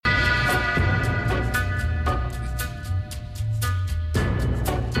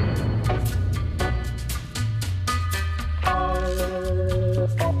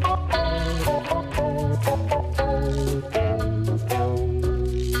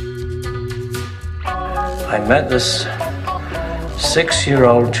I met this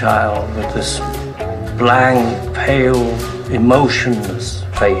 6-year-old child with this blank, pale, emotionless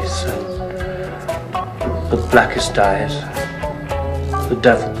face and the blackest eyes, the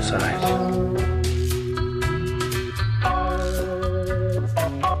devil's eyes.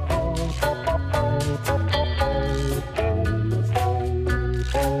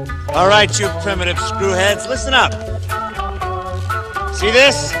 All right, you primitive screwheads, listen up. See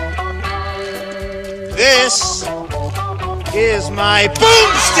this? This is my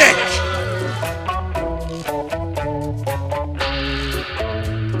boomstick!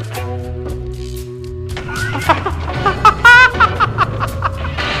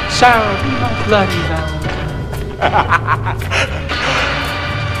 Sarah, be my bloody Valentine.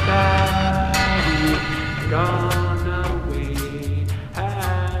 Daddy gone away,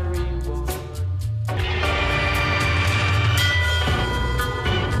 Harry Ward.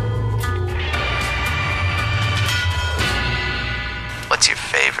 What's your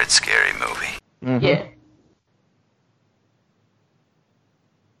favorite scary movie? Mm-hmm. Yeah.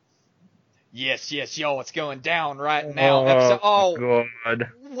 Yes, yo, it's going down right now. Episode. God.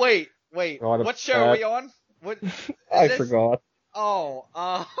 Wait. God, What show are we on? What? I this? forgot. Oh,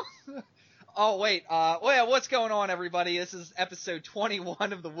 wait. What's going on, everybody? This is episode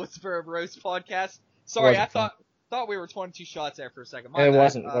 21 of the Woodsboro Roast podcast. Sorry, I thought we were 22 shots there for a second. It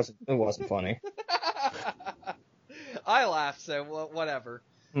wasn't funny. I laughed, so whatever.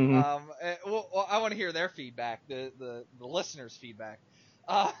 Mm-hmm. I want to hear their feedback, the listeners' feedback.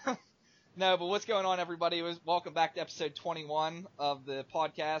 No, but what's going on, everybody? Welcome back to episode 21 of the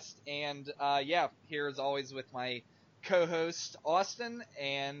podcast. And, here as always with my co-host, Austin.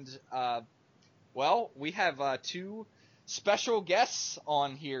 And, we have two special guests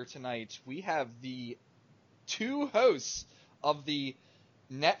on here tonight. We have the two hosts of the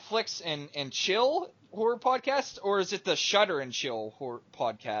Netflix and Chill horror podcast, or is it the Shudder and Chill horror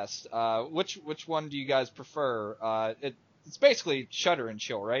podcast? Which one do you guys prefer? It's basically Shudder and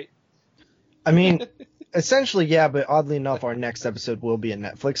Chill, right? I mean, essentially, yeah, but oddly enough, our next episode will be a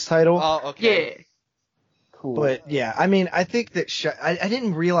Netflix title. Oh, okay. Yeah. Cool. But, yeah, I mean, I think that I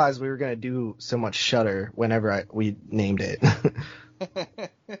didn't realize we were going to do so much Shudder whenever we named it.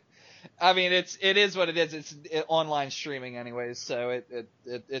 I mean, it is what it is. It's online streaming anyways, so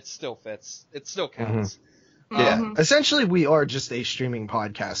it still fits. It still counts. Mm-hmm. Yeah. Essentially, we are just a streaming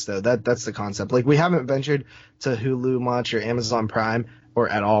podcast, though. That's the concept. Like, we haven't ventured to Hulu much or Amazon Prime, or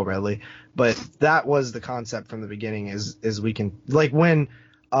at all, really. But that was the concept from the beginning, is we can, like, when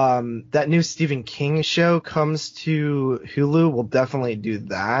that new Stephen King show comes to Hulu, we'll definitely do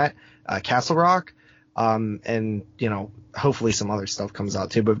that, Castle Rock, and, you know, hopefully some other stuff comes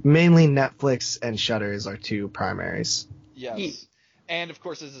out too, but mainly Netflix and Shudder is our two primaries. Yes. Yeah. And, of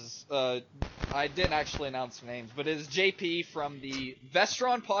course, this is, I didn't actually announce names, but it is JP from the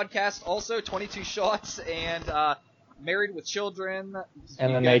Vestron podcast, also 22 Shots, and, Married with Children.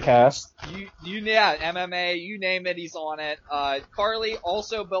 MMA cast. MMA, you name it, he's on it. Carly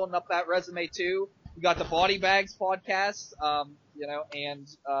also building up that resume too. We got the Body Bags podcast, and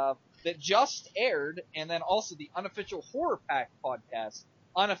that just aired, and then also the Unofficial Horror Pack podcast.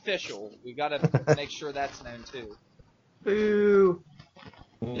 Unofficial. We gotta make sure that's known too. Boo.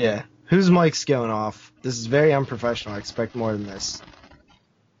 Yeah. Whose mic's going off? This is very unprofessional. I expect more than this.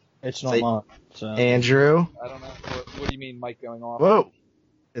 It's not mine. So. Andrew? I don't know. What do you mean, mic going off? Whoa.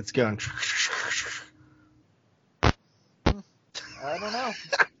 It's going. I don't know.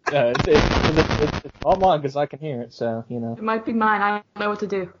 Yeah, it's not mine because I can hear it, so, you know. It might be mine. I don't know what to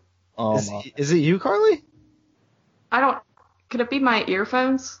do. Oh, is it you, Carly? Could it be my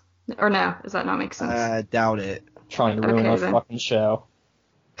earphones? Or no? Does that not make sense? I doubt it. Trying to ruin our then. fucking show.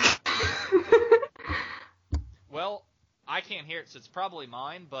 Well, I can't hear it, so it's probably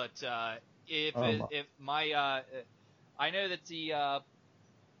mine. But if my I know that the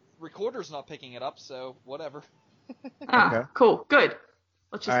recorder's not picking it up, so whatever. Okay. Cool. Good.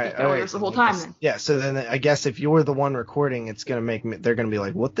 Let's just keep going the whole time then. Yeah. So then I guess if you're the one recording, it's gonna they're gonna be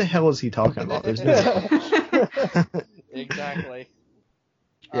like, what the hell is he talking about? There's no. Exactly.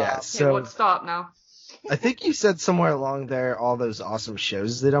 Yeah. Okay, So let's stop now. I think you said somewhere along there all those awesome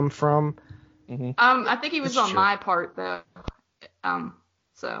shows that I'm from. Mm-hmm. I think he was That's on true. my part though.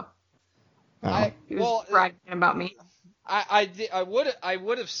 So he was bragging about me. I would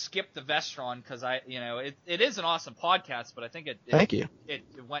have skipped the Vestron because it is an awesome podcast, but I think Thank you. It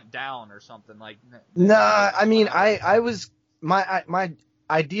went down or something like. Nah, I mean I was my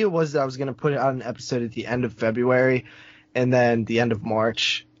idea was that I was gonna put it on an episode at the end of February, and then the end of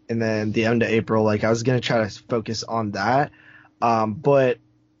March, and then the end of April. Like I was gonna try to focus on that, but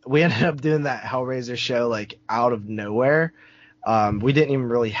we ended up doing that Hellraiser show like out of nowhere. We didn't even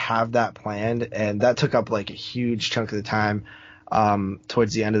really have that planned, and that took up like a huge chunk of the time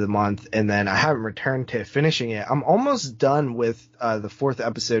towards the end of the month. And then I haven't returned to finishing it. I'm almost done with the 4th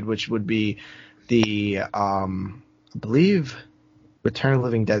episode, which would be the I believe Return of the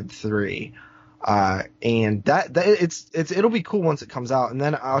Living Dead 3. And it'll be cool once it comes out, and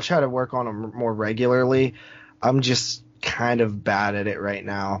then I'll try to work on them more regularly. I'm just kind of bad at it right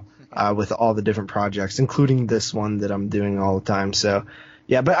now with all the different projects, including this one that I'm doing all the time. So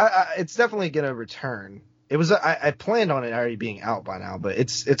yeah, but it's definitely gonna return. It was I planned on it already being out by now, but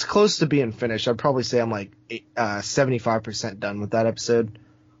it's close to being finished. I'd probably say I'm like 75% done with that episode.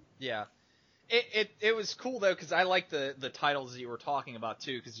 Yeah. It was cool though, because I like the titles that you were talking about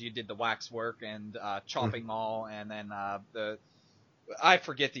too, because you did the Waxwork and Chopping Mall, and then I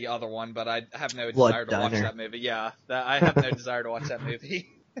forget the other one, but I have no desire to watch that movie. Yeah, I have no desire to watch that movie.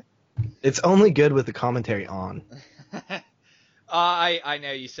 It's only good with the commentary on. I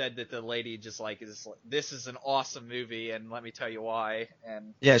know you said that the lady just like this is an awesome movie, and let me tell you why.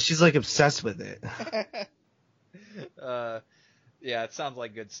 And yeah, she's like obsessed with it. Yeah, it sounds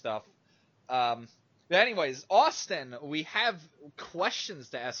like good stuff. But anyways, Austin, we have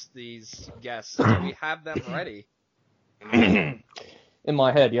questions to ask these guests. Do we have them ready? In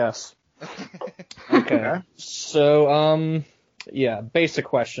my head, yes. Okay. So, yeah, basic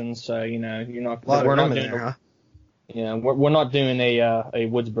questions. So, you know, we're not doing a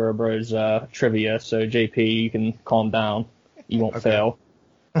Woodsboro Bros trivia. So, JP, you can calm down. You won't fail.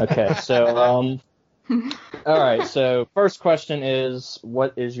 Okay. So, all right. So, first question is,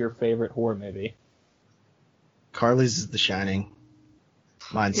 what is your favorite horror movie? Carly's is The Shining.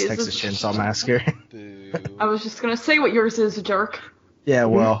 Mine's Texas Chainsaw Massacre. I was just gonna say what yours is, jerk. Yeah,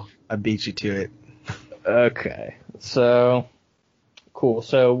 well, I beat you to it. Okay, so cool.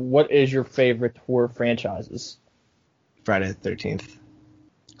 So, what is your favorite horror franchises? Friday the 13th.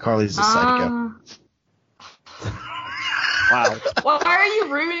 Carly's a psycho. Wow. Why are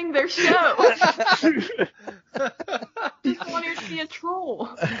you ruining their show? I want her to be a troll.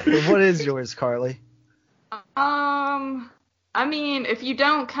 What is yours, Carly? I mean, if you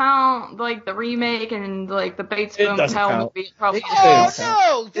don't count like the remake and like the Bates Motel movie, it probably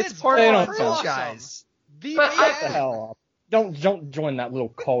It's part of the franchise. But what the hell up? Don't join that little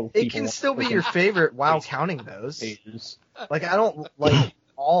cult of people. It can still be your favorite while counting those. Like, I don't like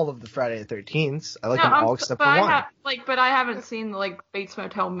all of the Friday the 13th. I like them all except for one. But I haven't seen the like Bates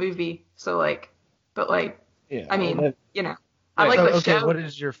Motel movie, so like, yeah, I mean, you know, I like the show. Okay, what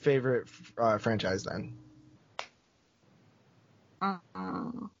is your favorite franchise then?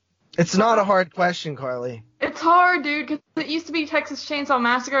 It's not a hard question, Carly. It's hard, dude, because it used to be Texas Chainsaw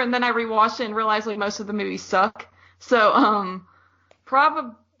Massacre, and then I rewatched it and realized like most of the movies suck. So,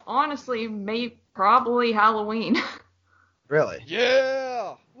 probably Halloween. Really?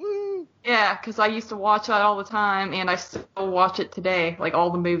 Yeah. Woo. Yeah, because I used to watch that all the time, and I still watch it today, like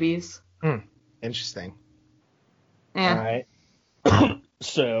all the movies. Interesting. Yeah. All right.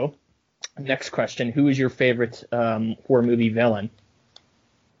 So, next question: who is your favorite horror movie villain?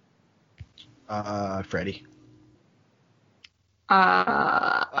 Freddy.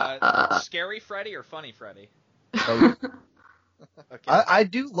 Scary Freddy or Funny Freddy? Okay.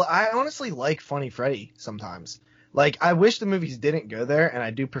 I honestly like Funny Freddy sometimes. Like, I wish the movies didn't go there, and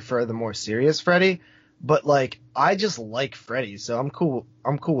I do prefer the more serious Freddy. But like, I just like Freddy, so I'm cool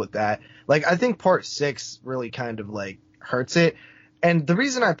with that. Like, I think Part 6 really kind of like hurts it. And the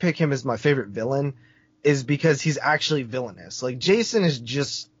reason I pick him as my favorite villain is because he's actually villainous. Like, Jason is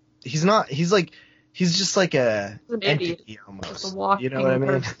just, he's just like an entity almost. You know what I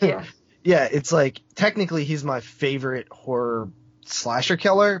mean? Yeah. Yeah, it's like, technically he's my favorite horror slasher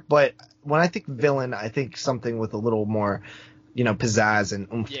killer, but when I think villain, I think something with a little more, you know, pizzazz and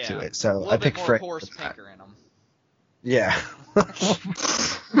oomph to it. So I pick Freddy. Horse Pinker in him. Yeah.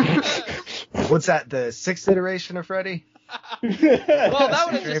 What's that, the 6th iteration of Freddy? Well, that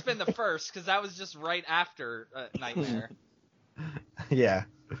would have just been the first, because that was just right after Nightmare. Yeah.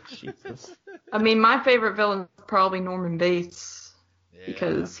 Jesus. I mean, my favorite villain is probably Norman Bates,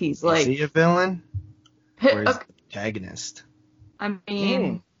 because he's like... Is he a villain? Or is he the protagonist? I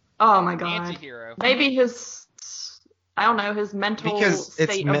mean, oh my god. Anti-hero. Maybe his mental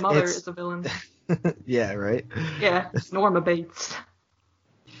state of mother is a villain. Yeah, right? Yeah, it's Norma Bates.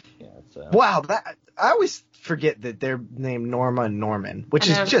 Yeah, wow, I always forget that they're named Norma and Norman, which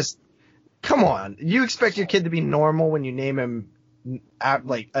is just, come on. You expect your kid to be normal when you name him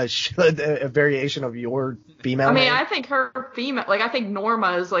like a variation of your female name? I think her female, like, I think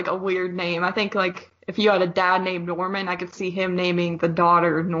Norma is like a weird name. I think like if you had a dad named Norman, I could see him naming the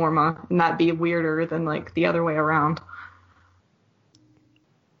daughter Norma, and that'd be weirder than like the other way around.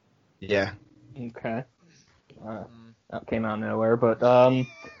 Yeah. Okay. That came out of nowhere, but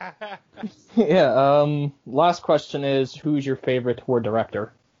yeah. Last question is, who's your favorite horror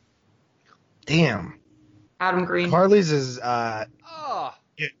director? Damn. Adam Green. Carly's is Dario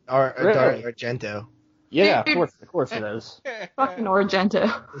Really? Argento. Yeah, of course it is. Fucking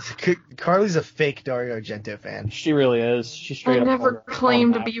Argento. Carly's a fake Dario Argento fan. She really is. She I straight up. never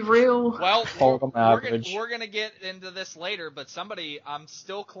claimed to be real. Well, average. we're gonna get into this later, but I'm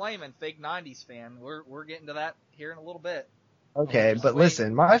still claiming fake 90s fan. We're getting to that here in a little bit. Okay, but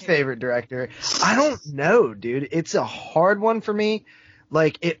listen, my favorite director, I don't know, dude. It's a hard one for me.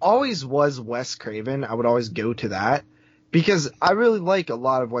 Like, it always was Wes Craven. I would always go to that because I really like a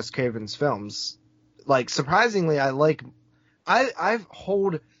lot of Wes Craven's films. Like, surprisingly, I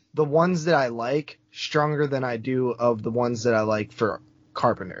hold the ones that I like stronger than I do of the ones that I like for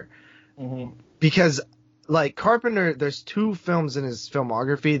Carpenter. Mm-hmm. Because, like, Carpenter, there's 2 films in his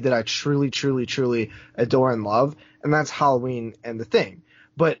filmography that I truly, truly, truly adore and love, and that's Halloween and The Thing.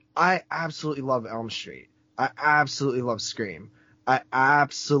 But I absolutely love Elm Street. I absolutely love Scream. I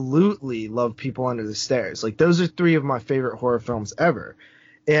absolutely love People Under the Stairs. Like, those are 3 of my favorite horror films ever.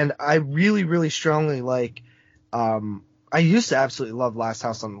 And I really, really strongly like, I used to absolutely love Last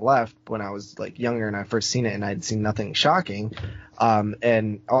House on the Left when I was like younger and I first seen it and I'd seen nothing shocking.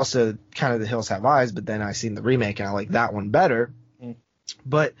 And also kind of The Hills Have Eyes, but then I seen the remake and I like that one better.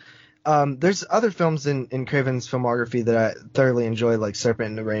 But, there's other films in Craven's filmography that I thoroughly enjoy, like Serpent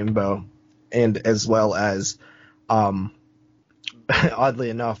and the Rainbow, and as well as, oddly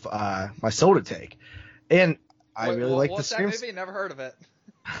enough, My Soul to Take. And I really like the Scream. What's that movie? Never heard of it.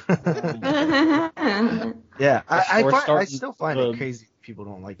 Yeah, I still find it crazy people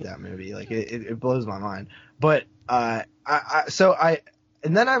don't like that movie. Like, it blows my mind. But and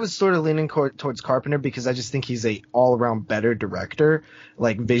then I was sort of leaning towards Carpenter because I just think he's a all around better director,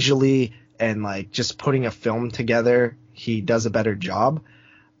 like visually and like just putting a film together. He does a better job.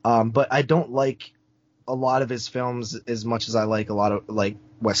 But I don't like a lot of his films as much as I like a lot of like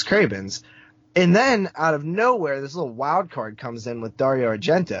Wes Craven's. And then, out of nowhere, this little wild card comes in with Dario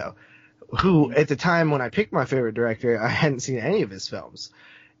Argento, who, at the time when I picked my favorite director, I hadn't seen any of his films.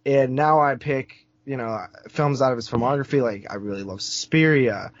 And now I pick, films out of his filmography, like, I really love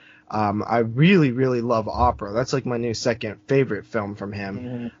Suspiria. I really, really love Opera. That's, like, my new second favorite film from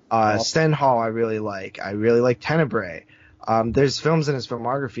him. Stendhal I really like. I really like Tenebrae. There's films in his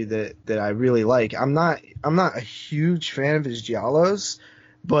filmography that I really like. I'm not a huge fan of his giallos,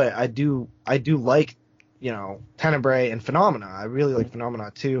 but I do like, Tenebrae and Phenomena. I really like Phenomena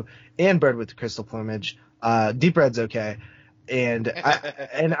too, and Bird with the Crystal Plumage. Deep Red's okay, and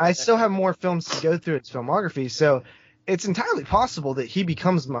I still have more films to go through its filmography, so it's entirely possible that he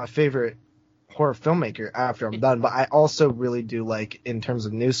becomes my favorite horror filmmaker after I'm done. But I also really do like, in terms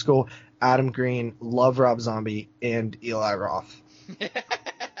of new school, Adam Green, love Rob Zombie, and Eli Roth.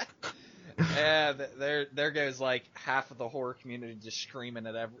 Yeah, there goes like half of the horror community just screaming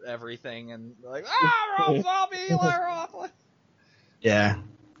at everything and like, Rob Zombie, Eli Roth. Yeah,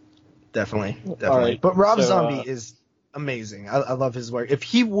 definitely. Right, but Rob Zombie is amazing. I love his work. If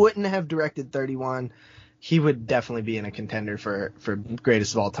he wouldn't have directed 31, he would definitely be in a contender for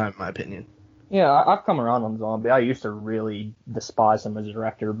greatest of all time, in my opinion. Yeah, I've come around on Zombie. I used to really despise him as a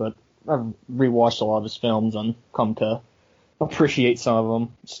director, but I've rewatched a lot of his films and come to appreciate some of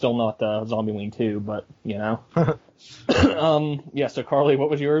them. Still not Zombieland 2, but yeah. So Carly, what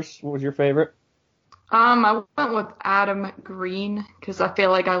was yours? What was your favorite? I went with Adam Green because I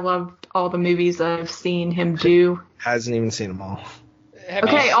feel like I loved all the movies that I've seen him do. Hasn't even seen them all.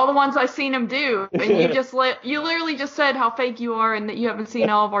 Okay, all the ones I've seen him do, and you literally just said how fake you are and that you haven't seen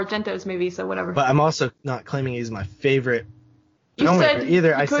all of Argento's movies, so whatever. But I'm also not claiming he's my favorut filmmaker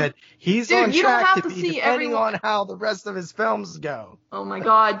either. I said he's on track to be see depending on how the rest of his films go. Oh my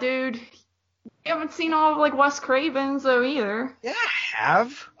god, dude. You haven't seen all of like Wes Craven's though either. Yeah, I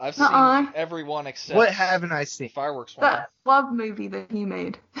have. I've seen everyone except what haven't I seen? Fireworks Woman. That love movie that he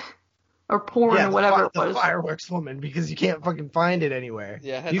made. Or porn or whatever it was. The Fireworks Woman, because you can't fucking find it anywhere.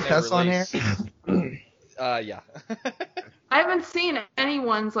 Yeah, you cuss on here? Yeah. I haven't seen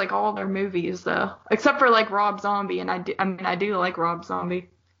anyone's like all their movies though, except for like Rob Zombie, and I do like Rob Zombie.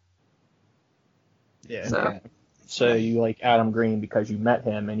 Yeah. So you like Adam Green because you met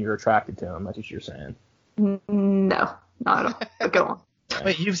him and you're attracted to him. That's what you're saying. No, not at all. But go on.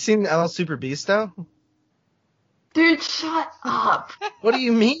 Wait, you've seen El Super Beasto? Dude, shut up. What do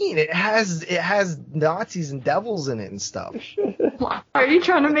you mean? It has Nazis and devils in it and stuff. Why are you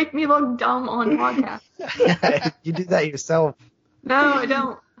trying to make me look dumb on podcast? You do that yourself. No, I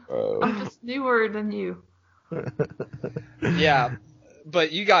don't. I'm just newer than you. Yeah,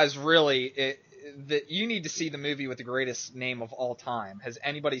 but you guys really, you need to see the movie with the greatest name of all time. Has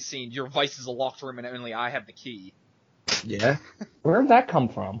anybody seen Your Vice is a Locked Room and Only I Have the Key? Yeah. Where'd that come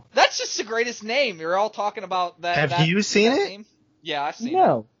from? That's just the greatest name. You're all talking about that. Have you seen it? Name? Yeah, I've seen it.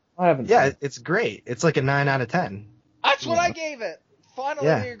 No, I haven't. Yeah, seen it. it's great. It's like a 9 out of 10. That's what I gave it. Finally,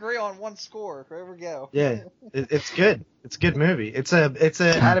 Yeah. we agree on one score. There we go. Yeah, it's good. It's a good movie. It's a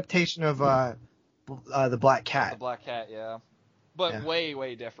adaptation of the Black Cat. The Black Cat, yeah. But Yeah. way,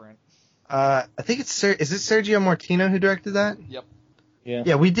 way different. I think is it Sergio Martino who directed that? Yep. Yeah.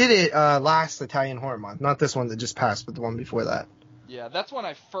 Yeah, we did it last Italian Horror Month. Not this one that just passed, but the one before that. Yeah, that's when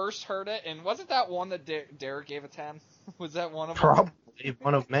I first heard it, and wasn't that one that Derek gave a 10? Was that one of them? Probably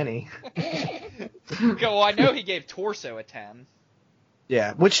one of many. Well, I know he gave Torso a 10.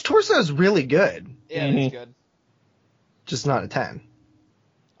 Yeah, which Torso is really good, Yeah, it's good. just not a 10.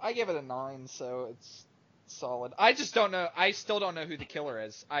 I give it a 9, so it's solid. I just don't know. I still don't know who the killer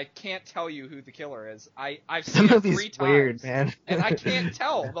is. I can't tell you who the killer is. I've The seen it movie's 3 times. weird, man. And I can't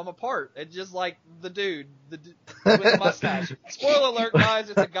tell them apart. It's just like the dude with a mustache. Spoiler alert, guys,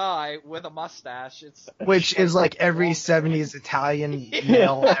 it's a guy with a mustache. Which is like every 70s Italian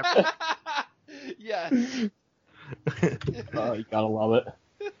male ever. Yes. Oh, you gotta love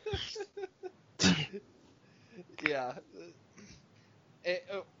it. Yeah.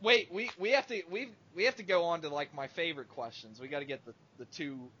 Wait, we have to go on to like my favorite questions. We got to get the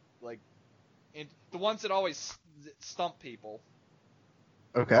two like the ones that always stump people.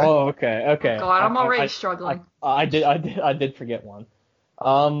 Okay. Oh, okay. God, I'm already struggling. I did forget one.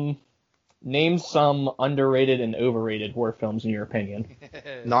 Name some underrated and overrated horror films in your opinion.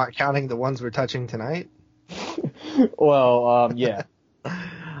 Not counting the ones we're touching tonight. Well, yeah.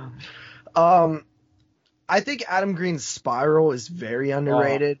 I think Adam Green's Spiral is very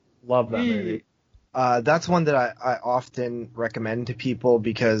underrated. Love that movie. That's one that I often recommend to people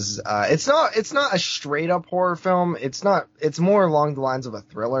because it's not a straight up horror film. It's more along the lines of a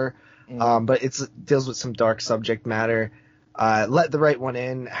thriller, but it deals with some dark subject matter. Let the Right One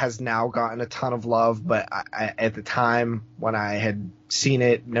In has now gotten a ton of love, but I, at the time when I had seen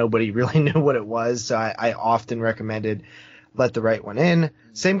it, nobody really knew what it was, so I often recommended Let the Right One In.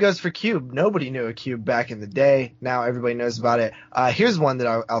 Same goes for Cube. Nobody knew a Cube back in the day. Now everybody knows about it. Here's one that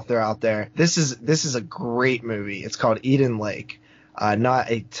I'll throw out there. This is a great movie. It's called Eden Lake.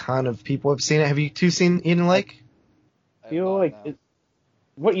 Not a ton of people have seen it. Have you two seen Eden Lake? I feel like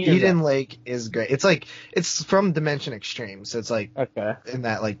what year Eden is that? Lake is great. It's from Dimension Extreme, so it's like Okay. in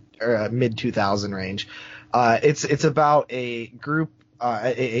that like mid 2000 range. It's about a group,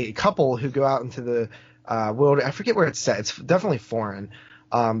 a couple who go out into the world. I forget where it's set. It's definitely foreign,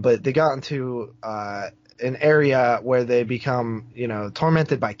 but they got into an area where they become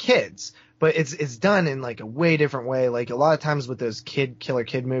tormented by kids. But it's done in like a way different way. Like a lot of times with those killer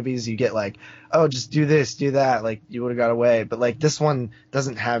kid movies, you get like, oh, just do this, do that, like you would have got away. But like this one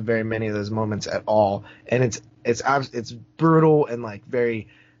doesn't have very many of those moments at all, and it's brutal and like very,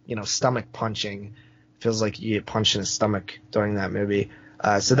 stomach punching. Feels like you get punched in the stomach during that movie.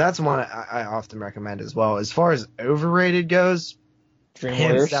 So that's one I often recommend as well. As far as overrated goes,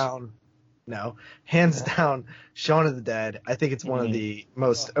 hands down, Shaun of the Dead. I think it's one of the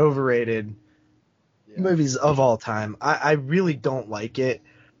most overrated movies of all time. I really don't like it.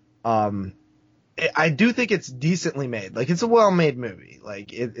 I do think it's decently made. Like it's a well-made movie.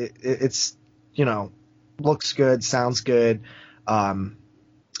 Like it's looks good, sounds good.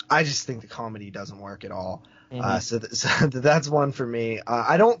 I just think the comedy doesn't work at all. So that's one for me.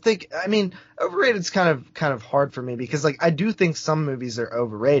 I don't think. I mean, overrated's kind of hard for me because like I do think some movies are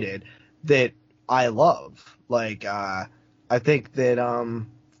overrated that I love. Like I think that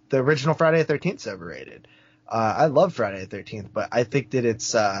the original Friday the 13th is overrated. I love Friday the 13th, but I think that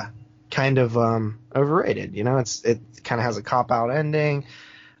it's kind of overrated. It kind of has a cop-out ending.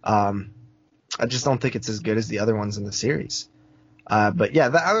 I just don't think it's as good as the other ones in the series. But yeah,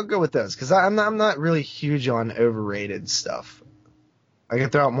 I would go with those because I'm not really huge on overrated stuff. I can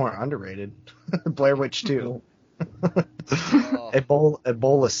throw out more underrated. Blair Witch 2.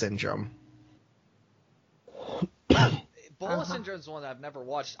 Ebola Syndrome. Ebola Syndrome is one that I've never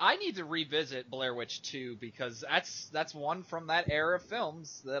watched. I need to revisit Blair Witch 2 because that's one from that era of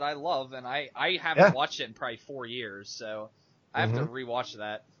films that I love, and I haven't watched it in probably 4 years, so I have to rewatch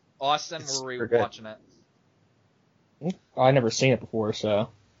that. Austin, we're rewatching it. I never seen it before, so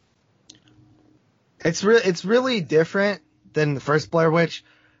It's really different than the first Blair Witch,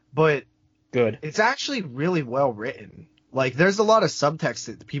 but Good. it's actually really well written. Like, there's a lot of subtext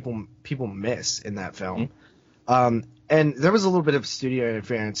that people miss in that film. And there was a little bit of studio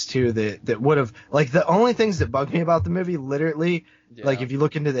interference too that would have, like, the only things that bug me about the movie, literally, like if you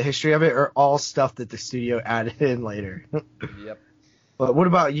look into the history of it, are all stuff that the studio added in later. Yep. But what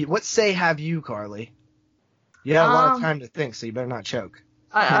about you? What say have you, Carly? You had a lot of time to think, so you better not choke.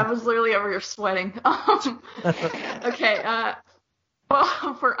 I was literally over here sweating. Okay.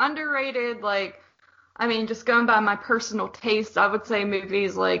 Well, for underrated, like, I mean, just going by my personal taste, I would say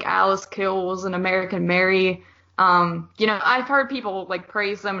movies like Alice Kills and American Mary. I've heard people like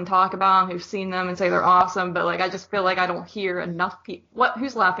praise them and talk about them who've seen them and say they're awesome, but like I just feel like I don't hear enough people.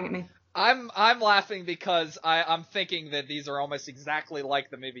 Who's laughing at me? I'm laughing because I'm thinking that these are almost exactly like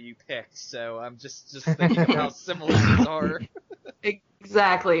the movie you picked, so I'm just thinking of how similar these are.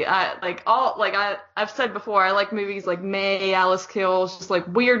 Exactly. I've said before, I like movies like May, Alice Kills, just like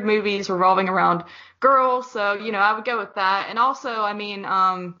weird movies revolving around girls. So, I would go with that. And also, I mean,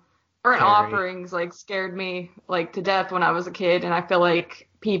 Burnt Offerings like scared me like to death when I was a kid, and I feel like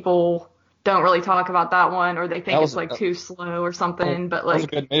people don't really talk about that one, or they think it's like too slow or something. But like,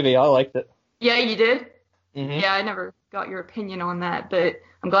 that was a good movie. I liked it. Yeah, you did? Mm-hmm. Yeah, I never got your opinion on that, but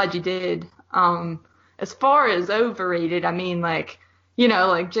I'm glad you did. As far as overrated, I mean, like,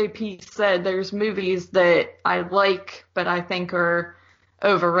 like JP said, there's movies that I like, but I think are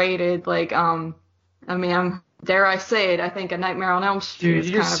overrated. Like, dare I say it, I think A Nightmare on Elm Street is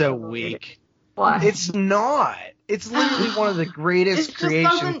Dude, you're kind of so overrated. weak. Why? It's not. It's literally one of the greatest It just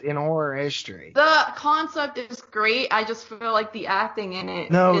creations doesn't- in horror history. The concept is great. I just feel like the acting in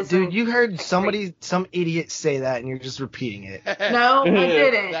it No, isn't dude, you heard great. some idiot say that, and you're just repeating it. No, I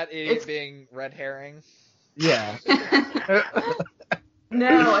didn't. That idiot being Red Herring. Yeah.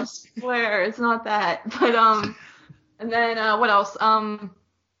 No, I swear it's not that. But and then what else?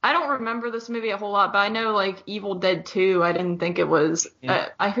 I don't remember this movie a whole lot, but I know like Evil Dead 2. I didn't think it was.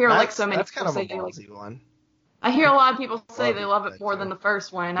 I hear like so many That's people kind of say a they like. ballsy one. I hear a lot of people say Love they Evil love Dead it more 2. than the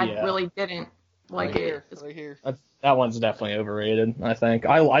first one, and I Yeah. really didn't like it. Right here. That one's definitely overrated, I think.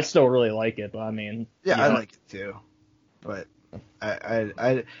 I still really like it, but I mean... Yeah, I like it too. But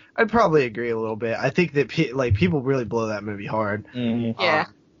I'd probably agree a little bit. I think that people really blow that movie hard. Mhm. Yeah.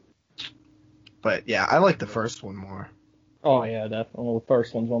 But yeah, I like the first one more. Oh, yeah, definitely. Well, the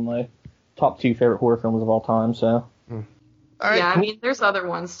first one's one of my top 2 favorite horror films of all time, so... All right, Yeah, cool. I mean, there's other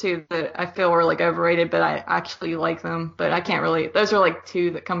ones too that I feel were like overrated, but I actually like them. But I can't really. Those are like 2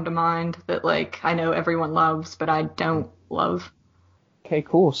 that come to mind that like I know everyone loves, but I don't love. Okay,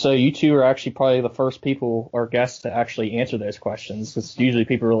 cool. So you two are actually probably the first people or guests to actually answer those questions. Because usually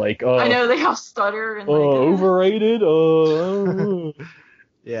people are like, I know they all stutter and like. overrated?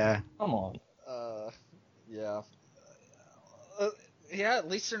 Yeah. Come on. Yeah. Yeah, at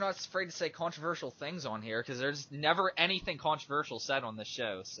least they're not afraid to say controversial things on here, because there's never anything controversial said on this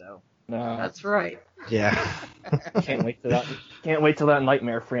show, so. No, That's right. Yeah. can't wait till that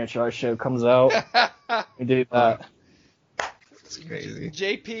Nightmare franchise show comes out. We do that. It's crazy.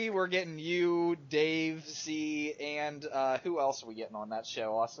 JP, we're getting you, Dave, C, and who else are we getting on that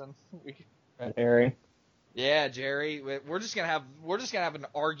show, Austin? Red Herring. Yeah, Jerry. We're just gonna have an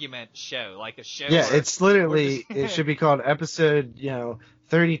argument show, like a show. Yeah, where it's literally we're just- it should be called episode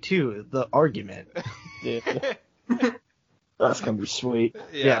 32, the argument. Yeah. That's gonna be sweet.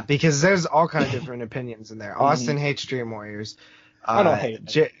 Yeah, because there's all kind of different opinions in there. Austin hates Dream Warriors. I don't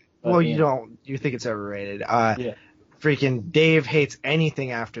hate it. Well, yeah. you don't. You think it's overrated. Yeah. Freaking Dave hates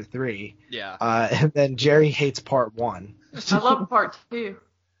anything after 3. Yeah. And then Jerry hates part 1. I love part 2.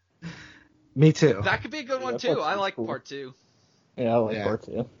 Me too. That could be a good one Yeah, too. part I two's like cool. part 2. Yeah, I like Yeah. part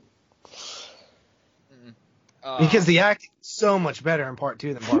 2. Because the acting is so much better in part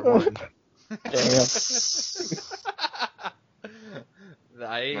 2 than part 1.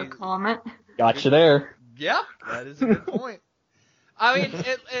 No comment. Got you there. Yeah, that is a good point. I mean,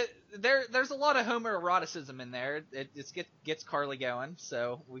 there's a lot of homoeroticism in there. It just gets Carly going.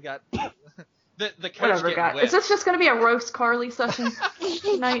 So we got the coach Whatever, getting guys. whipped. Is this just gonna be a roast Carly session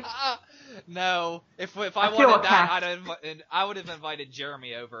tonight? No, if I I feel wanted that, attacked. I would have invited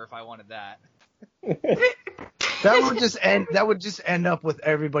Jeremy over if I wanted that. That would just end up with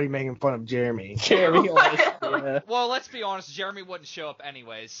everybody making fun of Jeremy. Jeremy, yeah. Well, let's be honest, Jeremy wouldn't show up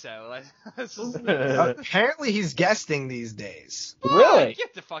anyways, so let's just... Apparently he's guesting these days. Really?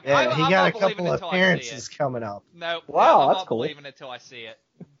 Get the fuck Yeah, I'm he not got a believing couple it till I see appearances it. coming up. No, Wow, I'm that's not cool. believing it till I see it.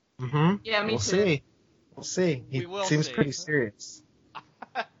 Mm-hmm. Yeah, me We'll too. see. We'll see. He We will seems see. pretty serious.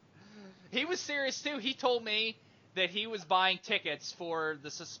 He was serious too. He told me that he was buying tickets for the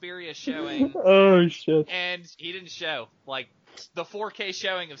Suspiria showing, Oh shit. and he didn't show. Like, the 4K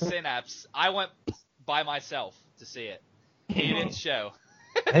showing of Synapse, I went by myself to see it. He didn't show.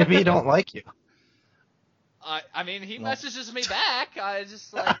 Maybe he don't like you. I mean, he messages me back. I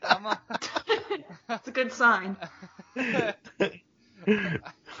just, like, I'm a... That's a good sign.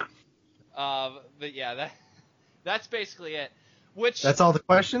 But yeah, that's basically it. Which That's all the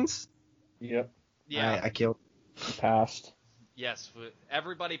questions? Yep. yeah, I killed. Passed. yes,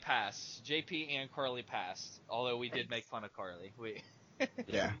 everybody passed. JP and Carly passed. Although we did make fun of Carly.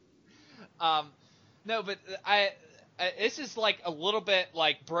 Yeah. No, but this is like a little bit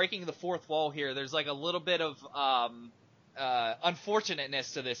like breaking the fourth wall here. There's like a little bit of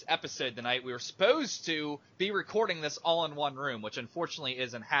unfortunateness to this episode tonight. We were supposed to be recording this all in one room, which unfortunately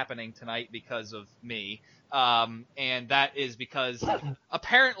isn't happening tonight because of me. And that is because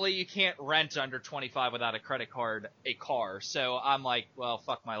apparently you can't rent under 25 without a credit card a car. So I'm like, well,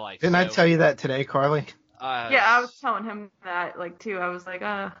 fuck my life. Didn't I tell you that today, Carly? Yeah, I was telling him that, like, too. I was like,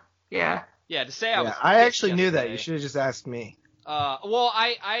 yeah. Yeah, to say I was. I actually knew that. yesterday. You should have just asked me. Well,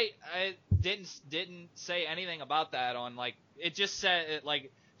 I didn't say anything about that on, like, it just said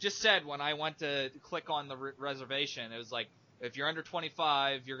when I went to click on the reservation, it was like, if you're under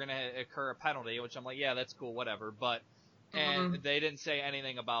 25, you're gonna incur a penalty, which I'm like, yeah, that's cool, whatever. But and they didn't say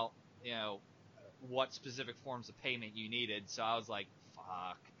anything about, you know, what specific forms of payment you needed. So I was like,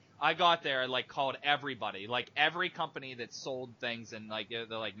 fuck. I got there and, like, called everybody, like, every company that sold things, and, like, they're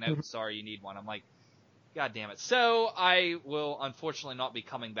like, no, sorry, you need one. I'm like, God damn it. So I will unfortunately not be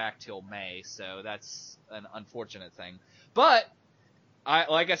coming back till May, so that's an unfortunate thing. But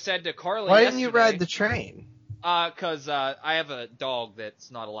like I said to Carly, Why didn't you ride the train? Because I have a dog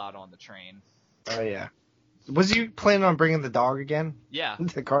that's not allowed on the train. Oh yeah. Was you planning on bringing the dog again? Yeah.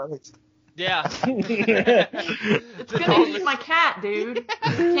 To Carly's. Yeah. It's gonna eat my cat, dude. You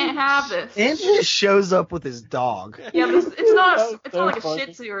can't have this. Andrew just shows up with his dog. Yeah, but it's not so like a funny.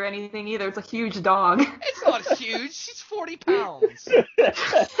 Shih Tzu or anything either. It's a huge dog. It's not huge. She's 40 pounds.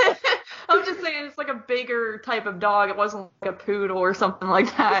 I'm just saying it's like a bigger type of dog. It wasn't like a poodle or something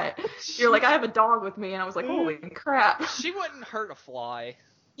like that. You're like, I have a dog with me, and I was like, holy crap. She wouldn't hurt a fly.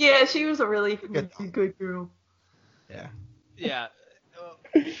 Yeah, she was a really good girl. Yeah. Yeah.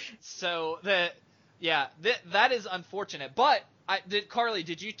 So that is unfortunate. But Carly,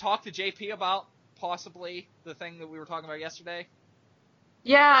 did you talk to JP about possibly the thing that we were talking about yesterday?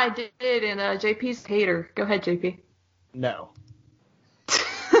 Yeah, I did, and JP's a hater. Go ahead, JP. No.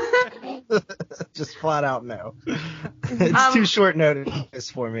 Just flat out no. It's too short notice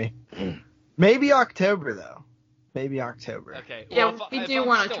for me. Maybe October though. Maybe October. Okay. Yeah, well, we if do I'm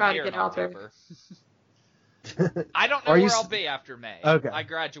wanna still try to here get in out there. October. I don't know Are you where s- I'll be after May. Okay. I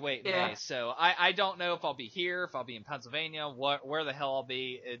graduate in Yeah. May, so I don't know if I'll be here, if I'll be in Pennsylvania, where the hell I'll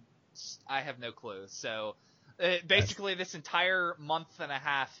be. I have no clue. So basically, this entire month and a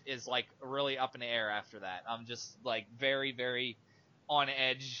half is like really up in the air after that. I'm just like very, very on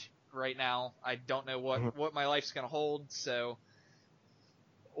edge right now. I don't know what my life's gonna hold. So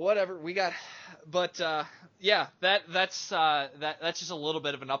whatever we got, but yeah, that's just a little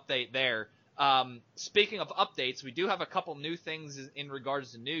bit of an update there. Speaking of updates, we do have a couple new things in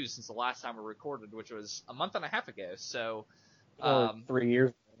regards to news since the last time we recorded, which was a month and a half ago. So, Or 3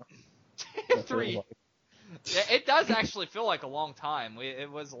 years. 3. Yeah, it does actually feel like a long time. It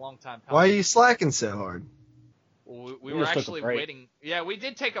was a long time coming. Why are you slacking so hard? We We were just took a actually break. waiting. Yeah, we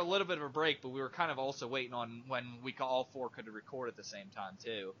did take a little bit of a break, but we were kind of also waiting on when we all four could record at the same time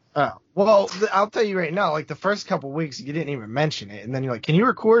too. Oh, well, I'll tell you right now, like the first couple weeks you didn't even mention it, and then you're like, can you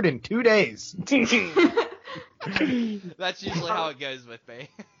record in 2 days? That's usually how it goes with me.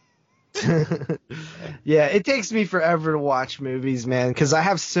 Yeah, it takes me forever to watch movies, man, because I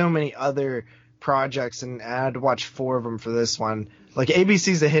have so many other projects, and I had to watch 4 of them for this one. Like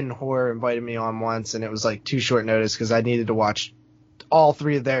ABC's A Hidden Horror invited me on once, and it was like too short notice because I needed to watch all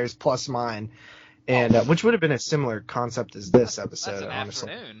 3 of theirs plus mine, and which would have been a similar concept as this episode. That's an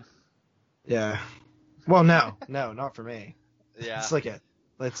honestly. afternoon. Yeah. Well, no, not for me. Yeah. It's like a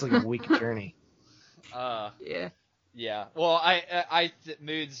week journey. Yeah. Yeah. Well, I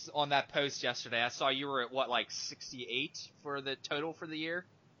moods on that post yesterday. I saw you were at what, like 68 for the total for the year.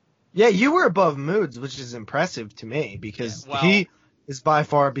 Yeah, you were above Moods, which is impressive to me because Yeah, well- he is by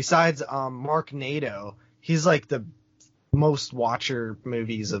far, besides Mark Nato, he's like the most watcher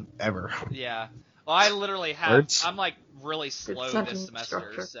movies of ever. Yeah. Well, I literally have. Words? I'm like really slow this sentence semester,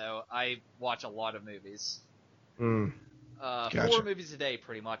 structure. so I watch a lot of movies. Mm. 4 Gotcha. movies a day,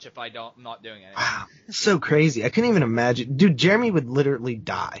 pretty much. If I'm not doing anything. Wow, so crazy. I couldn't even imagine. Dude, Jeremy would literally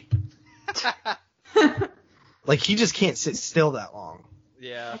die. Like, he just can't sit still that long.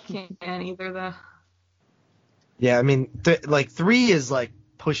 Yeah. I can't either though. Yeah, I mean, 3 is like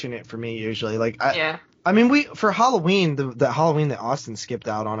pushing it for me usually. Like, Yeah. I mean, for Halloween, the Halloween that Austin skipped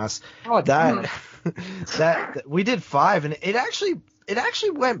out on us, that we did 5, and it actually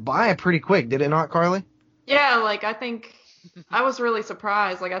went by pretty quick, did it not, Carly? Yeah, like I think I was really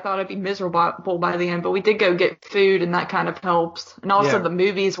surprised. Like I thought it'd be miserable by the end, but we did go get food, and that kind of helps. And also Yeah. the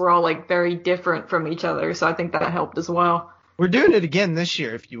movies were all like very different from each other, so I think that helped as well. We're doing it again this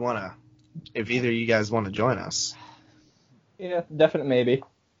year if either of you guys want to join us. Yeah, definite maybe.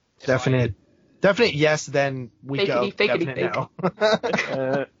 Definite yes, then we go. Fakety, Definite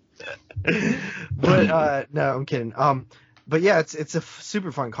no. But no, I'm kidding. But yeah, it's a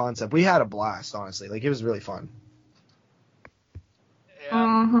super fun concept. We had a blast, honestly. Like, it was really fun. Yeah.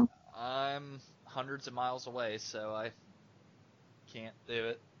 Mhm. I'm hundreds of miles away, so I can't do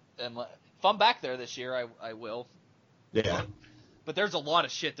it. And if I'm back there this year, I will. Yeah. But there's a lot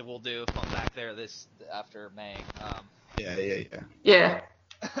of shit that we'll do if I'm back there after May. Yeah. Yeah.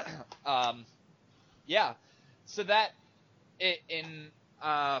 Yeah. So that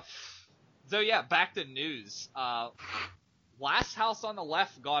so yeah, back to news. Last House on the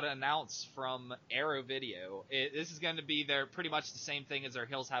Left got announced from Arrow Video. This is going to be pretty much the same thing as their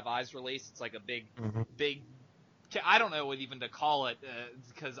Hills Have Eyes release. It's like a big, I don't know what even to call it,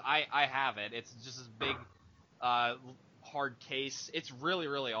 because I have it. It's just this big, hard case. It's really,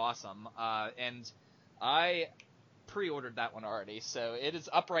 really awesome. And I pre-ordered that one already, so it is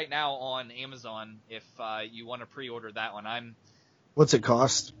up right now on Amazon if you want to pre-order that one. What's it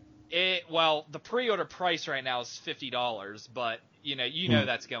cost? Well, the pre-order price right now is $50, but you know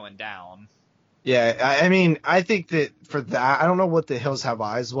that's going down. Yeah, I mean, I think that for that, I don't know what the Hills Have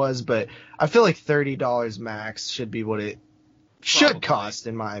Eyes was, but I feel like $30 max should be what it should cost,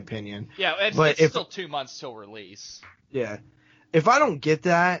 in my opinion. Yeah, but it's still 2 months till release. Yeah. If I don't get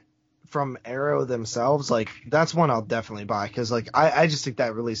that from Arrow themselves, like, that's one I'll definitely buy, because like I just think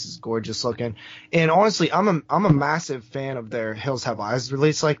that release is gorgeous looking, and honestly I'm a massive fan of their Hills Have Eyes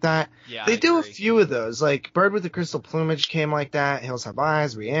release like that. Yeah, they I do agree. a few of those, like Bird with the Crystal Plumage came like that, Hills Have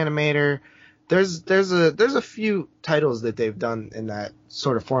Eyes, Reanimator. There's a few titles that they've done in that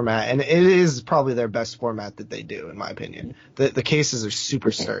sort of format, and it is probably their best format that they do, in my opinion. The cases are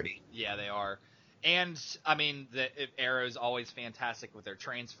super sturdy. Yeah, they are. And I mean, Arrow's always fantastic with their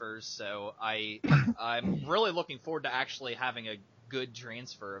transfers, so I'm really looking forward to actually having a good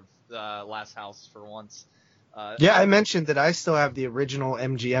transfer of Last House for once. Yeah, I mentioned that I still have the original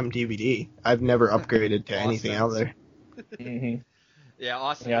MGM DVD. I've never upgraded to anything out there. Mm-hmm. Yeah,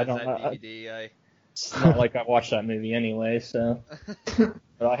 Austin Yeah, has that DVD. It's not like I watched that movie anyway, so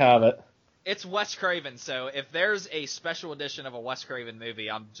but I have it. It's Wes Craven, so if there's a special edition of a Wes Craven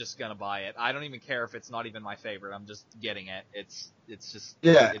movie, I'm just gonna buy it. I don't even care if it's not even my favorite. I'm just getting it. It's just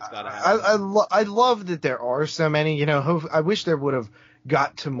Yeah, it's gotta happen. I love that there are so many. You know, I wish there would have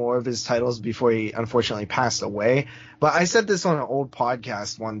got to more of his titles before he unfortunately passed away. But I said this on an old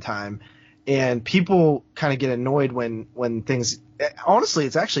podcast one time, and people kind of get annoyed when things. Honestly,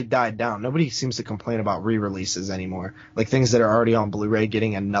 it's actually died down. Nobody seems to complain about re-releases anymore, like things that are already on Blu-ray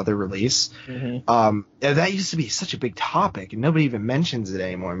getting another release. Mm-hmm. That used to be such a big topic, and nobody even mentions it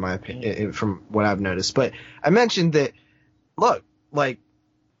anymore, in my opinion, from what I've noticed. But I mentioned that, look, like,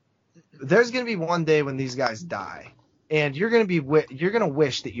 there's gonna be one day when these guys die, and you're gonna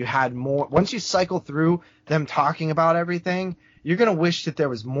wish that you had more. Once you cycle through them talking about everything, you're gonna wish that there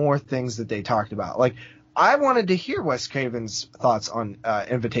was more things that they talked about. Like, I wanted to hear Wes Craven's thoughts on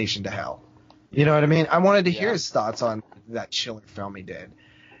Invitation to Hell. You know what I mean? I wanted to hear his thoughts on that chiller film he did.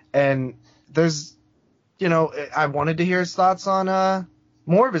 And there's, I wanted to hear his thoughts on,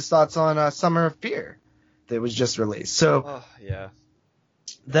 more of his thoughts on Summer of Fear that was just released. So yeah,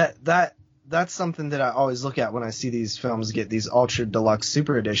 that's something that I always look at when I see these films get these ultra deluxe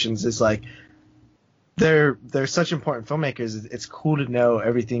super editions. Is like, they're such important filmmakers. It's cool to know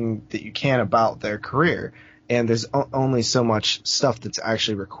everything that you can about their career, and there's only so much stuff that's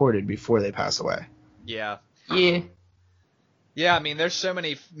actually recorded before they pass away. Yeah. Yeah. I mean, there's so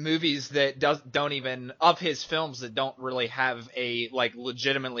many movies that don't even of his films that don't really have a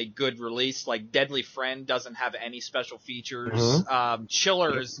legitimately good release. Like Deadly Friend doesn't have any special features. Mm-hmm.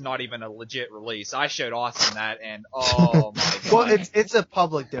 Chiller is not even a legit release. I showed Austin that, and oh my god. Well, it's a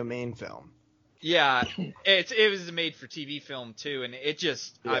public domain film. Yeah, it was made for TV film too, and it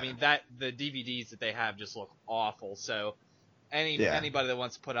just Yeah. I mean the DVDs that they have just look awful. So anybody that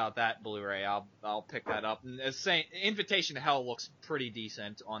wants to put out that Blu-ray, I'll pick that up. And saying Invitation to Hell looks pretty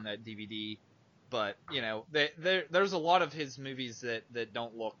decent on that DVD, but there's a lot of his movies that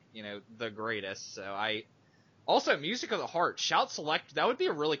don't look the greatest. So Also, Music of the Heart, Shout Select, that would be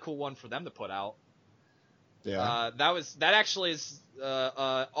a really cool one for them to put out. Yeah. That actually is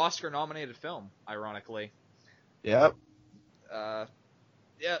Oscar-nominated film, ironically. Yep.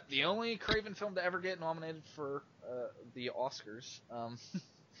 Yeah, the only Craven film to ever get nominated for the Oscars.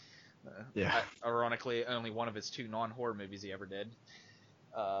 Yeah. Ironically, only one of his 2 non-horror movies he ever did.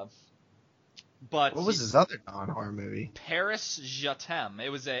 But what was his other non-horror movie? Paris Je T'aime.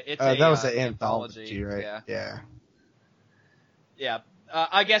 That was an anthology, right? Yeah. Yeah.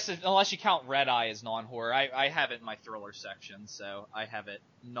 I guess unless you count Red Eye as non-horror, I have it in my thriller section, so I have it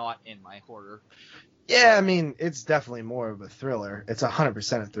not in my horror. Yeah, I mean, it's definitely more of a thriller. It's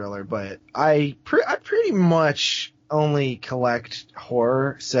 100% a thriller, but I pretty much only collect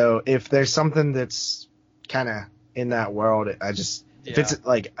horror. So if there's something that's kind of in that world, if it's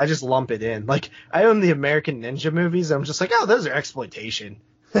like, I just lump it in. Like, I own the American Ninja movies. And I'm just like, oh, those are exploitation.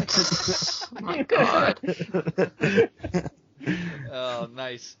 Oh my god. Oh,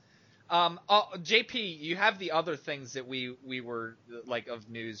 nice. JP, you have the other things that we were like of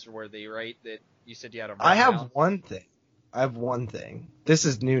newsworthy, right? That you said you had. I have one thing. This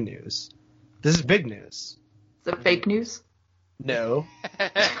is new news. This is big news. Is it fake news? No.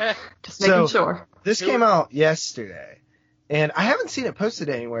 Just making sure. This came out yesterday, and I haven't seen it posted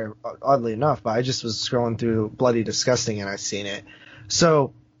anywhere, oddly enough, but I just was scrolling through Bloody Disgusting and I've seen it.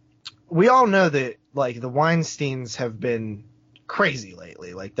 So we all know that, like, the Weinsteins have been crazy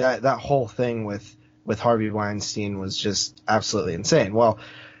lately. Like, that whole thing with Harvey Weinstein was just absolutely insane. Well,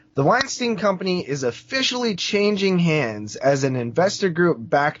 the Weinstein Company is officially changing hands as an investor group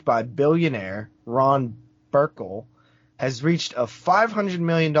backed by billionaire Ron Burkle has reached a $500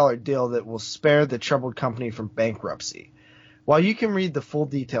 million deal that will spare the troubled company from bankruptcy. While you can read the full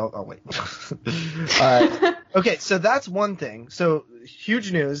detail... Oh, wait. Okay, so that's one thing. So,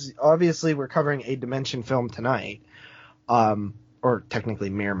 huge news. Obviously, we're covering a Dimension film tonight. Or technically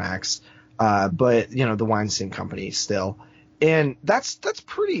Miramax. But, you know, the Weinstein Company still. And that's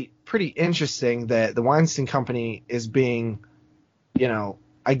pretty interesting that the Weinstein Company is being, you know,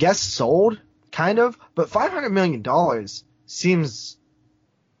 I guess sold, kind of. But $500 million seems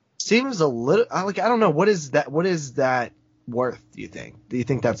a little, like, I don't know. What is that worth, do you think? Do you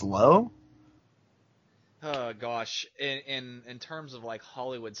think that's low? Oh gosh, in terms of like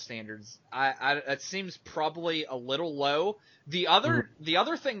Hollywood standards, it seems probably a little low. The other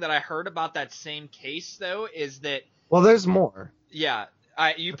thing that I heard about that same case though is that, well, there's more. Yeah,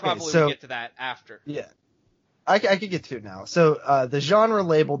 you probably will get to that after. Yeah, I could get to it now. So the genre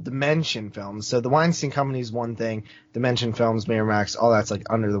labeled Dimension Films. So the Weinstein Company's one thing, Dimension Films, Miramax, all that's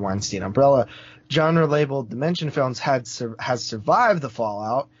like under the Weinstein umbrella. Genre labeled Dimension Films has survived the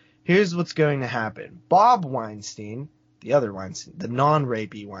fallout. Here's what's going to happen. Bob Weinstein, the other Weinstein, the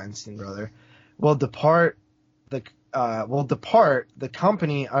non-rapey Weinstein brother, will depart the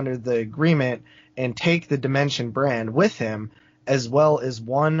company under the agreement and take the Dimension brand with him, as well as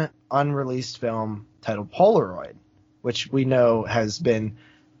one unreleased film titled Polaroid, which we know has been,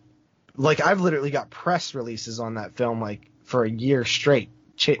 like, I've literally got press releases on that film like for a year straight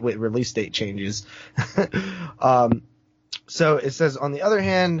with release date changes. So it says, on the other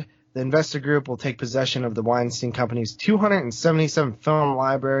hand, the investor group will take possession of the Weinstein Company's 277 film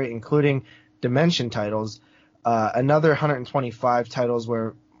library, including Dimension titles. Another 125 titles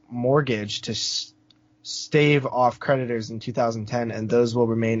were mortgaged to stave off creditors in 2010, and those will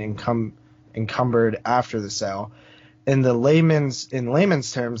remain encumbered after the sale. In layman's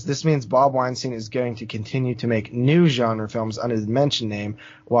terms, this means Bob Weinstein is going to continue to make new genre films under the Dimension name,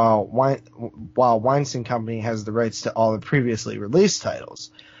 while Weinstein Company has the rights to all the previously released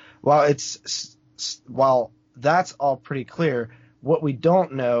titles. While that's all pretty clear, what we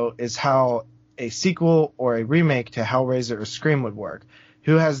don't know is how a sequel or a remake to Hellraiser or Scream would work.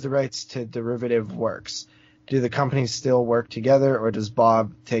 Who has the rights to derivative works? Do the companies still work together, or does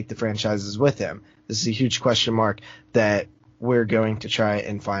Bob take the franchises with him? This is a huge question mark that we're going to try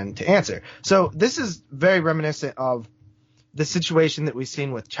and find to answer. So this is very reminiscent of the situation that we've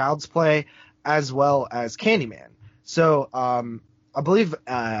seen with Child's Play as well as Candyman. So I believe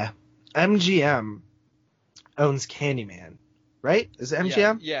MGM owns Candyman, right? Is it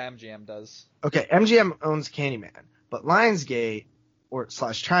MGM? Yeah, MGM does. Okay, MGM owns Candyman, but Lionsgate /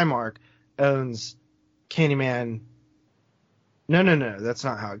 Trimark owns Candyman. No, that's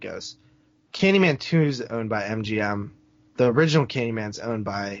not how it goes. Candyman 2 is owned by MGM. The original Candyman's owned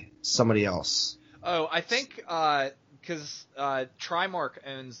by somebody else. Oh, I think because Trimark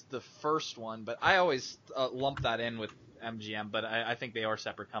owns the first one, but I always lump that in with MGM, but I think they are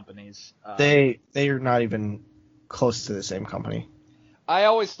separate companies. They are not even close to the same company. I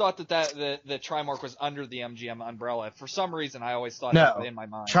always thought that the Trimark was under the MGM umbrella. For some reason, I always thought No, that in my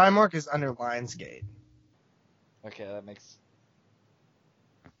mind. Trimark is under Lionsgate. Okay, that makes.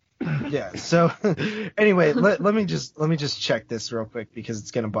 Yeah. So anyway, let me just check this real quick because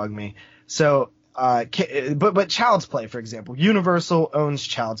it's gonna bug me. So, but Child's Play, for example, Universal owns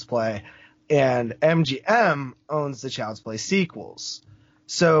Child's Play, and MGM owns the Child's Play sequels.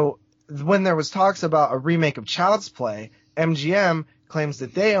 So when there was talks about a remake of Child's Play, MGM claims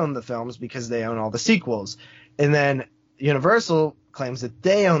that they own the films because they own all the sequels, and then Universal claims that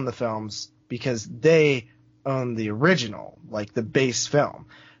they own the films because they own the original, like the base film.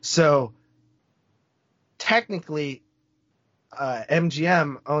 So technically,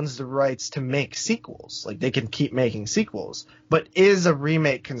 MGM owns the rights to make sequels. Like, they can keep making sequels. But is a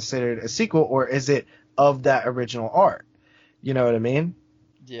remake considered a sequel, or is it of that original art? You know what I mean?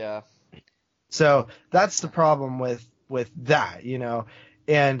 Yeah. So that's the problem with that, you know.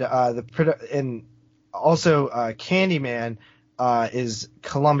 And and also Candyman is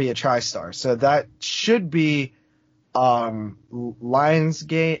Columbia TriStar. So that should be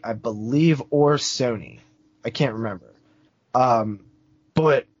Lionsgate, I believe, or Sony. I can't remember.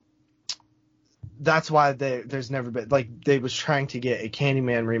 But that's why there's never been, like, they was trying to get a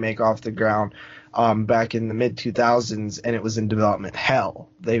Candyman remake off the ground back in the mid 2000s, and it was in development hell.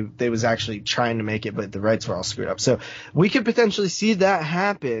 They was actually trying to make it, but the rights were all screwed up. So we could potentially see that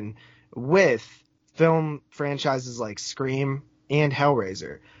happen with film franchises like Scream and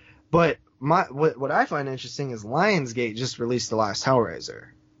Hellraiser. But what I find interesting is Lionsgate just released the last Hellraiser.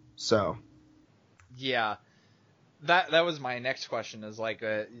 So yeah. That was my next question, is like,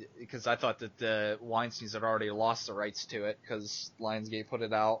 because I thought that the Weinsteins had already lost the rights to it because Lionsgate put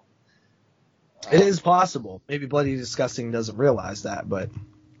it out. It is possible. Maybe Bloody Disgusting doesn't realize that, but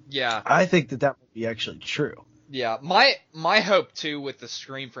yeah, I think that might be actually true. Yeah, my hope too with the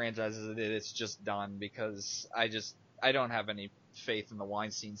Scream franchise is that it's just done, because I don't have any faith in the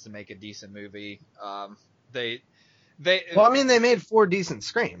Weinsteins to make a decent movie. Well, I mean, they made 4 decent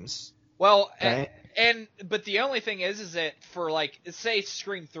Screams. Well, right? But the only thing is that for, like, say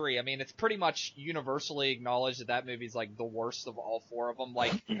Scream 3, I mean, it's pretty much universally acknowledged that movie's like the worst of all 4 of them,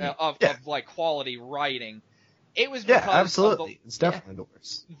 like of like quality writing. It was because absolutely, it's definitely the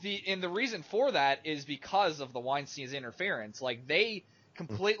worst. The reason for that is because of the Weinstein's interference. Like, they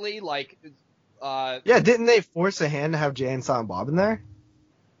completely didn't they force a hand to have Jay and Silent Bob in there?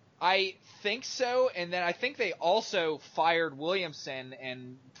 I think so, and then I think they also fired Williamson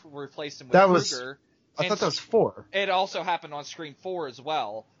and replaced him with Kruger. I thought that was 4. It also happened on Scream 4 as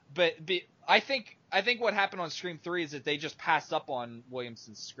well. But I think what happened on Scream 3 is that they just passed up on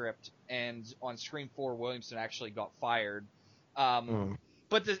Williamson's script, and on Scream 4, Williamson actually got fired.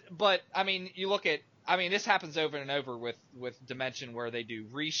 But I mean, you look at, I mean, this happens over and over with Dimension, where they do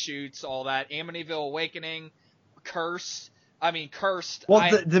reshoots, all that. Amityville Awakening, Cursed.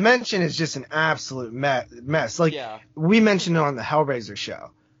 Well, the Dimension is just an absolute mess. Like, we mentioned it on the Hellraiser show.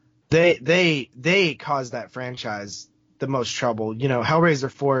 They caused that franchise the most trouble. You know,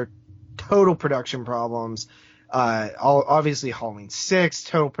 Hellraiser 4, total production problems. Obviously Halloween 6,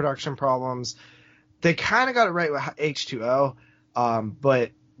 total production problems. They kind of got it right with H2O,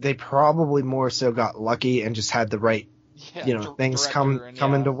 but they probably more so got lucky and just had the right, things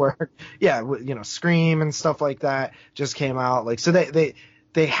come into work. Yeah, Scream and stuff like that just came out. Like, so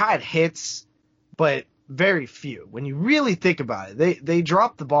they had hits, but very few. When you really think about it, they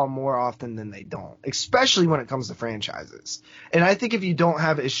drop the ball more often than they don't, especially when it comes to franchises. And I think if you don't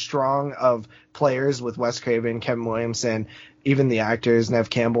have as strong of players with Wes Craven, Kevin Williamson, even the actors, Nev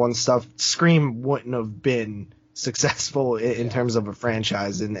Campbell and stuff, Scream wouldn't have been successful in terms of a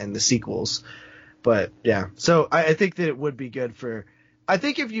franchise and the sequels. But yeah, so I think that it would be good I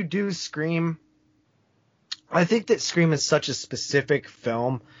think if you do Scream, I think that Scream is such a specific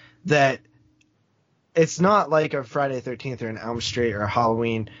film that it's not like a Friday the 13th or an Elm Street or a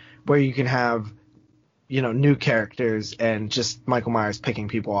Halloween where you can have, new characters and just Michael Myers picking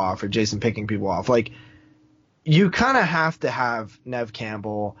people off or Jason picking people off. Like, you kind of have to have Nev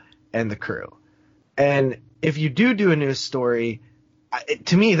Campbell and the crew. And if you do a new story,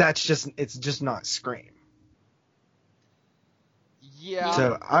 to me, it's just not Scream. Yeah.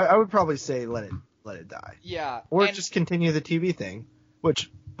 So I would probably say let it die. Yeah. Or just continue the TV thing,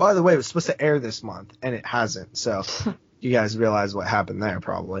 which, by the way, was supposed to air this month, and it hasn't. So you guys realize what happened there,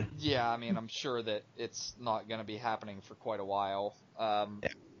 probably. Yeah, I mean, I'm sure that it's not going to be happening for quite a while. Yeah.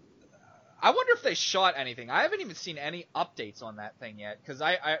 I wonder if they shot anything. I haven't even seen any updates on that thing yet, because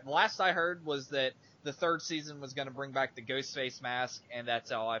last I heard was that the 3rd season was going to bring back the Ghostface mask, and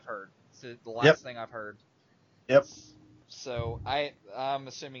that's all I've heard. It's the last thing I've heard. Yep. So I'm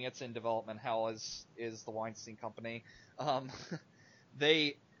assuming it's in development hell is the Weinstein Company.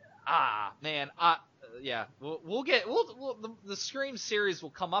 Yeah, the Scream series will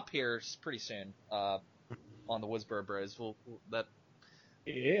come up here pretty soon on the Woodsboro Bros.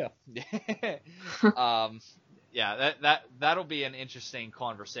 That'll be an interesting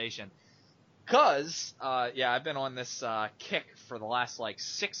conversation. Cause I've been on this kick for the last like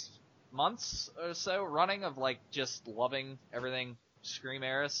 6 months or so running of like just loving everything Scream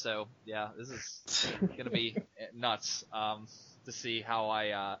era. So yeah, this is gonna be nuts to see how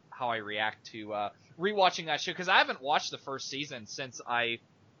I react to rewatching that show, because I haven't watched the first season since I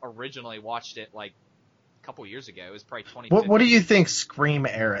originally watched it like a couple years ago. It was probably 2015. What do you think Scream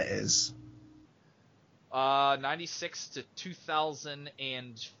era is? 96 to 2000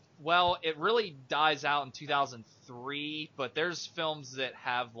 well, it really dies out in 2003, but there's films that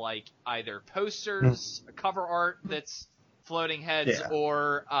have like either posters, cover art that's floating heads,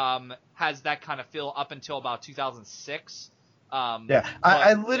 or has that kind of feel up until about 2006.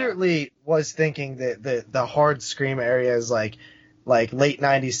 I literally was thinking that the hard Scream area is like late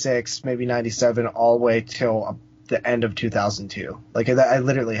 96, maybe 97, all the way till the end of 2002. Like I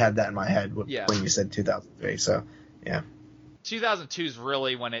literally had that in my head when you said 2003. So yeah. 2002 is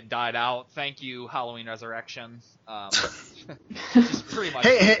really when it died out. Thank you, Halloween Resurrection. Just pretty much.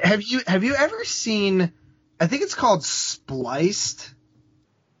 Hey, have you ever seen? I think it's called Spliced,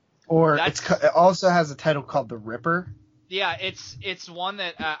 or it also has a title called The Ripper. Yeah, it's one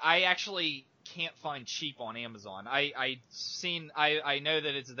that I actually can't find cheap on Amazon. I know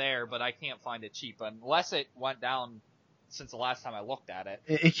that it's there, but I can't find it cheap unless it went down since the last time I looked at it.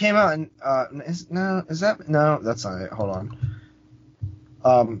 It came out in that's not it. Hold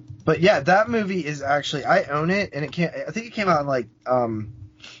on. But yeah, that movie is actually, I own it, and I think it came out in like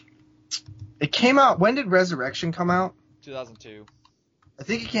it came out, when did Resurrection come out? 2002. I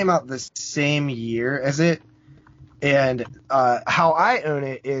think it came out the same year as it. And how I own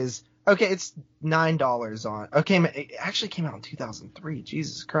it is, okay, it's $9 on. Okay, it actually came out in 2003.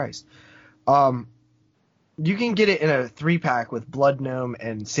 Jesus Christ. You can get it in a 3-pack with Blood Gnome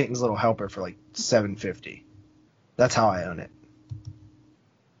and Satan's Little Helper for like $7.50. That's how I own it.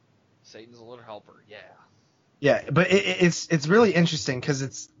 Satan's Little Helper, yeah. Yeah, but it's really interesting because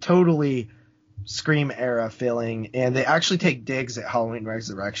it's totally Scream era feeling, and they actually take digs at Halloween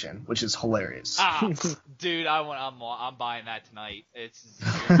Resurrection, which is hilarious. Dude, I'm buying that tonight. This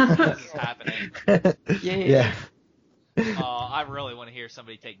is happening. Yeah. I really want to hear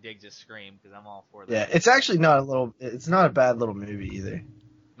somebody take digs at Scream, because I'm all for that. Yeah, it's actually it's not a bad little movie either.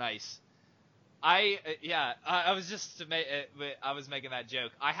 Nice. I was making that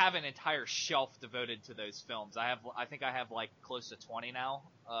joke. I have an entire shelf devoted to those films. I think I have like close to 20 now.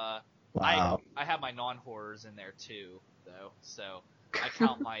 Wow. I have my non-horrors in there too, though. So I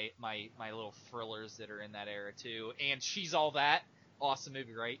count my little thrillers that are in that era too. And She's All That, awesome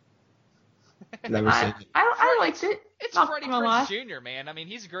movie, right? Never seen it. I liked it. It's Freddie Prinze Jr., man. I mean,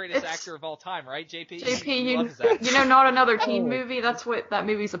 he's the greatest actor of all time, right, JP? JP, you know, Not Another Teen Movie? That's what that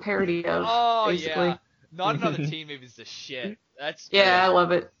movie's a parody of. Oh, basically. yeah. Not Another Teen Movie's the shit. That's great. I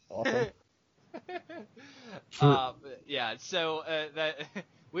love it. Awesome. So that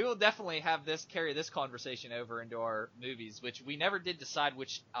we will definitely carry this conversation over into our movies, which we never did decide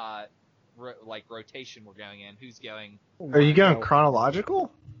which rotation we're going in. Who's going? Are you going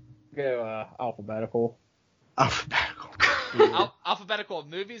chronological? Go alphabetical. Alphabetical. Alphabetical of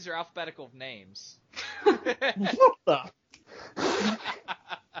movies or alphabetical of names? What the?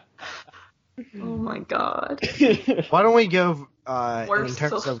 Oh my god. Why don't we go in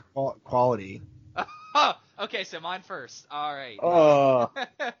terms of quality? Okay, so mine first. All right.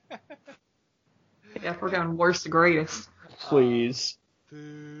 Yeah, if we're going worst to greatest. Please.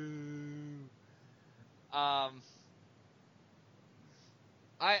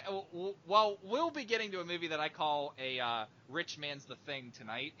 We'll be getting to a movie that I call a Rich Man's The Thing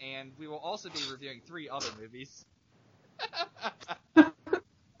tonight, and we will also be reviewing 3 other movies. Okay.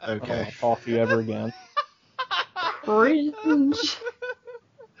 I don't want to talk to you ever again. Cringe.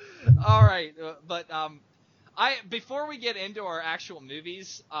 All right, but before we get into our actual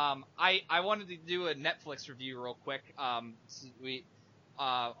movies, I wanted to do a Netflix review real quick.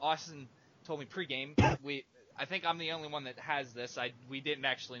 Austin told me pregame. I think I'm the only one that has this. We didn't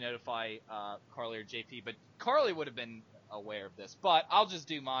actually notify Carly or JP, but Carly would have been aware of this. But I'll just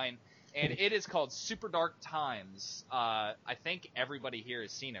do mine, and it is called Super Dark Times. I think everybody here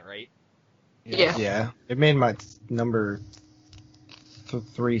has seen it, right? Yeah. Yeah. It made my number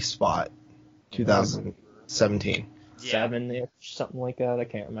 3 spot, 2017. Yeah. 7-ish, something like that. I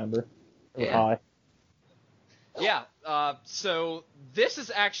can't remember. Yeah. Yeah. So this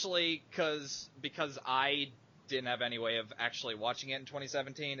is actually because I didn't have any way of actually watching it in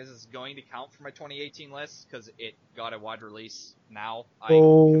 2017. This is going to count for my 2018 list because it got a wide release now.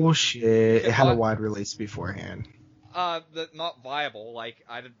 Oh shit! It had a wide release beforehand. Not viable. Like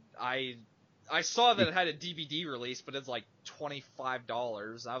I saw that it had a DVD release, but it's like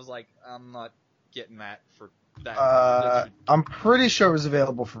 $25. I was like, I'm not getting that for that. I'm pretty sure it was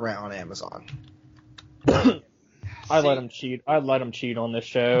available for rent on Amazon. I let him cheat. I let him cheat on this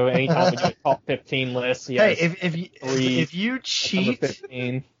show. Anytime we do a top 15 list, hey, if you cheat,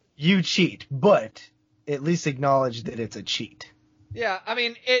 15. You cheat, but at least acknowledge that it's a cheat. Yeah, I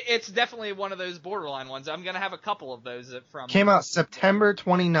mean, it's definitely one of those borderline ones. I'm gonna have a couple of those from. Came out September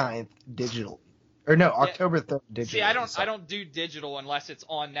 29th digital, or no, October 3rd digital. See, I don't do digital unless it's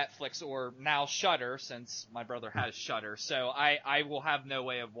on Netflix or now Shudder, since my brother has Shudder. So I will have no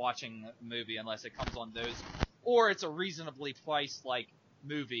way of watching a movie unless it comes on those. Or it's a reasonably priced like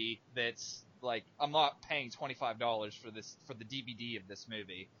movie that's like I'm not paying $25 for the DVD of this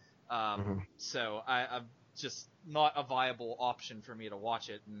movie, so I'm just not a viable option for me to watch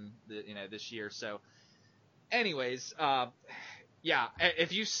it in this year. So, anyways, yeah,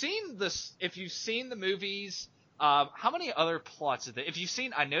 if you've seen the movies, how many other plots is there? If you've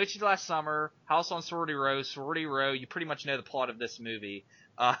seen I Know What You Did Last Summer, House on Sorority Row, you pretty much know the plot of this movie.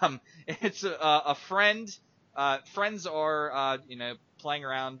 It's a friend. Friends are, playing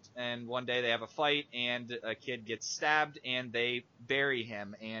around, and one day they have a fight, and a kid gets stabbed, and they bury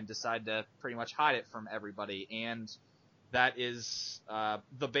him, and decide to pretty much hide it from everybody, and that is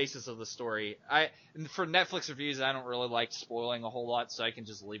the basis of the story. For Netflix reviews, I don't really like spoiling a whole lot, so I can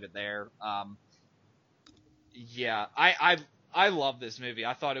just leave it there. Yeah, I love this movie.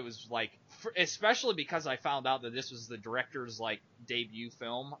 I thought it was like, especially because I found out that this was the director's like debut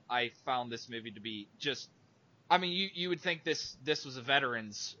film. I found this movie to be just. I mean, you would think this was a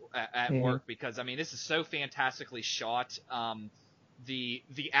veteran's at work because I mean this is so fantastically shot. The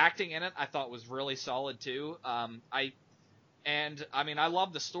acting in it I thought was really solid too. I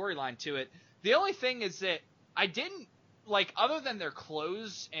love the storyline to it. The only thing is that I didn't like, other than their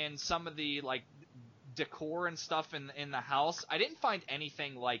clothes and some of the like decor and stuff in the house, I didn't find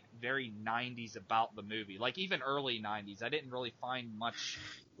anything like very 90s about the movie. Like even early 90s, I didn't really find much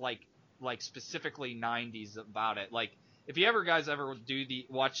like specifically 90s about it. Like if you guys ever do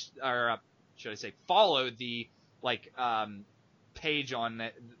follow the like page on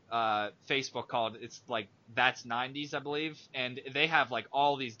Facebook called it's like That's 90s, I believe, and they have like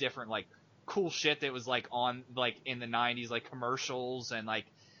all these different like cool shit that was like on like in the 90s, like commercials, and like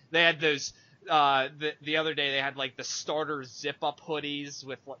they had those the other day they had like the starter zip up hoodies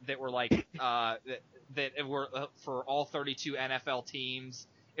that were like that were for all 32 NFL teams.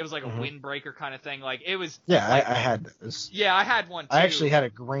 It was like a windbreaker kind of thing. Like it was. Yeah, like, I had those. Yeah, I had one too. I actually had a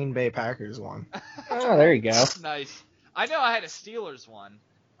Green Bay Packers one. Oh, there you go. Nice. I know I had a Steelers one.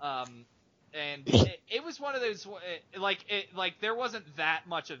 And it was one of those like there wasn't that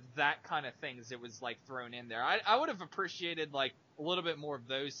much of that kind of things. It was like thrown in there. I would have appreciated like a little bit more of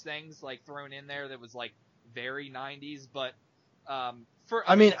those things like thrown in there that was like very 90s, but I'm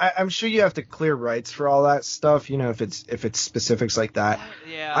sure you have to clear rights for all that stuff, if it's specifics like that.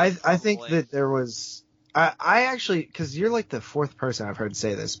 Yeah. I think that there was I actually, because you're like the fourth person I've heard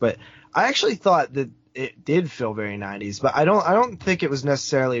say this, but I actually thought that it did feel very 90s, but I don't think it was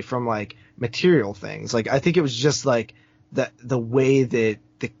necessarily from like material things. Like I think it was just like the way that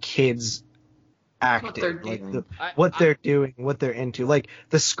the kids acted, what they're doing, what they're into, like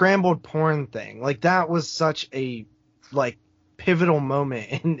the scrambled porn thing. Like that was such a like pivotal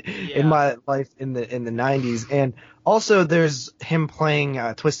moment in my life in the 90s. And also there's him playing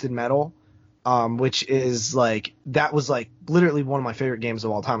Twisted Metal, which is like, that was like literally one of my favorite games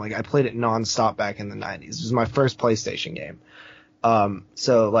of all time. Like I played it nonstop back in the 90s. It was my first PlayStation game.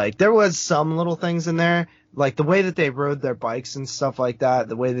 So like there was some little things in there, like the way that they rode their bikes and stuff like that,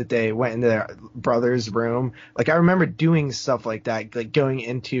 the way that they went into their brother's room. Like I remember doing stuff like that, like going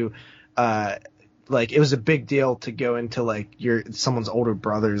into like it was a big deal to go into like someone's older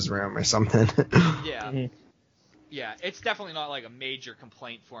brother's room or something. Yeah. Yeah, it's definitely not like a major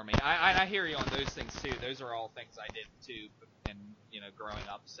complaint for me. I hear you on those things too. Those are all things I did too, and growing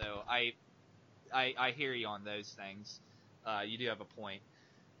up. So I hear you on those things. You do have a point.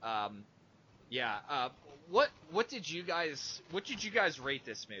 What did you guys rate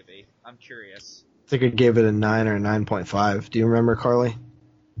this movie? I'm curious. I think I gave it a 9 or a 9.5. Do you remember, Carly?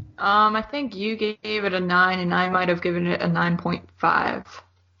 I think you gave it a 9, and I might have given it a 9.5.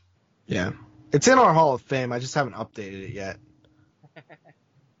 Yeah. It's in our Hall of Fame. I just haven't updated it yet.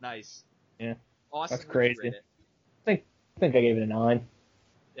 Nice. Yeah. Awesome. That's crazy. think I gave it a 9.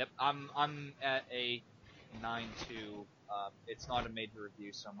 Yep, I'm at a 9 too. It's not a major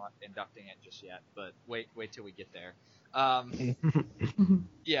review, so I'm not inducting it just yet. But wait till we get there.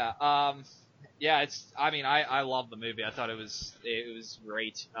 Yeah. It's. I mean, I love the movie. I thought it was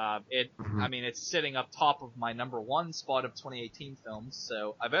great. I mean, it's sitting up top of my number 1 spot of 2018 films.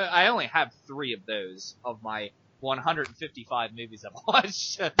 So I only have 3 of those of my 155 movies I've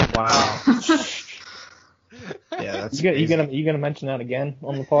watched. Wow. Yeah, that's you gonna mention that again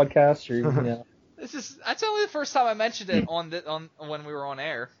on the podcast, or you know? That's only the first time I mentioned it on when we were on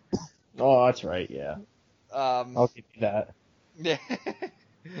air. Oh, that's right. Yeah. I'll give you that. Yeah.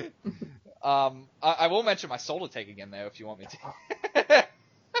 I will mention my Soul to Take again though, if you want me to.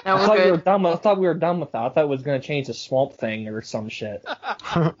 I thought we were done with that. I thought it was gonna change to Swamp Thing or some shit.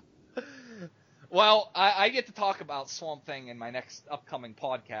 Well, I get to talk about Swamp Thing in my next upcoming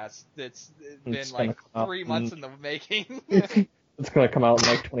podcast. It's been like 3 months in the making. It's gonna come out in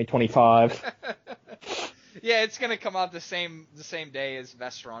like 2025. Yeah, it's gonna come out the same day as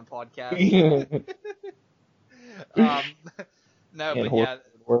Vestron podcast. No, but yeah.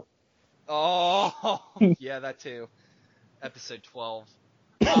 Oh, yeah, that too. Episode 12.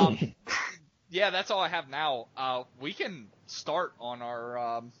 Yeah, that's all I have now. We can start on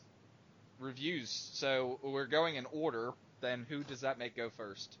our reviews. So we're going in order. Then who does that make go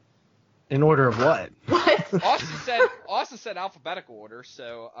first? In order of what? What? Austin said alphabetical order.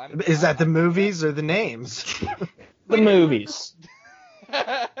 So Is that the movies or the names? The movies.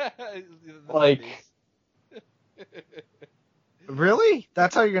 Like. Really?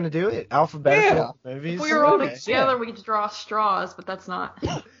 That's how you're gonna do it? Alphabetical movies? If we were all Okay. together, we could draw straws, but that's not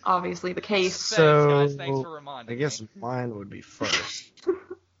obviously the case. So, Thanks for reminding I guess me. mine would be first.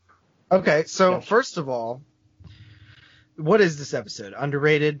 Okay, so first of all, what is this episode?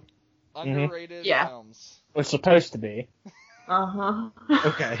 Underrated? Underrated Yeah. films. It's supposed to be. Uh-huh.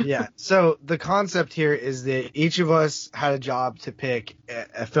 Okay, yeah. So the concept here is that each of us had a job to pick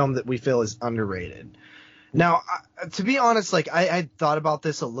a film that we feel is underrated. Now, to be honest, like I thought about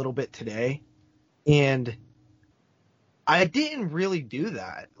this a little bit today, and I didn't really do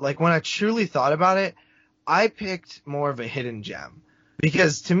that. Like when I truly thought about it, I picked more of a hidden gem,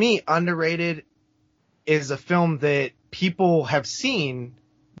 because to me, underrated is a film that people have seen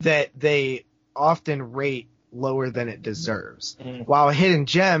that they often rate lower than it deserves. While a hidden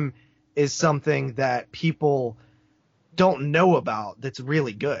gem is something that people don't know about that's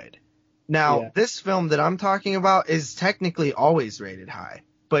really good. Now, this film that I'm talking about is technically always rated high,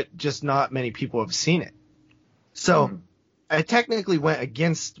 but just not many people have seen it. So I technically went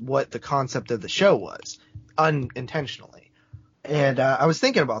against what the concept of the show was, unintentionally. And I was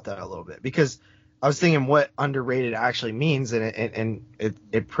thinking about that a little bit, because I was thinking what underrated actually means, and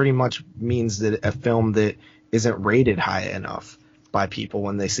it pretty much means that a film that isn't rated high enough by people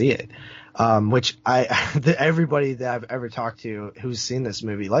when they see it. Which everybody that I've ever talked to who's seen this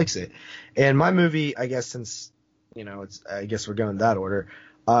movie likes it. And my movie, I guess, since, I guess we're going that order,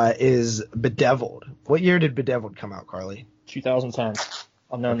 is Bedeviled. What year did Bedeviled come out, Carly? 2010.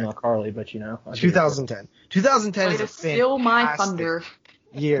 I'm not Carly, but 2010. 2010 Way is to a steal my fantastic thunder.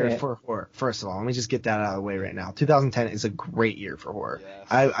 year for horror. First of all, let me just get that out of the way right now. 2010 is a great year for horror. Yes.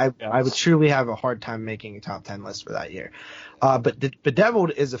 I would truly have a hard time making a top 10 list for that year. But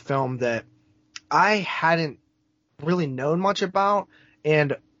Bedeviled is a film that I hadn't really known much about,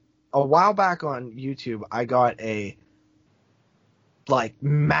 and a while back on YouTube, I got a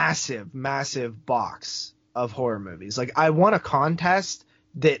massive box of horror movies. Like, I won a contest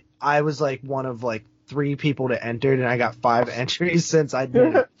that I was one of 3 people to enter, and I got 5 entries since I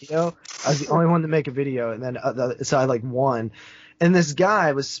did a video. I was the only one to make a video, and then so I won. And this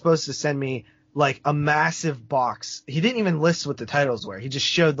guy was supposed to send me a massive box. He didn't even list what the titles were. He just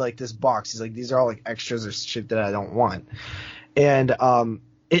showed this box. He's like, these are all extras or shit that I don't want. And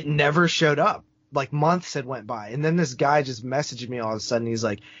it never showed up. Months had went by, and then this guy just messaged me all of a sudden. He's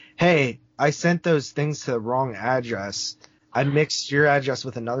like, hey, I sent those things to the wrong address. I mixed your address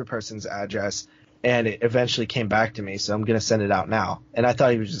with another person's address, and it eventually came back to me, so I'm gonna send it out now. And I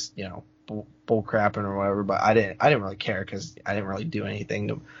thought he was just, bull crapping or whatever, but I didn't really care, because I didn't really do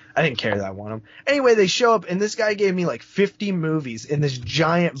anything. I didn't care that I won them. Anyway, they show up, and this guy gave me 50 movies in this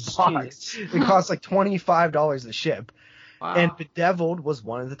giant box. It cost $25 to ship. Wow. And Bedeviled was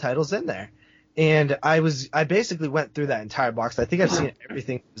one of the titles in there. And I basically went through that entire box. I think I've seen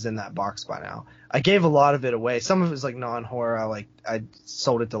everything that was in that box by now. I gave a lot of it away. Some of it was non-horror. I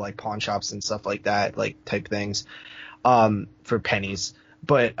sold it to pawn shops and stuff like that, type things, for pennies.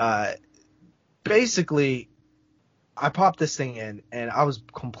 But basically, I popped this thing in, and I was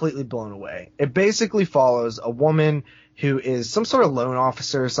completely blown away. It basically follows a woman who is some sort of loan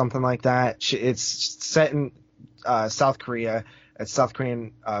officer or something like that. It's set in South Korea. It's South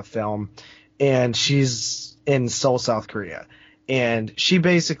Korean film, and she's in Seoul, South Korea. And she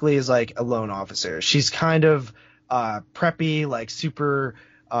basically is like a loan officer. She's kind of preppy, like super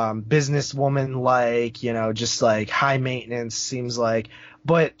businesswoman, like, you know, just like high maintenance, seems like.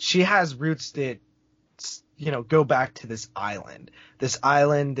 But she has roots that, you know, go back to this island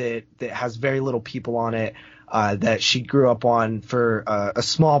that has very little people on it, that she grew up on for a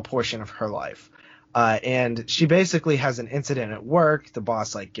small portion of her life. And she basically has an incident at work. The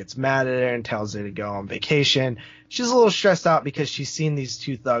boss like gets mad at her and tells her to go on vacation. She's a little stressed out because she's seen these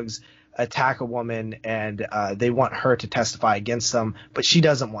two thugs attack a woman, and they want her to testify against them, but she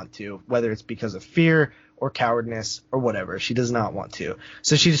doesn't want to, whether it's because of fear or cowardness or whatever. She does not want to.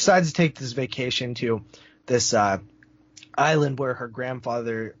 So she decides to take this vacation to this island where her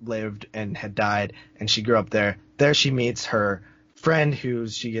grandfather lived and had died, and she grew up there. There she meets her friend who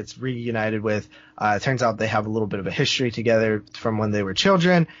she gets reunited with. It turns out they have a little bit of a history together from when they were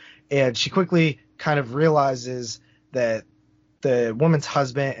children, and she quickly kind of realizes that the woman's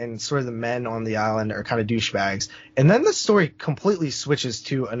husband and sort of the men on the island are kind of douchebags. And then the story completely switches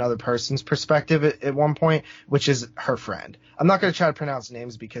to another person's perspective at one point, which is her friend. I'm not going to try to pronounce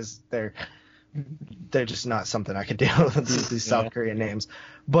names because they're just not something I could do with these South Korean names.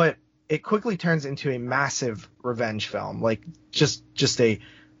 But it quickly turns into a massive revenge film, like just a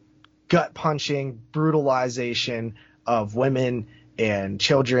gut-punching brutalization of women and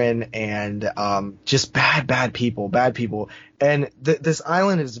children and just bad people. And this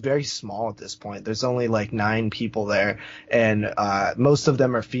island is very small at this point. There's only like 9 people there, and most of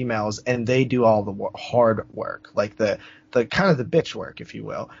them are females, and they do all the hard work, like the kind of the bitch work, if you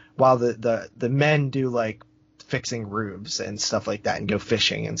will, while the men do like fixing roofs and stuff like that and go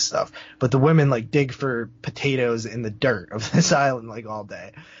fishing and stuff. But the women like dig for potatoes in the dirt of this island like all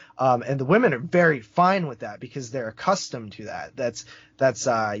day. And the women are very fine with that because they're accustomed to that. That's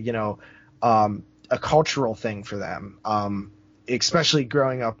a cultural thing for them. Especially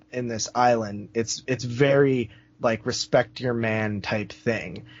growing up in this island, it's very like respect your man type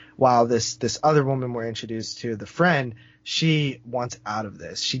thing. While this other woman we're introduced to, the friend, she wants out of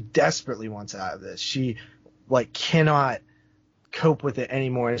this. She desperately wants out of this. She like cannot cope with it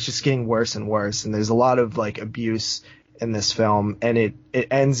anymore, and it's just getting worse and worse. And there's a lot of like abuse in this film, and it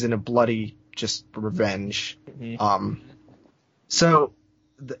ends in a bloody just revenge. Mm-hmm. So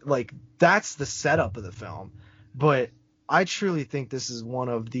like that's the setup of the film, but I truly think this is one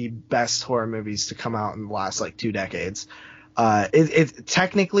of the best horror movies to come out in the last like 2 decades. It's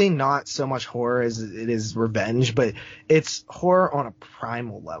technically not so much horror as it is revenge, but it's horror on a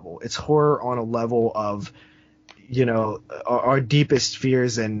primal level. It's horror on a level of, you know, our deepest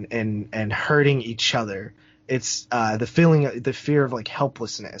fears and hurting each other. It's the fear of like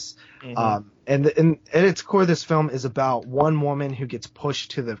helplessness. Mm-hmm. And at its core, this film is about one woman who gets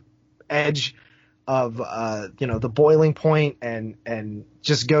pushed to the edge of the boiling point and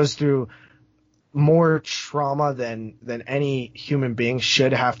just goes through more trauma than any human being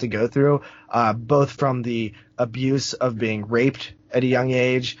should have to go through, both from the abuse of being raped at a young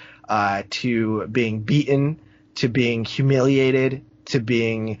age, to being beaten, to being humiliated, to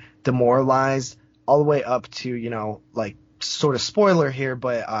being demoralized, all the way up to, you know, like sort of spoiler here,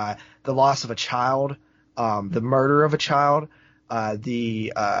 but the loss of a child, the murder of a child,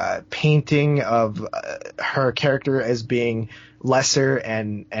 the painting of her character as being lesser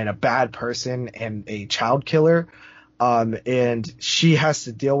and a bad person and a child killer. And she has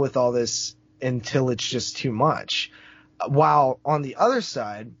to deal with all this until it's just too much. While on the other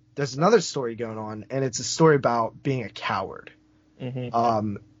side, there's another story going on, and it's a story about being a coward.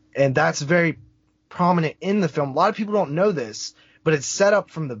 Mm-hmm. And that's very prominent in the film. A lot of people don't know this, but it's set up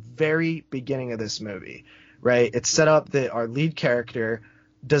from the very beginning of this movie, right? It's set up that our lead character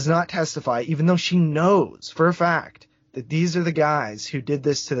does not testify, even though she knows for a fact that these are the guys who did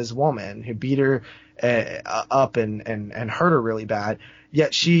this to this woman, who beat her up and hurt her really bad,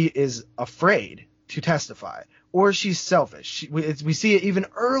 yet she is afraid to testify. Or she's selfish. We see it even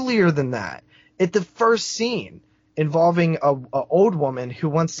earlier than that. At the first scene involving a old woman who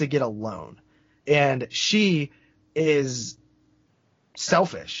wants to get a loan. And she is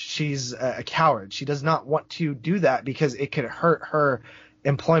selfish. She's a coward. She does not want to do that because it could hurt her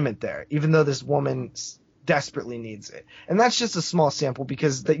employment there, even though this woman desperately needs it. And that's just a small sample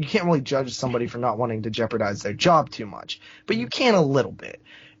because you can't really judge somebody for not wanting to jeopardize their job too much. But you can a little bit.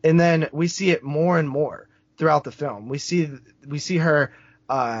 And then we see it more and more throughout the film. We see her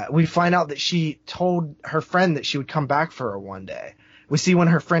We find out that she told her friend that she would come back for her one day. We see when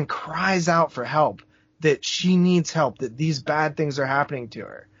her friend cries out for help, that she needs help, that these bad things are happening to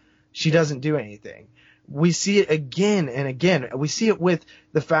her. She doesn't do anything. We see it again and again. We see it with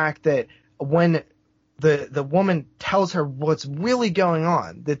the fact that when the woman tells her what's really going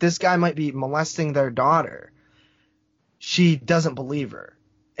on, that this guy might be molesting their daughter, she doesn't believe her.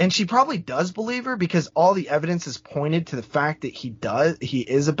 And she probably does believe her because all the evidence is pointed to the fact that he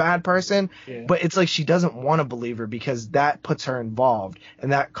is a bad person. Yeah. But it's like she doesn't want to believe her because that puts her involved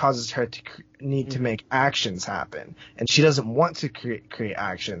and that causes her to need to make actions happen. And she doesn't want to create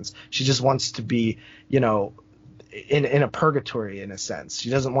actions. She just wants to be, in a purgatory in a sense. She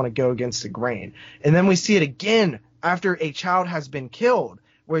doesn't want to go against the grain. And then we see it again after a child has been killed,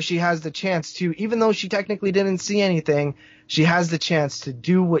 where she has the chance to, even though she technically didn't see anything, she has the chance to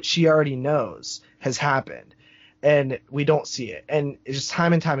do what she already knows has happened. And we don't see it. And it's just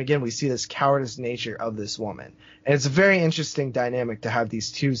time and time again, we see this cowardice nature of this woman. And it's a very interesting dynamic to have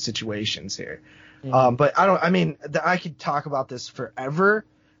these two situations here. Mm-hmm. But I could talk about this forever,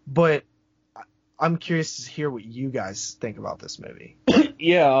 but I'm curious to hear what you guys think about this movie.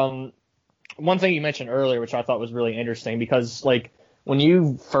 Yeah. One thing you mentioned earlier, which I thought was really interesting, because like when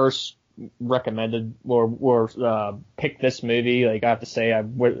you first recommended or picked this movie, like I have to say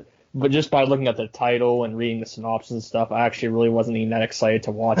but just by looking at the title and reading the synopsis and stuff, I actually really wasn't even that excited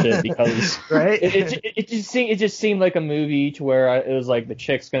to watch it because right? it just seemed like a movie to where it was like the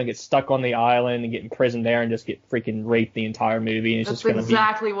chick's gonna get stuck on the island and get imprisoned there and just get freaking raped the entire movie. And That's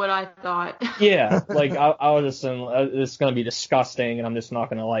exactly what I thought. Yeah, like I was just it's gonna be disgusting and I'm just not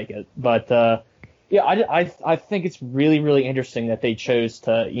gonna like it. But yeah, I think it's really, really interesting that they chose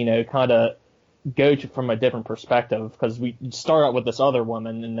to, kind of go from a different perspective, because we start out with this other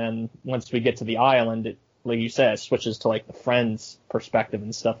woman, and then once we get to the island, it, like you said, it switches to like the friend's perspective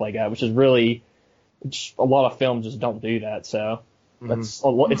and stuff like that, which is really, a lot of films just don't do that. So it's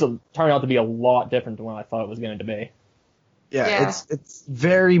turned out to be a lot different than what I thought it was going to be. Yeah. It's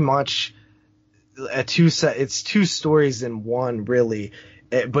very much it's two stories in one, really,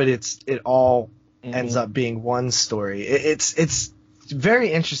 but it all ends up being one story. It's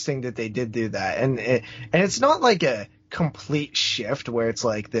very interesting that they did do that, and it's not like a complete shift where it's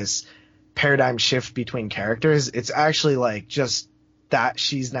like this paradigm shift between characters. It's actually like just that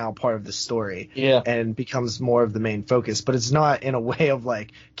she's now part of the story, and becomes more of the main focus. But it's not in a way of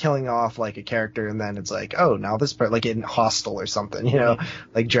like killing off like a character and then it's like, oh, now this part, like in Hostel or something,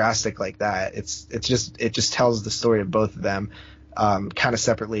 like drastic like that. It just tells the story of both of them. Kind of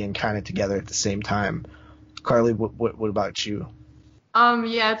separately and kind of together at the same time. Carly, what about you?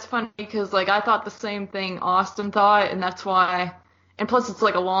 Yeah, it's funny because like I thought the same thing Austin thought, and that's why. And plus, it's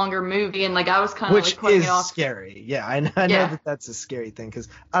like a longer movie, and like I was kind of like putting it off. Which is scary. Yeah, I know that that's a scary thing because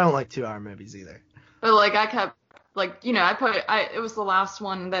I don't like 2-hour movies either. But like I kept like it was the last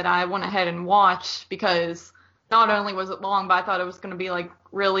one that I went ahead and watched because not only was it long, but I thought it was going to be like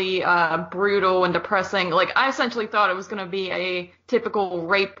really brutal and depressing. Like I essentially thought it was going to be a typical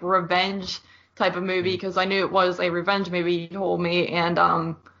rape revenge type of movie because I knew it was a revenge movie, you told me. And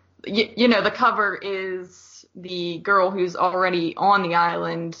the cover is the girl who's already on the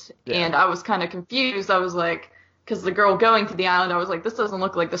island, and I was kind of confused. I was like, because the girl going to the island, I was like, this doesn't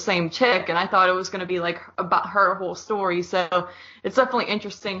look like the same chick, and I thought it was going to be like about her whole story. So it's definitely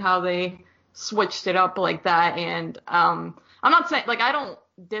interesting how they switched it up like that. And I'm not saying like I don't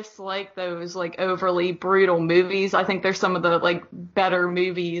dislike those like overly brutal movies. I think they're some of the like better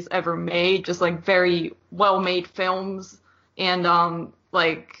movies ever made, just like very well made films. And I'm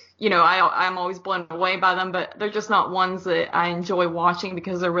always blown away by them, but they're just not ones that I enjoy watching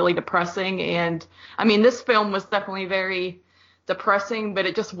because they're really depressing. And I mean, this film was definitely very depressing, but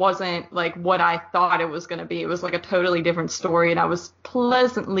it just wasn't like what I thought it was going to be. It was like a totally different story, and I was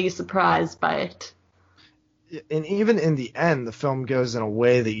pleasantly surprised by it. And even in the end, the film goes in a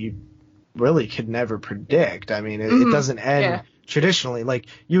way that you really could never predict. I mean, it doesn't end traditionally. Like,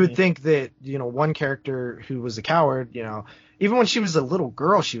 you would think that, one character who was a coward, even when she was a little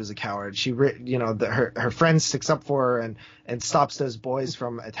girl, she was a coward. She, her friend sticks up for her and stops those boys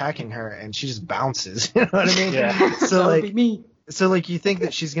from attacking her, and she just bounces. You know what I mean? Yeah. So like, you think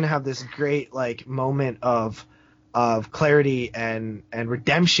that she's gonna have this great like moment of clarity and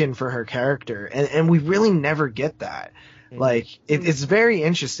redemption for her character, and we really never get that. Like, it's very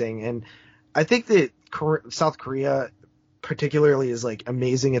interesting, and I think that South Korea particularly is like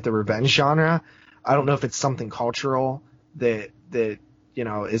amazing at the revenge genre. I don't know if it's something cultural that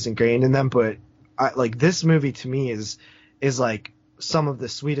is ingrained in them, but this movie to me is like some of the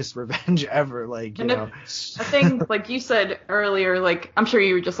sweetest revenge ever. Like, you know. I think, like you said earlier, like, I'm sure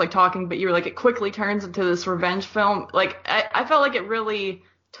you were just, like, talking, but you were like, it quickly turns into this revenge film. Like, I felt like it really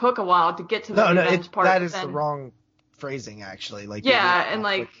took a while to get to the revenge part. That is the wrong phrasing, actually. Like, yeah, and,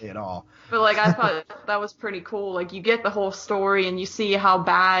 like, at all. But, like, I thought that was pretty cool. Like, you get the whole story, and you see how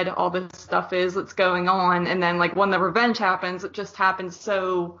bad all this stuff is that's going on, and then, like, when the revenge happens, it just happens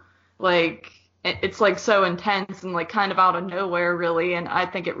so, like... It's, like, so intense and, like, kind of out of nowhere, really, and I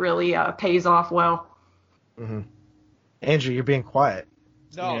think it really pays off well. Mm-hmm. Andrew, you're being quiet.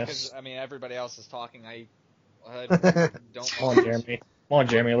 No, because, I mean, everybody else is talking. I don't... Come on, Jeremy. Come on,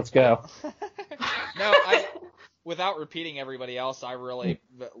 Jeremy, let's go. No, without repeating everybody else, I really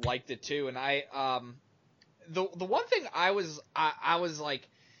liked it, too, and the one thing I was like,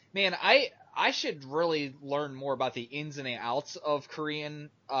 man, I should really learn more about the ins and outs of Korean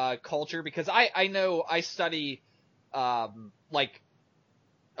culture, because I know I study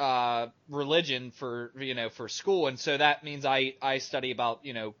religion for school, and so that means I study about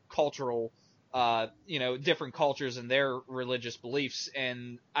cultural different cultures and their religious beliefs,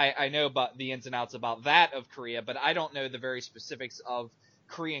 and I know about the ins and outs about that of Korea, but I don't know the very specifics of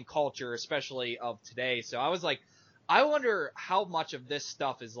Korean culture, especially of today. So I was like, I wonder how much of this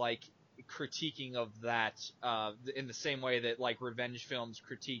stuff is like critiquing of that in the same way that like revenge films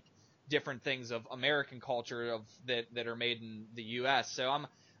critique different things of American culture that are made in the U.S. So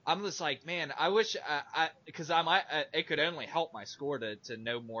I'm just like, man, I wish because it could only help my score to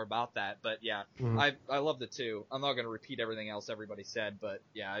know more about that. But yeah, I loved it too. I'm not going to repeat everything else everybody said, but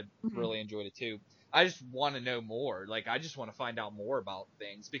yeah, I really enjoyed it too. I just want to know more. Like, I just want to find out more about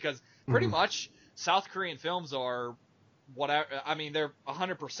things, because pretty much South Korean films are they're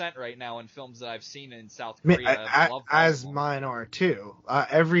 100% right now in films that I've seen in South Korea. As mine are too.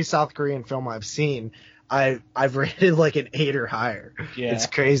 Every South Korean film I've seen, I've rated like an 8 or higher. Yeah. It's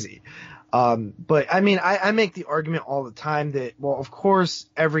crazy. But I mean, I make the argument all the time that, well, of course,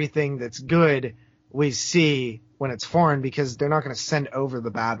 everything that's good we see when it's foreign, because they're not going to send over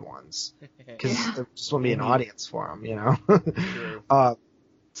the bad ones, because there just won't be an audience for them,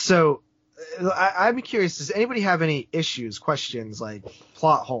 So I'm curious, does anybody have any issues, questions, like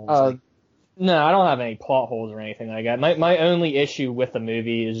plot holes? No, I don't have any plot holes or anything like that. My only issue with the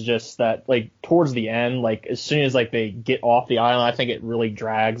movie is just that, like, towards the end, like, as soon as, like, they get off the island, I think it really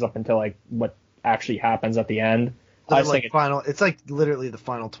drags up until, like, what actually happens at the end. It's like literally the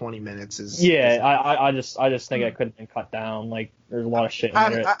final 20 minutes is. Yeah, I just think it could have been cut down. Like, there's a lot of shit in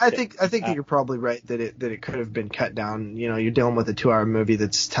there. I think that you're probably right that it could have been cut down. You know, you're dealing with a 2-hour movie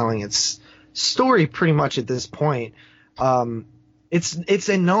that's telling its story pretty much at this point. It's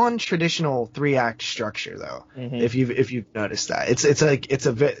a non-traditional 3-act structure, though. If you've noticed that, it's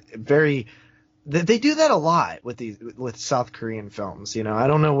a very they do that a lot with South Korean films. You know, I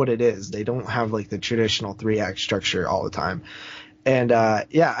don't know what it is. They don't have like the traditional 3-act structure all the time. And I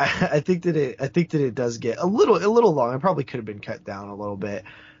think that it does get a little long. It probably could have been cut down a little bit.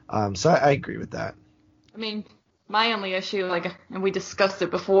 So I agree with that. I mean, my only issue, like, and we discussed it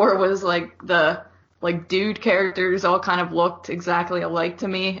before, was like the dude characters all kind of looked exactly alike to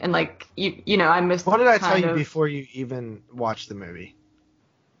me, and like you know, I missed. What did I tell you before you even watched the movie?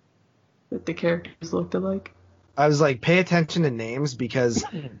 That the characters looked alike. I was like, pay attention to names, because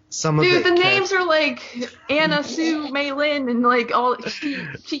some of the names are like Anna Sue Mei Lin and like all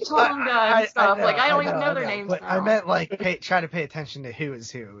Chitonga and stuff. I don't even know their names. But now. I meant like try to pay attention to who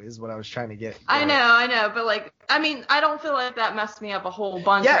is what I was trying to get. I know, but like, I mean, I don't feel like that messed me up a whole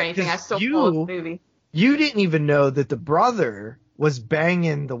bunch or anything. I still love the movie. You didn't even know that the brother was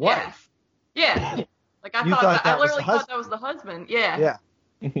banging the wife. Yeah. Like, I literally thought that was the husband. Yeah.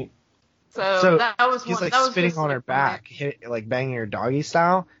 Yeah. So that was he's one, like that was spitting on her back, like banging her doggy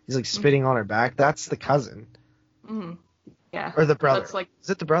style. He's like spitting on her back. That's the cousin. Mm-hmm. Yeah. Or the brother. That's like, is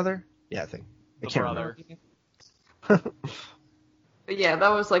it the brother? Yeah, I think. I can't remember. But yeah, that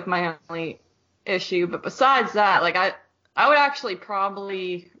was like my only issue. But besides that, like I would actually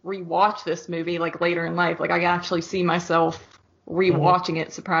probably rewatch this movie like later in life. Like, I can actually see myself rewatching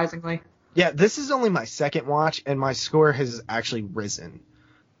it, surprisingly. Yeah, this is only my second watch, and my score has actually risen.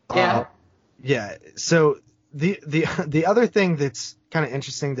 Yeah. Yeah. So the other thing that's kind of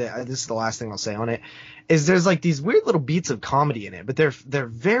interesting, that this is the last thing I'll say on it, is there's like these weird little beats of comedy in it, but they're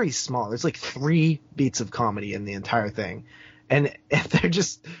very small. There's like 3 beats of comedy in the entire thing, and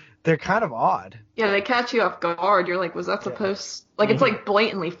they're kind of odd. Yeah, they catch you off guard. You're like, was that supposed? Like, it's like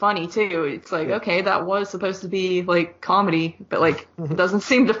blatantly funny too. It's like, okay, that was supposed to be like comedy, but like it doesn't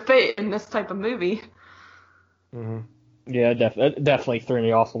seem to fit in this type of movie. Mm-hmm. Yeah, it definitely threw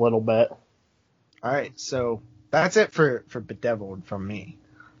me off a little bit. All right, so that's it for Bedeviled from me.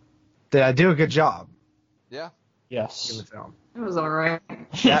 Did I do a good job Yeah. in Yes. the film? It was alright.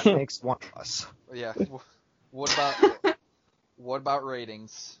 That makes one of us. Yeah. What about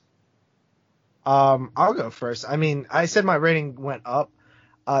ratings? I'll go first. I mean, I said my rating went up.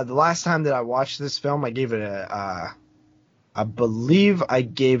 The last time that I watched this film, I gave it I believe I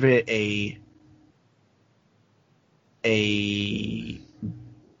gave it a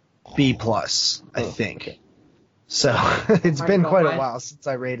B plus, I think. So it's been quite a while since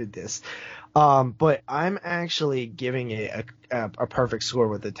I rated this. But I'm actually giving it a perfect score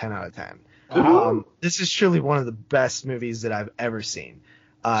with a 10 out of 10. This is truly one of the best movies that I've ever seen.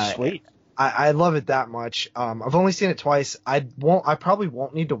 Sweet. I love it that much. I've only seen it twice. I probably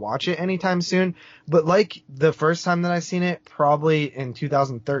won't need to watch it anytime soon. But like the first time that I seen it, probably in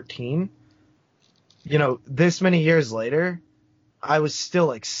 2013, this many years later, I was still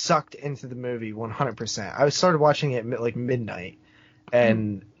like sucked into the movie 100%. I started watching it at like midnight,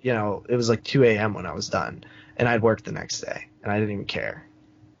 and it was like 2 a.m. when I was done, and I'd work the next day, and I didn't even care.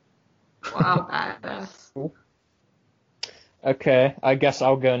 Wow, badass. Okay, I guess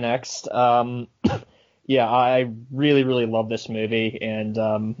I'll go next. Yeah, I really, really love this movie, and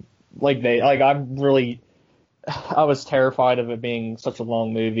I was terrified of it being such a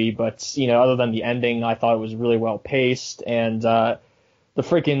long movie, but other than the ending, I thought it was really well paced, and the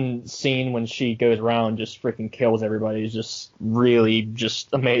freaking scene when she goes around and just freaking kills everybody is just really just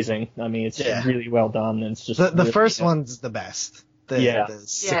amazing. I mean, it's really well done. And it's just the really first good. one's the best. Yeah.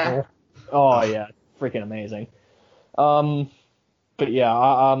 Oh yeah, freaking amazing. But yeah,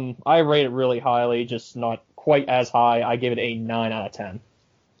 I rate it really highly, just not quite as high. I give it a 9 out of 10.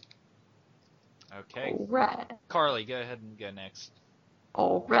 Okay. Alright. Carly, go ahead and go next.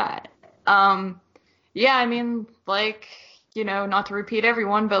 Alright. Yeah, I mean, not to repeat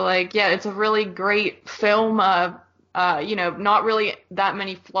everyone, but it's a really great film. Not really that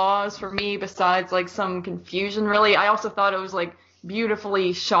many flaws for me besides some confusion really. I also thought it was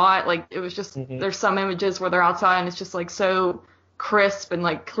beautifully shot. It was just there's some images where they're outside and it's just so crisp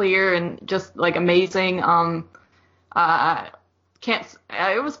and clear and just amazing. It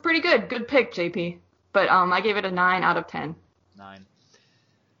was pretty good. Good pick, JP. But I gave it a 9 out of 10. 9.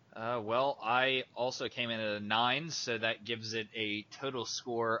 Well, I also came in at a 9, so that gives it a total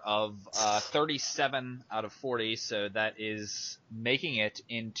score of 37 out of 40. So that is making it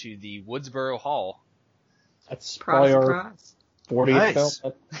into the Woodsboro Hall. That's probably our 40th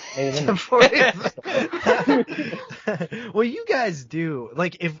film. Well, you guys do.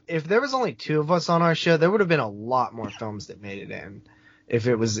 If there was only 2 of us on our show, there would have been a lot more films that made it in. If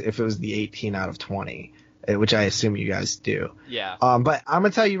it was the 18 out of 20, which I assume you guys do. Yeah. But I'm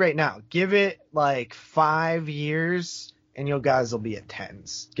gonna tell you right now, give it 5 years, and you guys will be at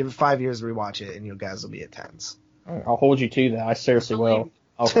 10s. Give it 5 years, rewatch it, and you guys will be at 10s. I'll hold you to that. I seriously will.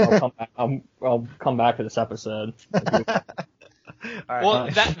 I'll come back. I'll come back to this episode. Right, well,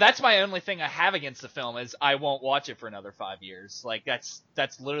 that's my only thing I have against the film is I won't watch it for another 5 years. That's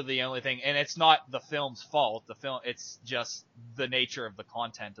literally the only thing, and it's not the film's fault. It's just the nature of the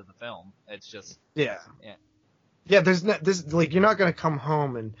content of the film. It's just yeah. There's you're not gonna come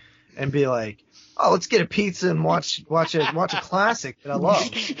home and be like, oh, let's get a pizza and watch a classic that I love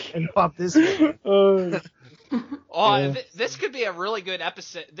and pop this one. This could be a really good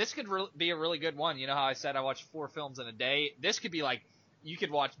episode. This could be a really good one. You know how I said I watch 4 films in a day? This could be you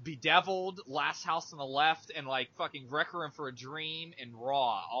could watch Bedeviled, Last House on the Left, and fucking Requiem for a Dream and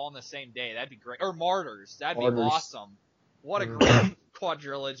Raw all in the same day. That'd be great. Or Martyrs. That'd be awesome. What a great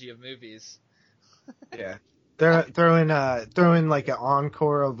quadrilogy of movies. Yeah. Throw in an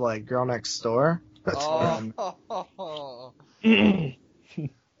encore of Girl Next Door. That's fun.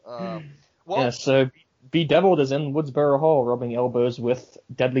 Yeah, so Bedeviled is in Woodsboro Hall rubbing elbows with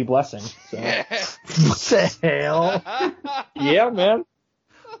Deadly Blessing. So. What the hell? Yeah, man.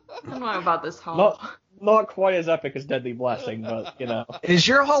 I don't know about this hall. Not quite as epic as Deadly Blessing, but Is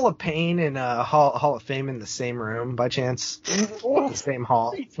your Hall of Pain and Hall of Fame in the same room by chance? The same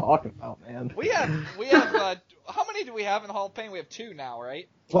hall? What are you talking about, man? We have how many do we have in Hall of Fame? We have 2 now, right?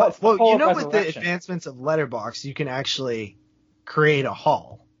 Well, with the Resurrection. advancements of Letterboxd, you can actually create a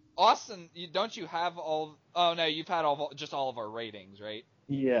hall. Austin, don't you have all? Oh no, you've had just all of our ratings, right?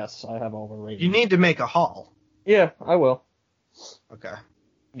 Yes, I have all the ratings. You need to make a hall. Yeah, I will. Okay.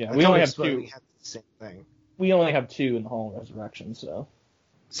 Yeah, we only have 2. We have the same thing. We only have 2 in the Hall of Resurrection, so.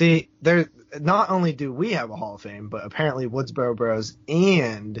 See, not only do we have a Hall of Fame, but apparently Woodsboro Bros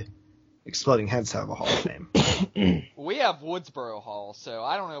and Exploding Heads have a Hall of Fame. We have Woodsboro Hall, so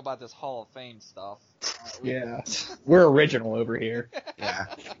I don't know about this Hall of Fame stuff. Yeah, we're original over here. Yeah.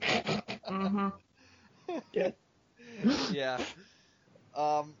 Mm-hmm. Yeah.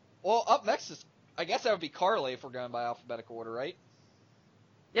 Well, up next is, I guess that would be Carly if we're going by alphabetical order, right?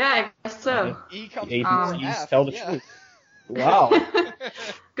 Yeah, I guess so. E comes ABCs before F. tell the yeah. truth. Wow.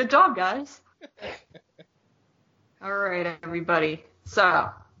 Good job, guys. All right, everybody. So,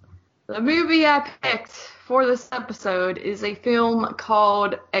 the movie I picked for this episode is a film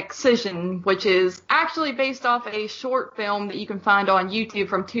called Excision, which is actually based off a short film that you can find on YouTube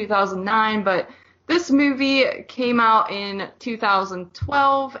from 2009, but this movie came out in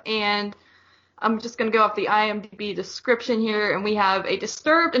 2012, and I'm just going to go off the IMDb description here, and we have a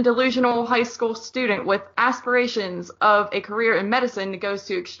disturbed and delusional high school student with aspirations of a career in medicine goes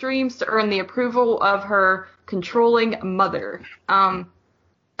to extremes to earn the approval of her controlling mother. I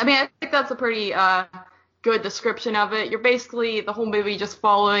think that's a pretty good description of it. You're basically, the whole movie, just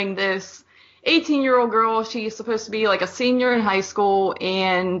following this 18-year-old girl. She's supposed to be like a senior in high school,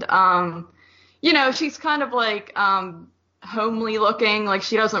 and, she's kind of like homely looking, like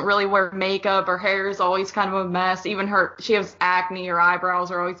she doesn't really wear makeup, her hair is always kind of a mess, even she has acne, her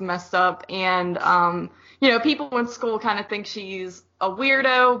eyebrows are always messed up, and people in school kind of think she's a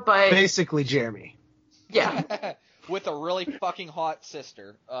weirdo, but basically Jeremy. Yeah. With a really fucking hot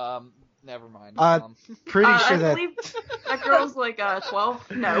sister. Never mind. Pretty sure I that believe that girl's like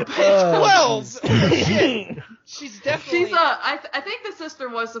 12. No. 12. She's definitely. I think the sister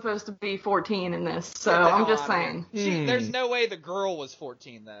was supposed to be 14 in this, so I'm just saying. There's no way the girl was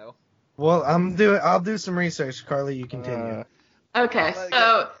 14 though. Well, I'll do some research. Carly, you continue. Okay,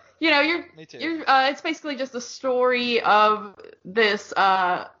 so it's basically just a story of this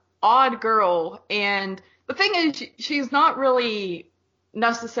odd girl, and the thing is, she's not really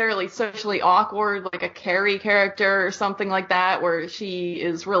necessarily socially awkward like a Carrie character or something like that, where she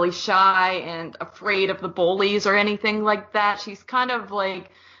is really shy and afraid of the bullies or anything like that. She's kind of like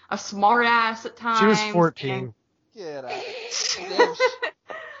a smart ass at times. She was 14. Get out. Damn,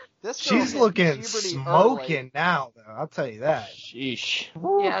 she's looking smoking now, though. I'll tell you that. Sheesh.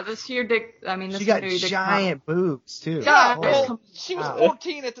 Yeah, this she got giant boobs too. Yeah, well, she was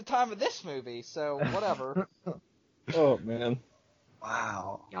 14 at the time of this movie, so whatever. Oh man.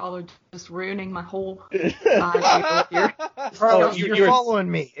 Wow. Y'all are just ruining my whole life here. Bro, you're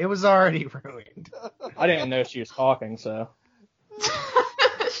following me. It was already ruined. I didn't know she was talking, so.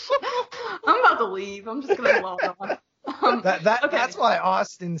 I'm about to leave. I'm just going to log on. Okay. That's why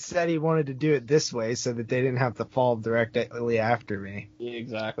Austin said he wanted to do it this way, so that they didn't have to fall directly after me. Yeah,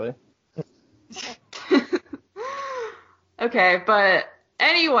 exactly. Okay, but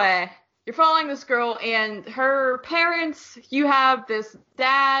anyway, you're following this girl and her parents. You have this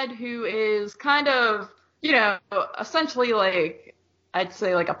dad who is kind of, essentially like, I'd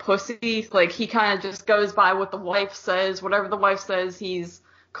say like a pussy. Like, he kind of just goes by what the wife says. Whatever the wife says, he's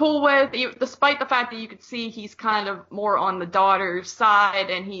cool with, despite the fact that you could see he's kind of more on the daughter's side,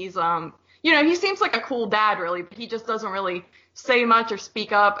 and he's, he seems like a cool dad, really, but he just doesn't really say much or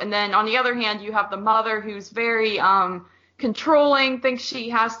speak up. And then on the other hand, you have the mother who's very, controlling, thinks she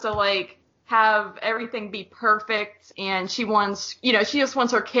has to, like, have everything be perfect, and she wants, she just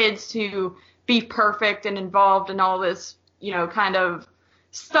wants her kids to be perfect and involved in all this, kind of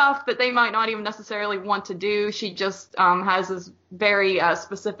stuff that they might not even necessarily want to do. She just has this very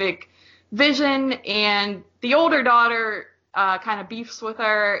specific vision, and the older daughter kind of beefs with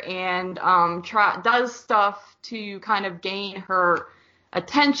her and does stuff to kind of gain her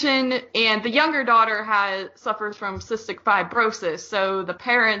attention, and the younger daughter suffers from cystic fibrosis, so the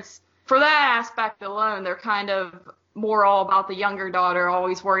parents, for that aspect alone, they're kind of more all about the younger daughter,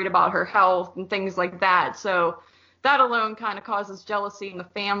 always worried about her health and things like that. So that alone kind of causes jealousy in the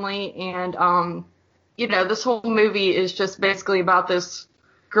family. And, this whole movie is just basically about this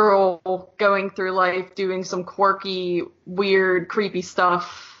girl going through life, doing some quirky, weird, creepy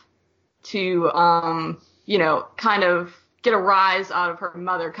stuff to, kind of get a rise out of her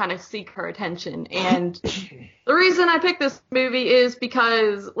mother, kind of seek her attention. And the reason I picked this movie is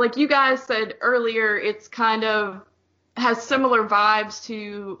because, like you guys said earlier, it's kind of has similar vibes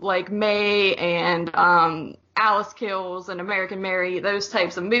to like May and Alice Kills and American Mary, those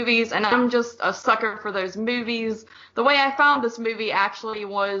types of movies, and I'm just a sucker for those movies. The way I found this movie actually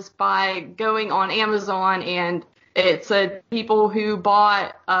was by going on Amazon, and it said people who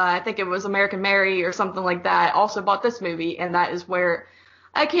bought, I think it was American Mary or something like that, also bought this movie, and that is where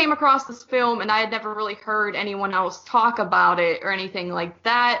I came across this film, and I had never really heard anyone else talk about it or anything like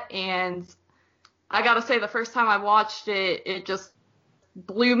that, and I gotta say, the first time I watched it, it just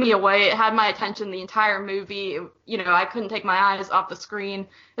blew me away. It had my attention the entire movie. I couldn't take my eyes off the screen.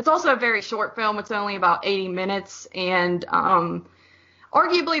 It's also a very short film. It's only about 80 minutes, and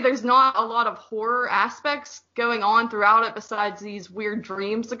arguably there's not a lot of horror aspects going on throughout it besides these weird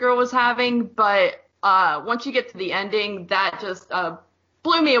dreams the girl was having. But once you get to the ending, that just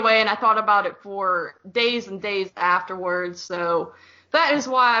blew me away, and I thought about it for days and days afterwards. So that is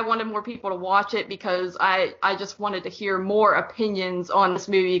why I wanted more people to watch it, because I just wanted to hear more opinions on this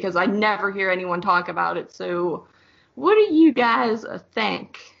movie, because I never hear anyone talk about it. So what do you guys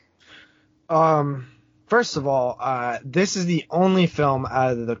think? First of all, this is the only film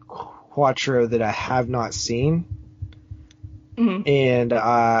out of the Quattro that I have not seen. Mm-hmm. And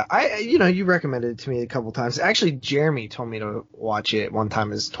you recommended it to me a couple times. Actually, Jeremy told me to watch it one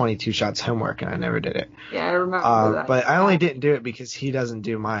time as 22 Shots homework, and I never did it. Yeah, I remember that. But I only didn't do it because he doesn't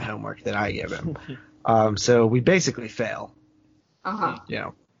do my homework that I give him. So we basically fail.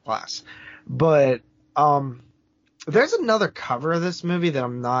 Class. But there's another cover of this movie that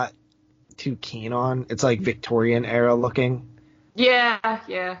I'm not too keen on. It's like Victorian era looking.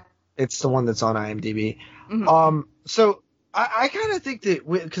 Yeah. It's the one that's on IMDb. Mm-hmm. So I kind of think that,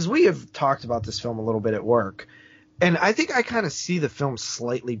 because we have talked about this film a little bit at work, and I think I kind of see the film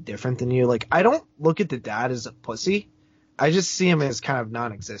slightly different than you. Like, I don't look at the dad as a pussy. I just see him as kind of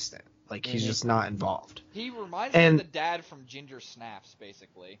non-existent. Like, he's just not involved. He reminds me of the dad from Ginger Snaps,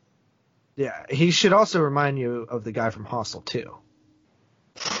 basically. Yeah, he should also remind you of the guy from Hostel 2.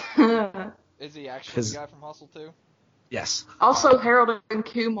 Is he actually the guy from Hostel 2? Yes. Also, Harold and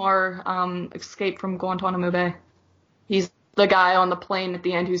Kumar escaped from Guantanamo Bay. He's the guy on the plane at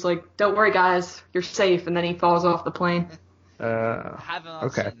the end who's like, "Don't worry, guys, you're safe," and then he falls off the plane.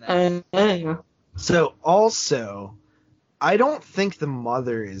 Okay. Seen that. So also, I don't think the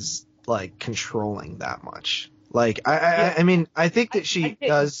mother is like controlling that much. Like, I mean, I think that she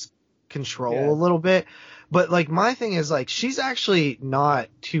does control a little bit, but like my thing is like she's actually not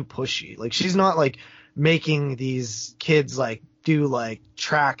too pushy. Like, she's not like making these kids like do like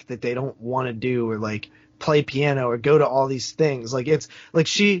track that they don't want to do, or like play piano or go to all these things. Like, it's like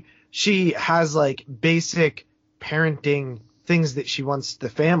she has like basic parenting things that she wants the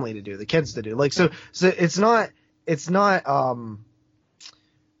family to do, the kids to do. Like, so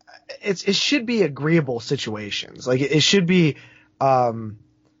it should be agreeable situations. Like, it should be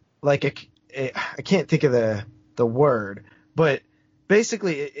like I can't think of the word, but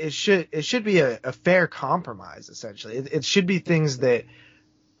basically it should be a fair compromise. Essentially, it should be things that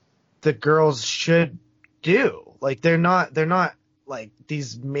the girls should do. Like, they're not like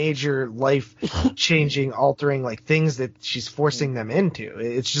these major life changing, altering like things that she's forcing them into.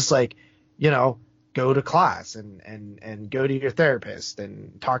 It's just like, go to class and go to your therapist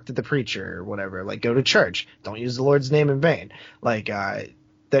and talk to the preacher or whatever. Like, go to church. Don't use the Lord's name in vain. Like,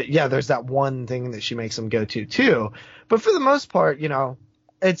 there's that one thing that she makes them go to too. But for the most part,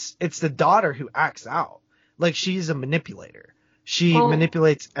 it's the daughter who acts out. Like, she's a manipulator. She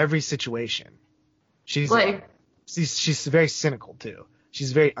manipulates every situation. She's like, she's very cynical too.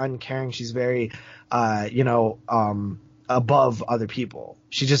 She's very uncaring. She's very, above other people.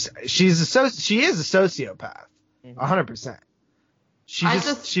 She is a sociopath, 100%.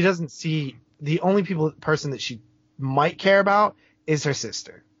 She doesn't see the only person that she might care about is her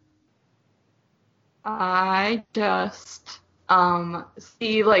sister. I just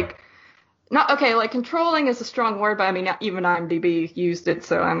see like. Not okay, like controlling is a strong word, but I mean even IMDb used it,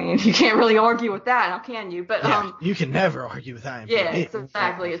 so I mean you can't really argue with that, now can you? But you can never argue with IMDb. Yeah,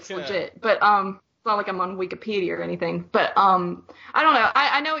 exactly, it's legit. But it's not like I'm on Wikipedia or anything. But I don't know.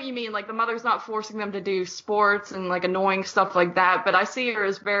 I know what you mean. Like, the mother's not forcing them to do sports and like annoying stuff like that. But I see her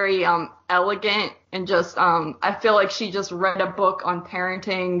as very elegant and just I feel like she just read a book on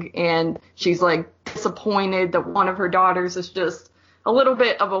parenting, and she's like disappointed that one of her daughters is just a little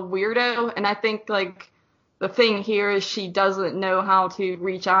bit of a weirdo. And I think like the thing here is she doesn't know how to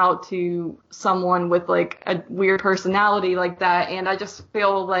reach out to someone with like a weird personality like that. And I just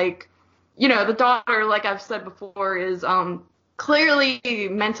feel like, the daughter, like I've said before, is clearly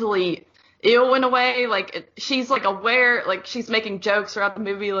mentally ill in a way. Like, she's like aware, like she's making jokes throughout the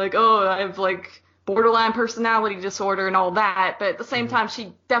movie, like, oh, I have like borderline personality disorder and all that. But at the same time,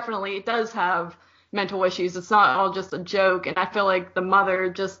 she definitely does have mental issues. It's not all just a joke. And I feel like the mother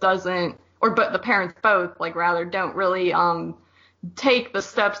just doesn't, but the parents both, like, rather don't really take the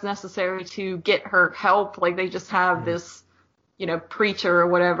steps necessary to get her help. Like, they just have this, preacher or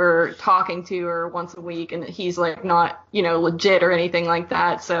whatever talking to her once a week, and he's like not, legit or anything like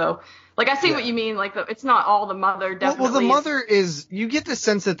that. So like, I see what you mean. Like, it's not all the mother. Definitely. Well, the mother is, you get the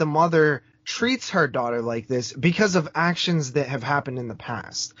sense that the mother treats her daughter like this because of actions that have happened in the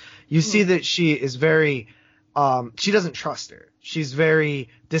past. You see that she is very she doesn't trust her. She's very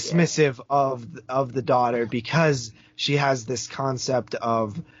dismissive of the daughter because she has this concept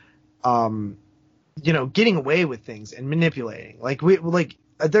of, getting away with things and manipulating.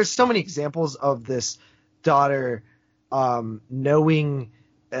 There's so many examples of this daughter, knowing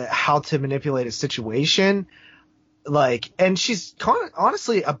how to manipulate a situation. And she's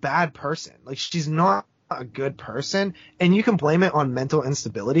honestly a bad person. Like, she's not a good person, and you can blame it on mental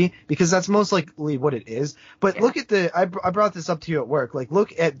instability because that's most likely what it is. But look at I brought this up to you at work. Like,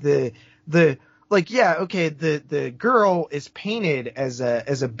 look at the girl is painted as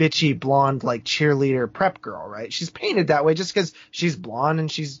a bitchy blonde, like, cheerleader prep girl, right? She's painted that way just because she's blonde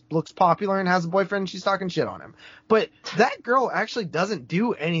and looks popular and has a boyfriend and she's talking shit on him. But that girl actually doesn't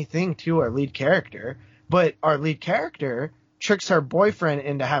do anything to our lead character. But our lead character tricks her boyfriend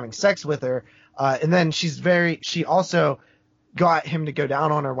into having sex with her, and then she also got him to go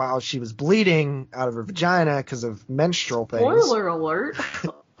down on her while she was bleeding out of her vagina because of menstrual things. Spoiler alert.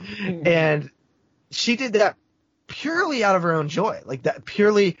 And she did that purely out of her own joy, like that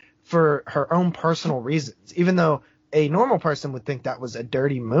purely for her own personal reasons, even though a normal person would think that was a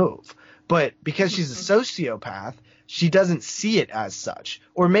dirty move. But because she's a sociopath, she doesn't see it as such.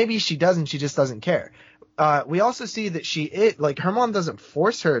 Or maybe she doesn't, she just doesn't care. We also see that her mom doesn't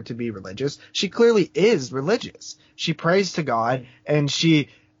force her to be religious. She clearly is religious. She prays to God, and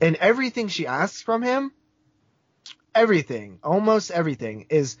everything she asks from him, almost everything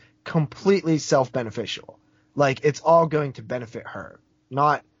is completely self-beneficial. Like, it's all going to benefit her,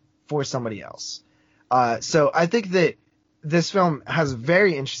 not for somebody else. So I think that this film has a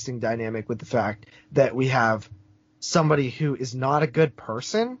very interesting dynamic with the fact that we have somebody who is not a good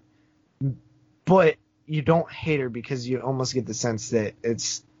person, but you don't hate her because you almost get the sense that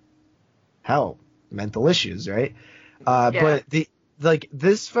it's mental issues, right? But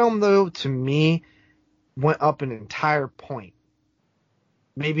this film, though, to me, went up an entire point,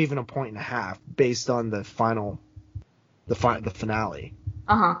 maybe even a point and a half, based on the finale, the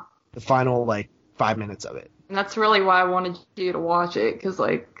final 5 minutes of it. And that's really why I wanted you to watch it, because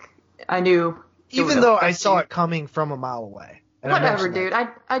I knew. Even though I saw it coming from a mile away. And whatever, dude. I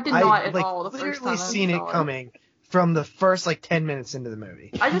did not at all the first time I seen it coming from the first 10 minutes into the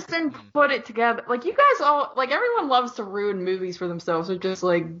movie. I just didn't put it together. You guys all, everyone loves to ruin movies for themselves or just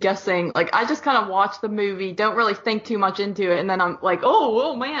guessing. I just kind of watch the movie, don't really think too much into it, and then I'm like,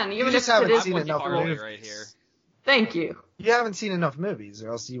 oh man, even you just haven't seen enough movies. Right here. Thank you. You haven't seen enough movies, or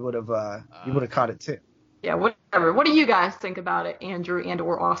else you would have caught it too. Yeah, whatever. What do you guys think about it, Andrew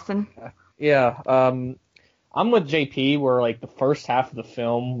and/or Austin? Yeah, I'm with JP, where the first half of the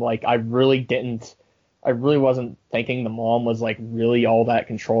film, I really wasn't thinking the mom was really all that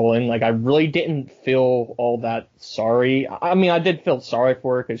controlling. I really didn't feel all that sorry. I mean, I did feel sorry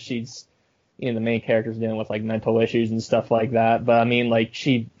for her because she's, the main character's dealing with mental issues and stuff like that. But I mean,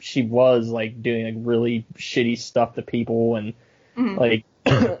 she was doing really shitty stuff to people, and it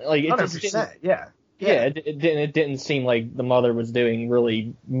 100%, yeah. Yeah, it didn't seem like the mother was doing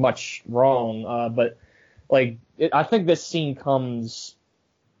really much wrong. But I think this scene comes,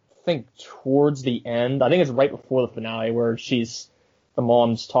 towards the end. I think it's right before the finale, where the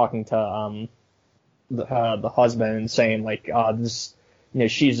mom's talking to the husband and saying this,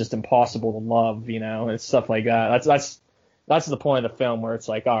 she's just impossible to love, and stuff like that. That's the point of the film, where it's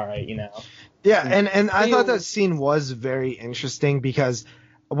all right, Yeah, and I thought that scene was very interesting because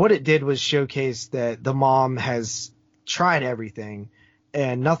what it did was showcase that the mom has tried everything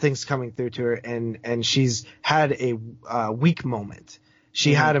and nothing's coming through to her, and she's had a weak moment.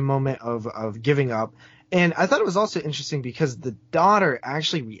 She had a moment of giving up. And I thought it was also interesting because the daughter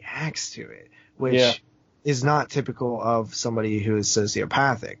actually reacts to it, which is not typical of somebody who is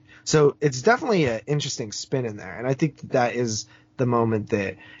sociopathic. So it's definitely an interesting spin in there. And I think that is the moment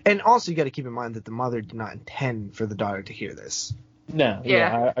that – and also you got to keep in mind that the mother did not intend for the daughter to hear this. No,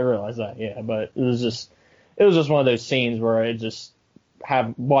 I realize that, but it was just one of those scenes where I just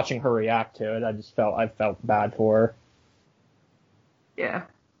watching her react to it, I felt bad for her. Yeah.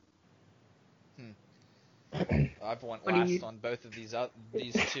 I've went last on both of these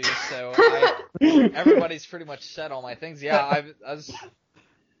two, so everybody's pretty much said all my things. Yeah, I was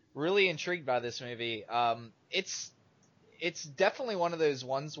really intrigued by this movie. It's definitely one of those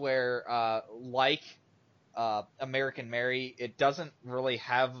ones where, American Mary, it doesn't really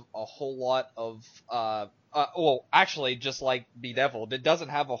have a whole lot of actually, just like Bedeviled, it doesn't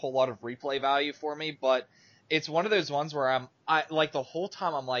have a whole lot of replay value for me, but it's one of those ones where I the whole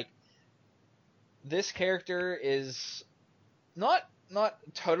time I'm this character is not not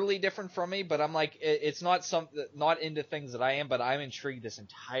totally different from me, but I'm like, it's not not into things that I am, but I'm intrigued this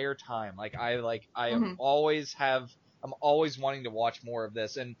entire time. Like I am I'm always wanting to watch more of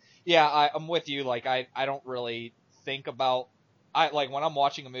this. And yeah, I'm with you. Like I don't really think about, like when I'm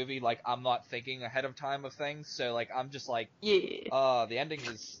watching a movie, like I'm not thinking ahead of time of things. So like I'm just like, the ending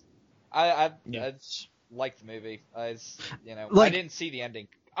is, I like the movie. I didn't see the ending.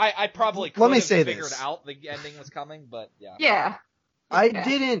 I probably could have figured out the ending was coming, but yeah. Yeah. I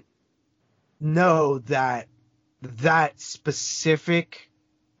didn't know that specific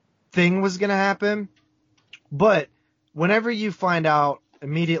thing was going to happen, but whenever you find out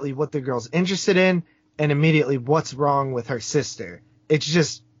immediately what the girl's interested in and immediately what's wrong with her sister, it's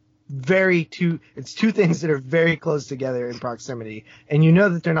just it's two things that are very close together in proximity, and you know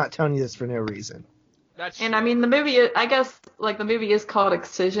that they're not telling you this for no reason. And I mean, the movie, I guess, like, the movie is called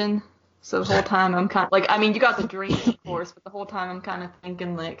Excision, so the whole time I'm kind of, like, I mean, you got the dreams, of course, but the whole time I'm kind of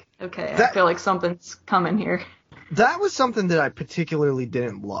thinking, like, okay, I feel like something's coming here. That was something that I particularly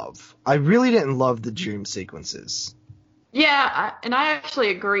didn't love. I really didn't love the dream sequences. Yeah, and I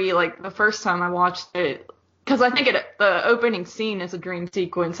actually agree, like, the first time I watched it, because I think the opening scene is a dream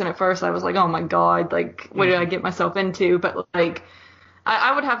sequence, and at first I was like, oh my god, like, what did I get myself into? But, like,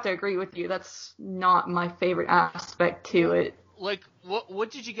 I would have to agree with you. That's not my favorite aspect to it. Like, what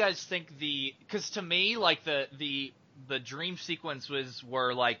did you guys think because to me, like, the dream sequence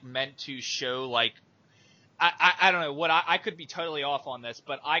were like meant to show, like, I don't know, I could be totally off on this,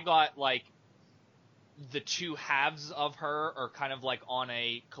 but I got, like, the two halves of her are kind of like on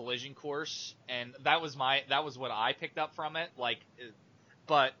a collision course, and that was what I picked up from it, like,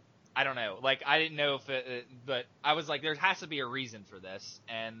 but I don't know, like, I didn't know if but I was like, there has to be a reason for this,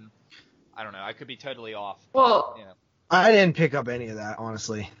 and I don't know, I could be totally off. Well, you know. I didn't pick up any of that,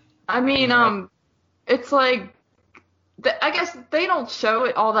 honestly. I mean, it's like, I guess they don't show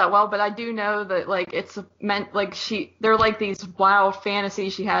it all that well, but I do know that, like, it's meant, like, they're like these wild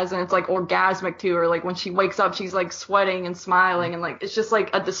fantasies she has, and it's like orgasmic to her. Like, when she wakes up, she's like sweating and smiling, and like, it's just like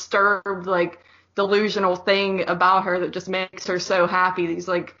a disturbed, like, delusional thing about her that just makes her so happy. These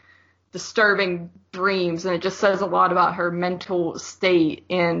like disturbing dreams, and it just says a lot about her mental state,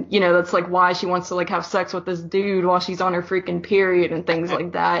 and you know, that's like why she wants to like have sex with this dude while she's on her freaking period and things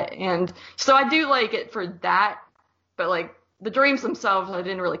like that. And so I do like it for that, but like the dreams themselves I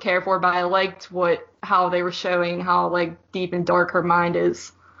didn't really care for, but I liked how they were showing how like deep and dark her mind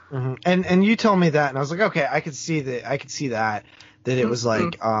is. Mm-hmm. And you told me that, and I was like, okay, I could see that it was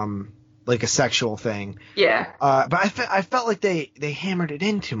like a sexual thing. Yeah. But I felt like they hammered it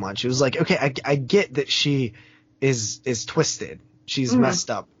in too much. It was like, okay, I get that she is twisted. She's messed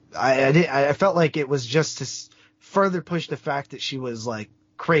up. I felt like it was just to further push the fact that she was like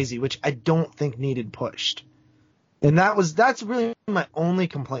crazy, which I don't think needed pushed. And that's really my only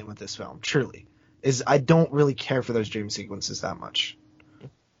complaint with this film, truly, is I don't really care for those dream sequences that much.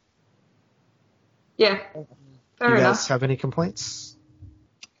 Yeah. You guys have any complaints?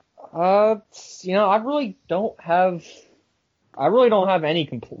 I really don't have any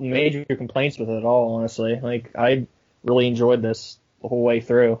major complaints with it at all, honestly. Like, I really enjoyed this the whole way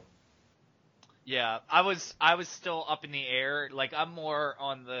through. Yeah, I was still up in the air. Like, I'm more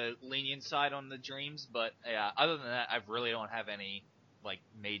on the lenient side on the dreams, but yeah, other than that, I really don't have any like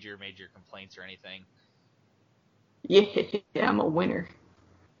major complaints or anything. Yeah, I'm a winner.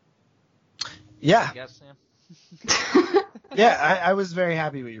 Yeah. I guess, yeah. Yeah, I was very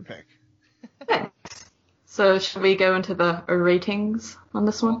happy with your pick. Thanks. So should we go into the ratings on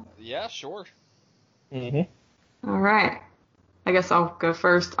this one? Yeah, sure. Mm-hmm. All right. I guess I'll go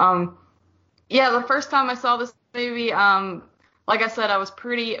first. Yeah, the first time I saw this movie, like I said, I was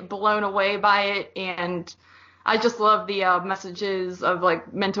pretty blown away by it, and I just love the messages of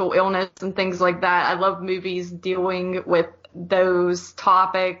like mental illness and things like that. I love movies dealing with those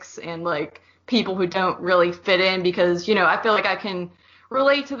topics and like people who don't really fit in, because, you know, I feel like I can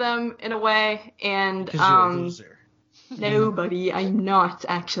relate to them in a way. And Because you're a loser. Nobody, I'm not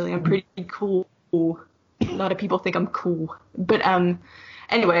actually. I'm pretty cool. A lot of people think I'm cool. But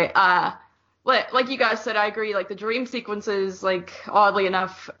anyway, like you guys said, I agree. Like the dream sequences, like oddly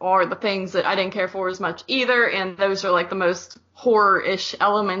enough, are the things that I didn't care for as much either, and those are like the most horror-ish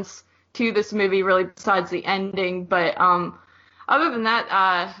elements to this movie, really, besides the ending. But other than that,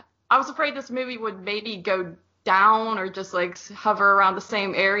 I was afraid this movie would maybe go down or just like hover around the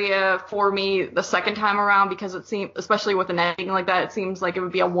same area for me the second time around, because it seemed, especially with an ending like that, it seems like it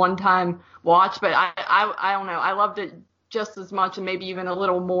would be a one-time watch. But I don't know. I loved it just as much, and maybe even a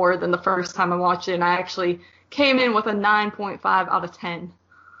little more than the first time I watched it. And I actually came in with a 9.5 out of 10.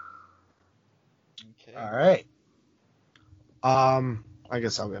 Okay. All right. I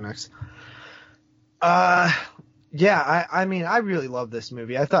guess I'll go next. Yeah, I mean, I really love this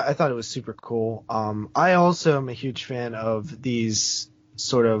movie. I thought it was super cool. I also am a huge fan of these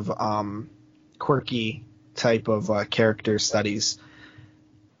sort of quirky type of character studies,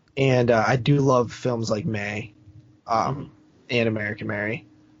 and I do love films like May, and American Mary,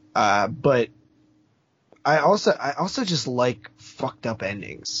 but I also just like fucked up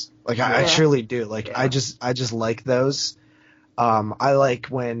endings. Like I truly do. Like I just like those. I like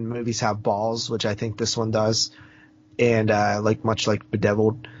when movies have balls, which I think this one does. And like much like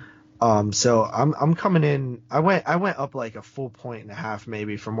Bedeviled, so I'm coming in. I went up like a full 1.5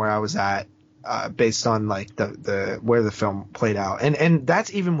 maybe from where I was at, based on like the where the film played out, and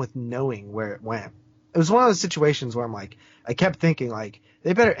that's even with knowing where it went. It was one of those situations where I'm like, I kept thinking like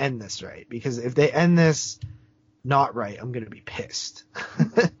they better end this right, because if they end this not right, I'm gonna be pissed.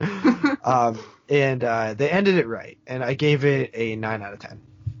 And they ended it right, and I gave it a 9 out of 10.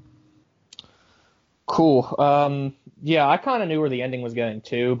 Cool. Yeah, I kind of knew where the ending was going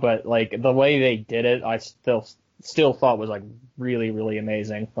too, but like the way they did it, I still thought was like really, really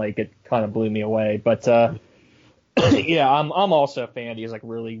amazing. Like it kind of blew me away. But yeah, I'm also a fan of these like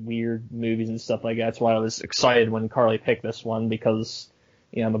really weird movies and stuff like that. That's why I was excited when Carly picked this one, because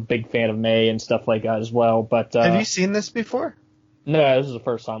I'm a big fan of May and stuff like that as well. But have you seen this before? No, this is the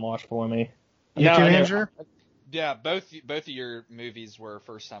first time watch for me. You too, Andrew? Yeah, both of your movies were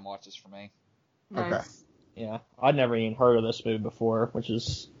first time watches for me. Nice. Okay. Yeah, I'd never even heard of this movie before, which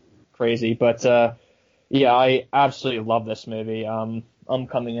is crazy. But yeah, I absolutely love this movie. I'm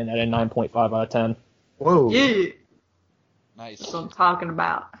coming in at a 9.5 out of 10. Whoa. Yeah. Nice. That's what I'm talking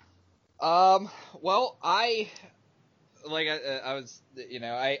about. Well, I was,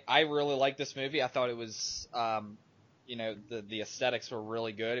 I really liked this movie. I thought it was, the aesthetics were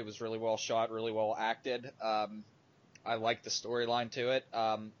really good. It was really well shot, really well acted. I liked the storyline to it.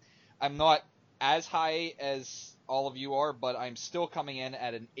 I'm not as high as all of you are, but I'm still coming in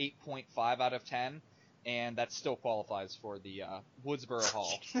at an 8.5 out of 10, and that still qualifies for the Woodsboro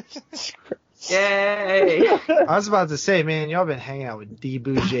Hall. Yay! I was about to say, man, y'all been hanging out with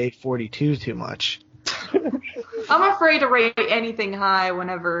DBouJ42 too much. I'm afraid to rate anything high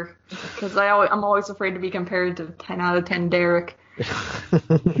whenever, because I'm always afraid to be compared to 10 out of 10 Derek.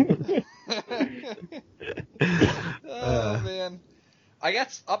 Oh, man. I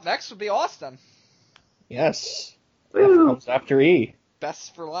guess up next would be Austin. Yes. Woo. F comes after E.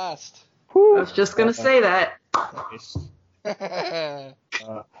 Best for last. I was just going to say that. Nice.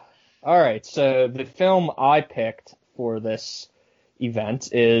 All right, so the film I picked for this event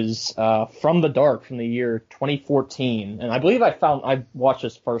is From the Dark from the year 2014, and I believe I watched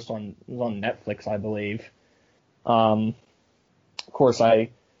this first it was on Netflix, I believe. Of course, I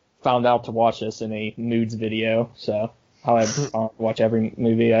found out to watch this in a Moods video, so I watch every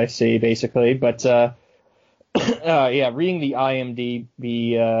movie I see basically. But yeah, reading the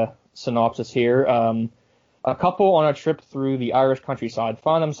IMDb synopsis here. A couple on a trip through the Irish countryside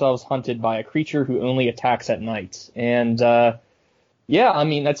find themselves hunted by a creature who only attacks at night. And, yeah, I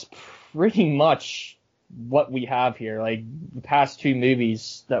mean, that's pretty much what we have here. Like, the past two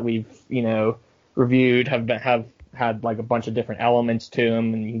movies that we've, reviewed have had, like, a bunch of different elements to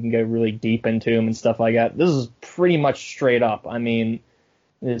them, and you can go really deep into them and stuff like that. This is pretty much straight up. I mean,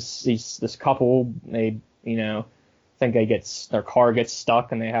 this couple, they, think their car gets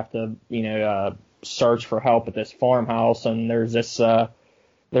stuck and they have to, search for help at this farmhouse, and there's there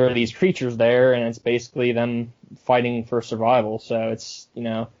are these creatures there, and it's basically them fighting for survival. So it's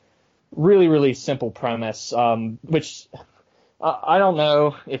really, really simple premise, which I don't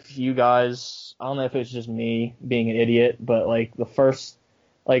know if you guys, I don't know if it's just me being an idiot, but like the first,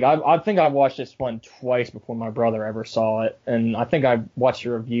 like I think I watched this one twice before my brother ever saw it, and I think I watched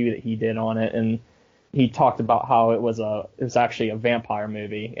a review that he did on it, and he talked about how it was actually a vampire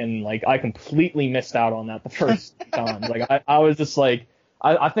movie, and like I completely missed out on that the first time. Like I was just like,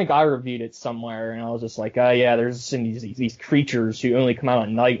 I think I reviewed it somewhere, and I was just like, yeah, there's these creatures who only come out at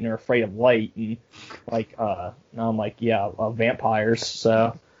night and are afraid of light, and like now I'm like, yeah, vampires.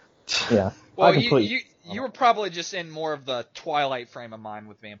 So yeah. Well, you were probably just in more of the Twilight frame of mind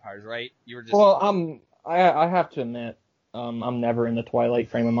with vampires, right? You were just. Well, I have to admit, I'm never in the Twilight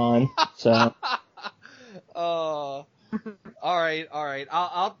frame of mind, so. All right.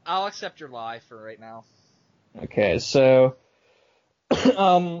 I'll accept your lie for right now. Okay, so,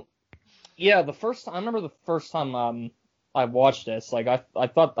 yeah, I remember the first time I watched this, like I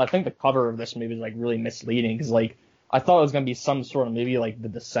think the cover of this movie is like really misleading, because like I thought it was gonna be some sort of movie like The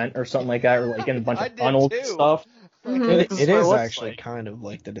Descent or something like that, or like in a bunch of tunnels and stuff. Mhm. It is looks actually like. kind of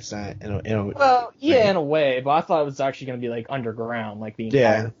like The Descent in a Well, yeah, way. in a way, but I thought it was actually going to be like underground, like the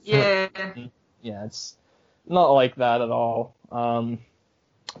Yeah. entire. Yeah. Yeah, it's not like that at all.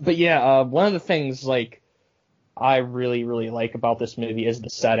 But yeah, one of the things like I really, really like about this movie is the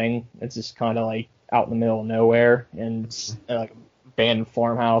setting. It's just kind of like out in the middle of nowhere, and it's like an abandoned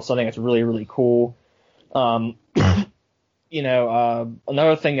farmhouse. I think it's really, really cool.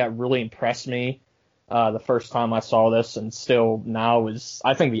 Another thing that really impressed me the first time I saw this, and still now, is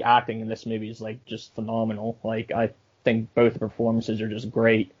I think the acting in this movie is like just phenomenal. Like I think both the performances are just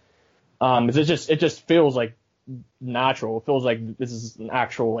great. It just feels like natural. It feels like this is an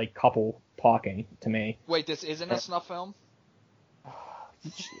actual like couple talking to me. Wait, this isn't a snuff film?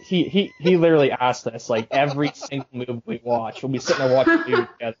 He literally asked us like every single movie we watch. We'll be sitting there watching a movie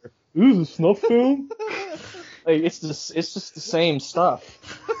together. Ooh, this is a snuff film? Like it's just the same stuff.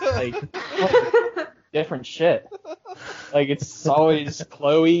 Like different shit. Like it's always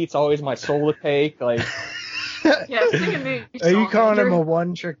Chloe. It's always my soul to take. Like Yeah, sing a movie Are you song, calling him Andrew. a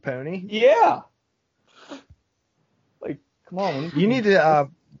one-trick pony? yeah. Like come on. You need to,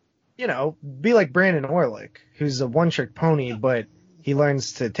 be like Brandon Orlick, who's a one-trick pony, but he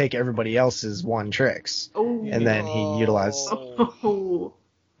learns to take everybody else's one tricks, Oh. and then he utilizes. Oh.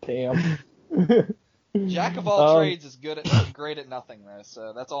 Damn. Jack of all trades is great at nothing, though.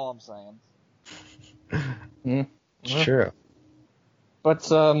 So that's all I'm saying. It's true. But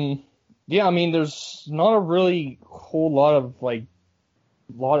yeah, I mean, there's not a really whole lot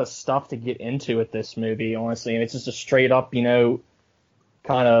of stuff to get into with this movie, honestly, and it's just a straight up,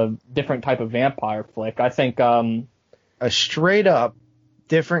 kind of different type of vampire flick. I think, A straight up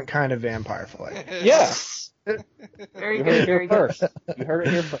different kind of vampire flick. yeah, Very you heard good, it very here good. first. You heard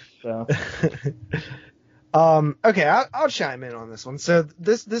it here first. So. Okay, I'll chime in on this one. So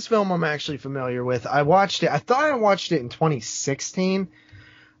this film I'm actually familiar with. I watched it. I thought I watched it in 2016,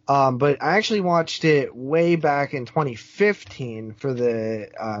 but I actually watched it way back in 2015 for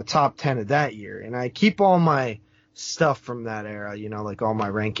the top 10 of that year. And I keep all my stuff from that era, like all my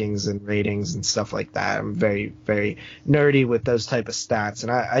rankings and ratings and stuff like that. I'm very, very nerdy with those type of stats.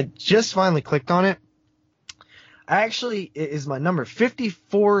 And I just finally clicked on it. It is my number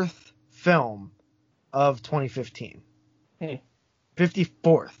 54th film of 2015.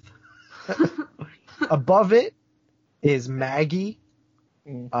 54th. Above it is Maggie,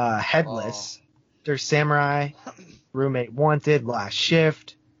 Headless, There's Samurai, Roommate Wanted, Last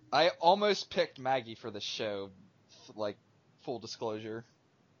Shift. I almost picked Maggie for the show, like, full disclosure.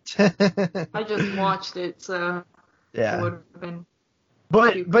 I just watched it, so it Yeah. would have been.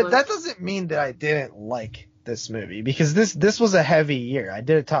 But Too that close. doesn't mean that I didn't like this movie, because this was a heavy year. I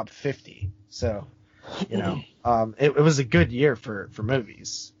did a top 50. So, it was a good year for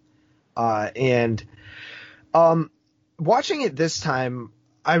movies. And watching it this time,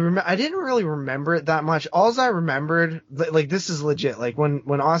 I didn't really remember it that much. All I remembered, like, this is legit. Like,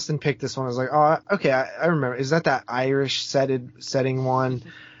 when Austin picked this one, I was like, oh, okay, I remember. Is that Irish setting one?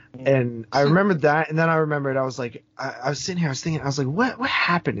 And I remembered that, and then I remembered, I was like, I was sitting here, I was thinking, I was like, what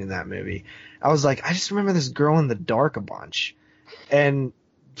happened in that movie? I was like, I just remember this girl in the dark a bunch. And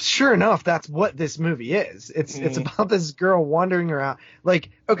sure enough, that's what this movie is. It's about this girl wandering around. Like,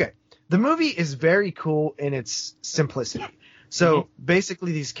 okay, the movie is very cool in its simplicity. So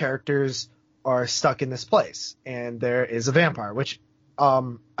basically these characters are stuck in this place, and there is a vampire, which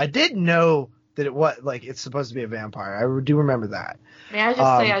I did know that it's supposed to be a vampire. I do remember that. May I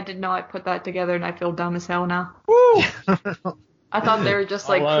just say I did not put that together, and I feel dumb as hell now. Woo! I thought they were just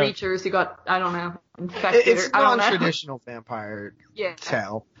like Hello. creatures who got, I don't know, infected. It's or, I don't know. non-traditional vampire Yeah.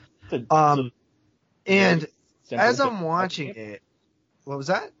 tale. It's And simple. as I'm watching it, what was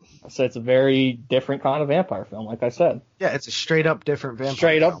that? So it's a very different kind of vampire film, like I said. Yeah, it's a straight up different vampire.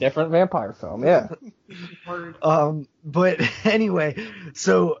 Straight up film. different vampire film, yeah. Word. But anyway,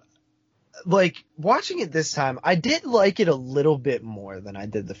 so like watching it this time, I did like it a little bit more than I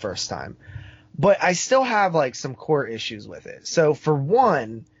did the first time, but I still have like some core issues with it. So for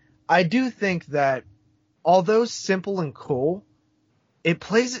one, I do think that although simple and cool, it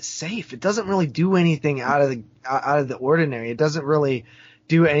plays it safe. It doesn't really do anything out of the ordinary. It doesn't really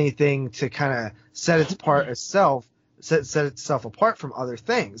do anything to kind of set itself apart from other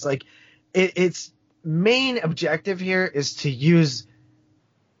things. Like its main objective here is to use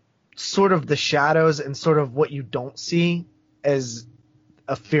sort of the shadows and sort of what you don't see as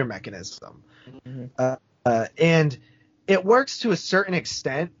a fear mechanism. And it works to a certain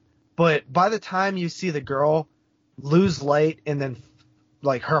extent, but by the time you see the girl lose light and then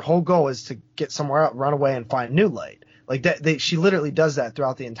like her whole goal is to get somewhere out, run away and find new light. Like that, she literally does that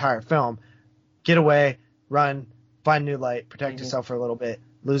throughout the entire film. Get away, run, find new light, protect yourself for a little bit,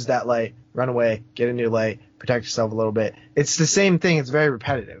 lose that light, run away, get a new light, protect yourself a little bit. It's the same thing. It's very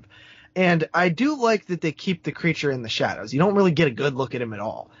repetitive. And I do like that they keep the creature in the shadows. You don't really get a good look at him at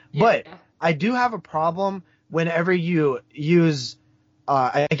all. Yeah. But I do have a problem whenever you use,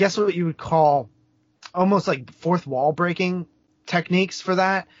 I guess what you would call almost like fourth wall breaking techniques for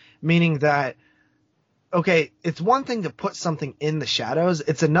that, meaning that, okay, it's one thing to put something in the shadows.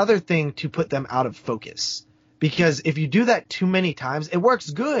 It's another thing to put them out of focus. Because if you do that too many times, it works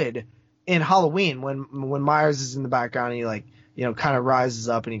good in Halloween when Myers is in the background and he like, you know, kind of rises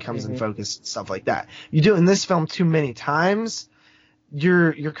up and he comes in focus and stuff like that. You do it in this film too many times,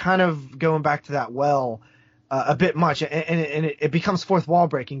 you're kind of going back to that well a bit much, and it becomes fourth wall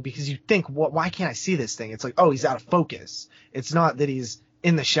breaking because you think, why can't I see this thing? It's like, oh, he's out of focus. It's not that he's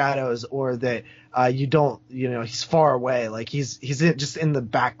in the shadows or that he's far away. Like he's just in the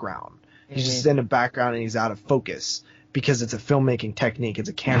background. He's just in the background and he's out of focus because it's a filmmaking technique. It's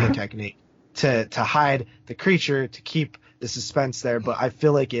a camera technique to hide the creature, to keep the suspense there. But I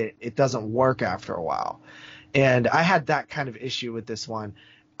feel like it doesn't work after a while. And I had that kind of issue with this one.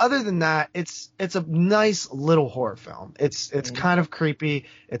 Other than that, it's a nice little horror film. It's kind of creepy.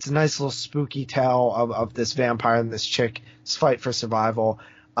 It's a nice little spooky tale of this vampire and this chick's fight for survival.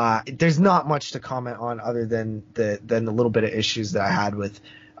 There's not much to comment on other than the little bit of issues that I had with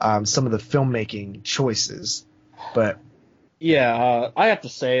some of the filmmaking choices. But yeah, I have to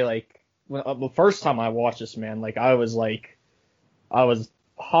say, like, the first time I watched this, man, like I was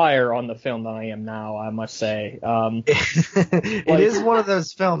higher on the film than I am now, I must say. It is one of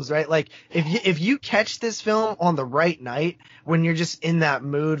those films, right? Like if you catch this film on the right night when you're just in that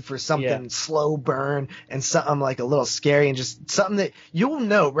mood for something slow burn and something like a little scary and just something that you'll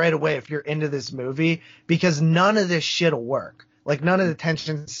know right away if you're into this movie, because none of this shit will work. Like none of the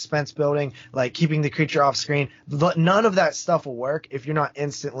tension, suspense building, like keeping the creature off screen, none of that stuff will work if you're not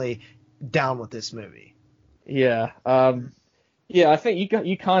instantly down with this movie. Yeah. Yeah, I think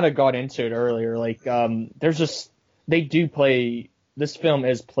you kind of got into it earlier. Like, this film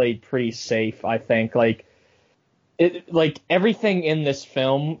is played pretty safe, I think. Like everything in this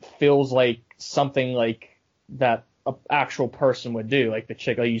film feels like something like that an actual person would do. Like the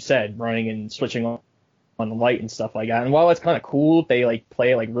chick, like you said, running and switching on the light and stuff like that. And while it's kind of cool, they like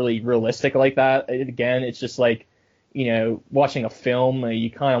play it like really realistic like that. Again, it's just like, you know, watching a film, you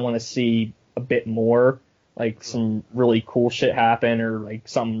kind of want to see a bit more. Like some really cool shit happen or like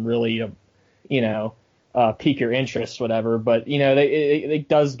something really, pique your interest, whatever. But, you know, it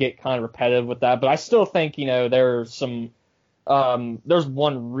does get kind of repetitive with that. But I still think, you know, there's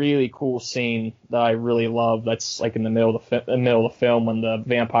one really cool scene that I really love. That's like in the middle of the film when the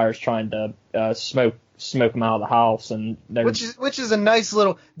vampire's trying to smoke him out of the house, and which is a nice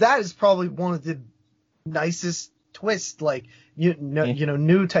little. That is probably one of the nicest twists, like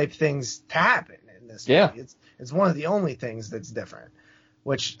new type things to happen. Yeah, it's one of the only things that's different,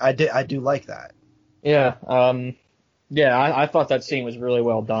 which I do like that. Yeah, I thought that scene was really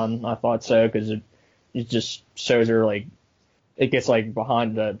well done. I thought so because it just shows her like it gets like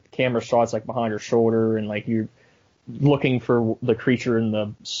behind the camera shots like behind her shoulder and like you're looking for the creature in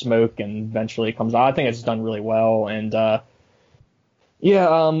the smoke and eventually it comes out. I think it's done really well and the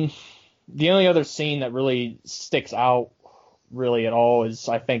only other scene that really sticks out really at all is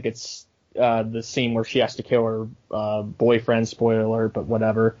I think it's the scene where she has to kill her boyfriend. Spoiler alert, but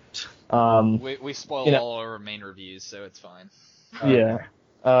whatever. We spoiled all our main reviews, so it's fine. Yeah.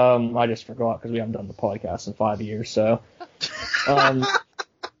 I just forgot because we haven't done the podcast in 5 years, so.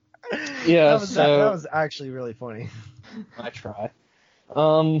 Yeah. That was actually really funny. I try.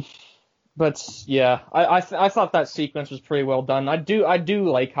 But yeah, I thought that sequence was pretty well done. I do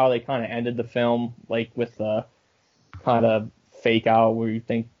like how they kind of ended the film, like with the kind of fake out where you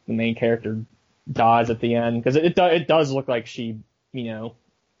think the main character dies at the end, because it does look like she, you know,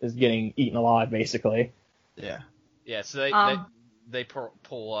 is getting eaten alive basically. Yeah. Yeah. So they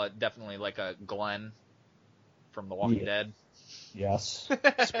pull definitely like a Glenn from The Walking Dead. Yes.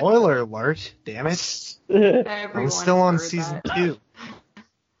 Spoiler alert! Damn it! I'm still on season 2.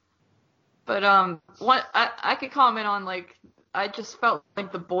 But what I could comment on, like, I just felt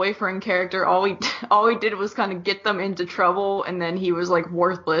like the boyfriend character, all he did was kind of get them into trouble, and then he was like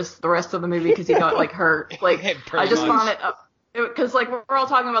worthless the rest of the movie because he got like hurt. Like I just found it because like we're all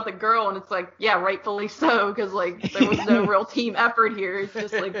talking about the girl, and it's like, yeah, rightfully so, because like there was no real team effort here. It's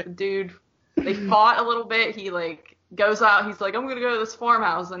just like the dude, they fought a little bit. He like goes out, he's like, I'm gonna go to this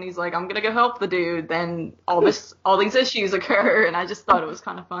farmhouse, and he's like, I'm gonna go help the dude. Then all these issues occur, and I just thought it was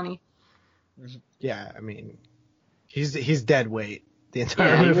kind of funny. Yeah, I mean, he's dead weight the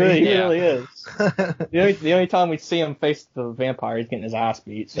entire Yeah, movie. He really is. The only time we see him face the vampire, he's getting his ass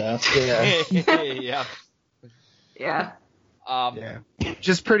beat. So Yeah. Yeah. Yeah. Yeah.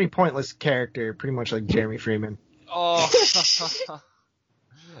 Just pretty pointless character, pretty much like Jeremy Freeman. Oh.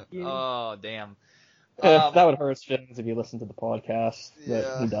 Oh, damn. that would hurt his feelings if you listened to the podcast, but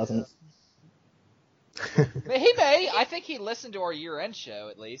Yeah. he doesn't. He may. I think he listened to our year-end show,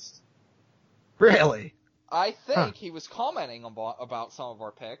 at least. Really? I think he was commenting about some of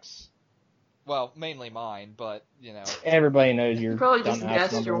our picks. Well, mainly mine, but, you know. Everybody knows you're Probably just dumbass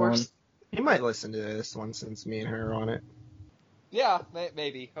guessed number yours. one. He might listen to this one since me and her are on it. Yeah,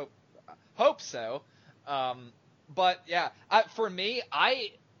 maybe. Hope so. But, yeah, for me,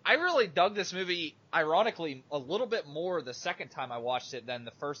 I really dug this movie, ironically, a little bit more the second time I watched it than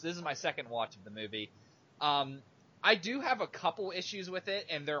the first. This is my second watch of the movie. I do have a couple issues with it,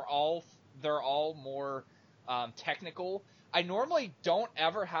 and they're all more technical. I normally don't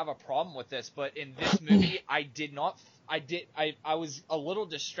ever have a problem with this, but in this movie, I was a little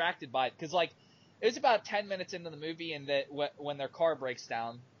distracted by it, because, like, it was about 10 minutes into the movie, and that when their car breaks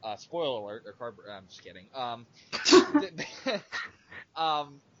down, spoiler alert, I'm just kidding.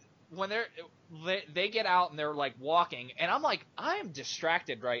 When they get out and they're like walking, and I'm like, I am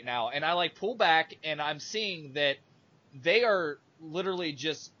distracted right now, and I like pull back, and I'm seeing that they are literally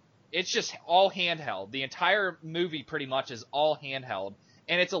it's just all handheld. The entire movie pretty much is all handheld,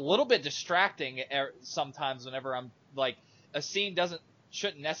 and it's a little bit distracting sometimes whenever I'm like, a scene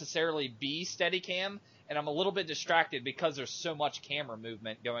shouldn't necessarily be Steadicam, and I'm a little bit distracted because there's so much camera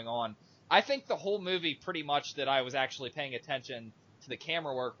movement going on. I think the whole movie, pretty much, that I was actually paying attention to the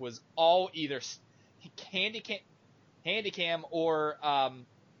camera work, was all either Handycam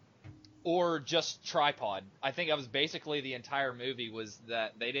or just tripod. I think that was basically the entire movie, was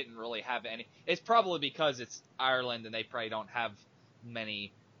that they didn't really have any. It's probably because it's Ireland and they probably don't have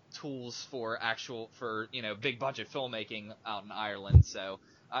many tools for big budget filmmaking out in Ireland. So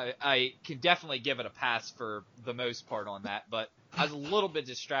I can definitely give it a pass for the most part on that, but I was a little bit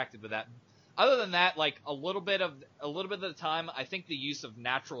distracted with that. Other than that, like a little bit of the time, I think the use of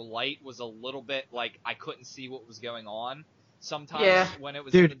natural light was a little bit like I couldn't see what was going on sometimes when it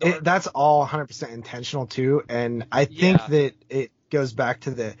was in the dark. That's all 100% intentional too, and I think that it goes back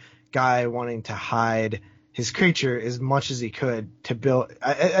to the guy wanting to hide his creature as much as he could to build.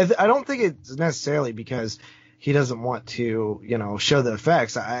 I don't think it's necessarily because he doesn't want to, show the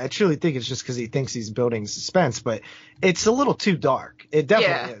effects. I truly think it's just because he thinks he's building suspense, but it's a little too dark. It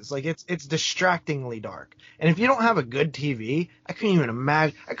definitely is. Like, it's distractingly dark. And if you don't have a good TV, I couldn't even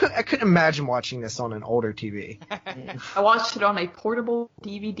imagine. I couldn't imagine watching this on an older TV. I watched it on a portable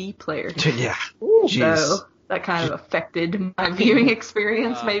DVD player. Yeah. So that kind of affected my viewing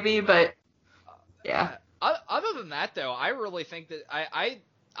experience, maybe, but yeah. Other than that, though, I really think that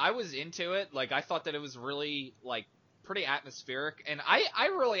I was into it. Like, I thought that it was really, like, pretty atmospheric, and I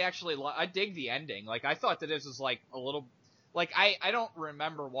really actually I dig the ending. Like, I thought that this was like a little, like, I don't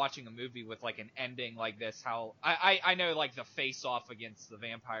remember watching a movie with like an ending like this. How I know, like, the face off against the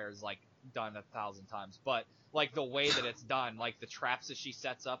vampire is like done 1,000 times, but like the way that it's done, like the traps that she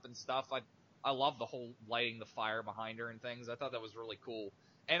sets up and stuff, I love the whole lighting the fire behind her and things. I thought that was really cool,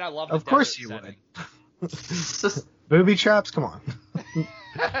 and I love the Of course you setting. would. Booby traps, come on.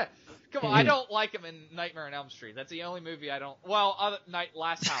 Come on, I don't like him in Nightmare on Elm Street. That's the only movie I don't. Well,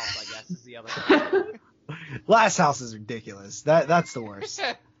 Last House, I guess, is the other one. Last House is ridiculous. That's the worst.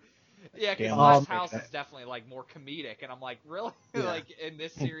 Yeah, because Last House is definitely like more comedic, and I'm like, really, Yeah. like in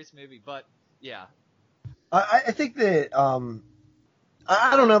this serious movie. But yeah, I think that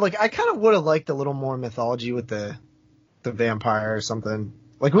I don't know. Like, I kind of would have liked a little more mythology with the vampire or something.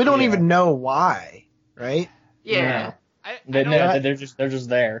 Like, we don't even know why, right? Yeah. They're just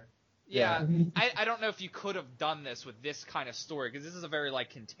there. Yeah, I don't know if you could have done this with this kind of story, because this is a very like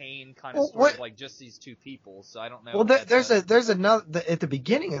contained kind of story of like just these two people. So I don't know. Well, there's another at the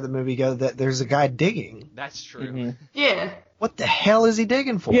beginning of the movie. There's a guy digging. That's true. Mm-hmm. Yeah. What the hell is he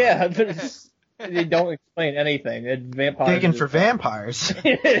digging for? Yeah, they don't explain anything. Vampires digging for vampires.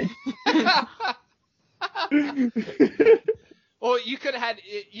 Well, you could have had.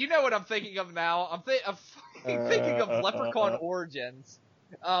 You know what I'm thinking of now? I'm thinking of Leprechaun Origins.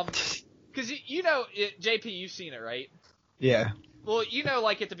 Because JP, you've seen it, right? Yeah. Well,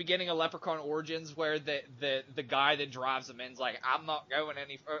 like at the beginning of Leprechaun Origins, where the guy that drives them in's like, I'm not going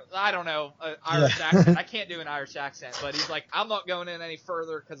any further. I don't know, Irish accent. I can't do an Irish accent, but he's like, I'm not going in any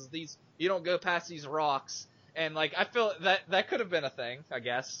further because you don't go past these rocks. And like, I feel that could have been a thing, I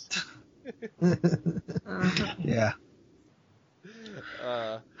guess. Yeah.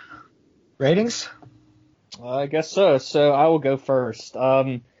 Uh, Ratings? I guess so. So I will go first.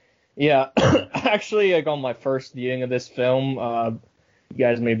 Yeah, actually, like on my first viewing of this film, you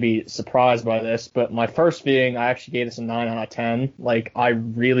guys may be surprised by this, but my first viewing, I actually gave this a 9 out of 10. Like, I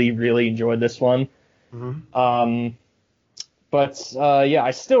really, really enjoyed this one. Mm-hmm. But yeah,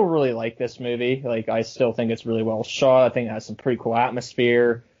 I still really like this movie. Like, I still think it's really well shot. I think it has some pretty cool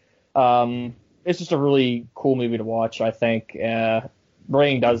atmosphere. It's just a really cool movie to watch, I think.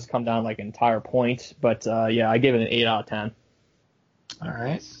 Rating does come down like an entire point, but yeah, I give it an 8 out of 10. All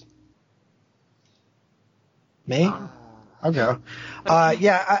right. Me? I'll go.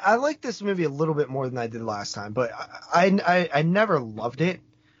 Yeah, I like this movie a little bit more than I did last time, but I never loved it.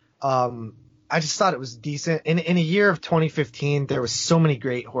 I just thought it was decent. In a year of 2015, there was so many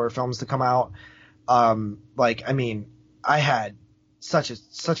great horror films to come out. Like, I mean, I had such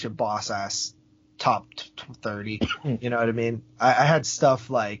a boss ass top 30. You know what I mean? I had stuff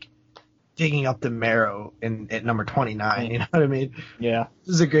like Digging Up the Marrow at number 29. You know what I mean? Yeah.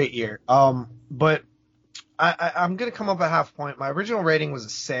 This is a great year. But I'm gonna come up a half point. My original rating was a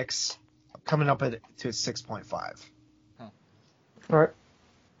 6. I'm coming up to a 6.5. All right.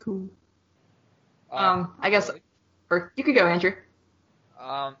 Cool. I guess, or you could go, Andrew.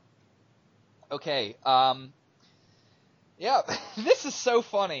 Okay. Yeah, this is so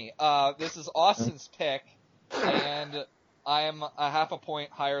funny. This is Austin's pick, and I am a half a point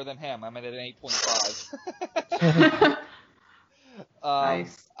higher than him. I'm at an 8.5.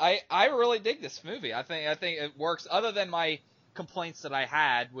 Nice. I really dig this movie. I think it works. Other than my complaints that I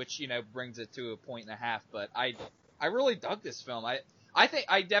had, which brings it to a 1.5. But I really dug this film. I think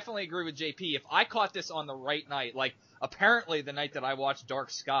I definitely agree with JP. If I caught this on the right night, like apparently the night that I watched Dark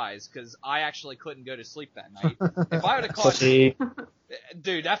Skies, because I actually couldn't go to sleep that night. If I would have caught,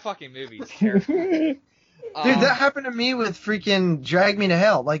 dude, that fucking movie is terrifying. Dude, that happened to me with freaking Drag Me to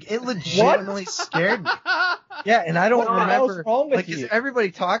Hell. Like, it legitimately scared me. Yeah, and I don't remember. What's wrong with like, 'cause you?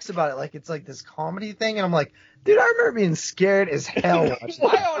 everybody talks about it like it's like this comedy thing, and I'm like, dude, I remember being scared as hell watching it.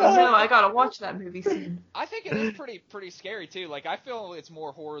 No, I gotta watch that movie soon. I think it is pretty scary too. Like I feel it's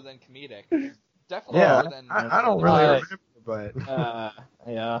more horror than comedic. Definitely Yeah, more than. I don't really remember, but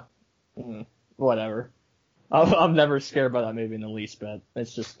Yeah. Whatever. I'm never scared by that movie in the least bit.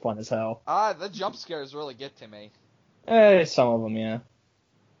 It's just fun as hell. The jump scares really get to me. Some of them, yeah.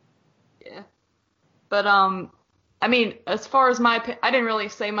 Yeah. But, I mean, as far as I didn't really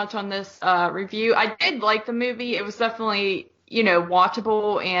say much on this review. I did like the movie. It was definitely,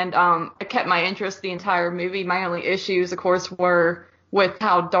 watchable, and it kept my interest the entire movie. My only issues, of course, were with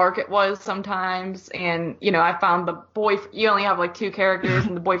how dark it was sometimes. And, I found you only have like 2 characters,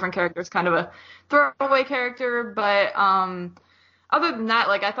 and the boyfriend character is kind of a throwaway character. But other than that,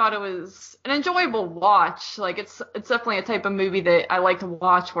 like, I thought it was an enjoyable watch. Like, it's definitely a type of movie that I like to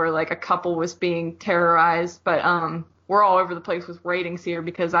watch where, like, a couple was being terrorized. But we're all over the place with ratings here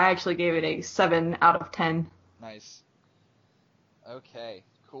because I actually gave it a 7 out of 10. Nice. Okay,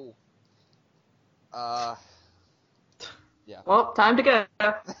 cool. Yeah. Well, time to go.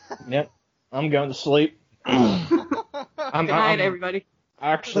 Yep. I'm going to sleep. Good night, everybody.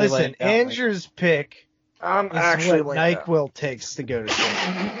 Actually, listen, Andrew's pick I'm is actually what laying down. NyQuil takes to go to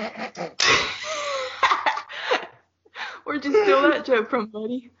sleep. Where'd you steal that joke from,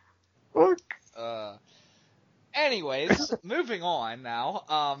 buddy? Anyways, moving on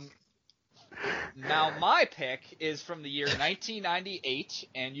now. Now my pick is from the year 1998,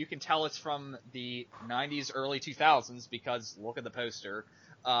 and you can tell it's from the 90s, early 2000s because look at the poster.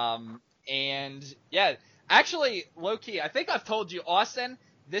 And yeah, actually, low-key, I think I've told you, Austin,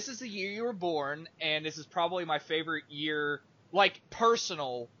 this is the year you were born, and this is probably my favorite year, like,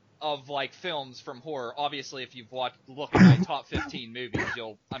 personal of, like, films from horror. Obviously, if you've looked at my top 15 movies,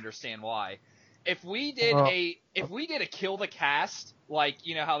 you'll understand why. If we did a Kill the Cast, like,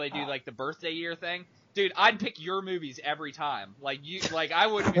 how they do, like, the birthday year thing, dude, I'd pick your movies every time. Like, I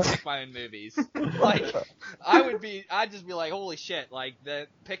wouldn't even pick my own movies. Like, I'd just be like, holy shit, like,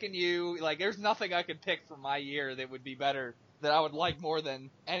 picking you, like, there's nothing I could pick from my year that would be better, that I would like more than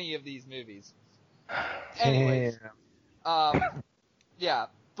any of these movies. Anyways. Yeah.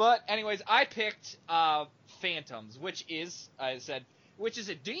 But, anyways, I picked, Phantoms, which is a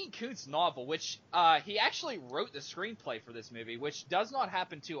Dean Koontz novel, which he actually wrote the screenplay for this movie, which does not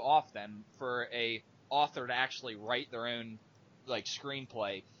happen too often for a author to actually write their own, like,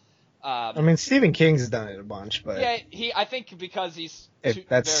 screenplay. I mean, Stephen King's done it a bunch, but yeah, I think because he's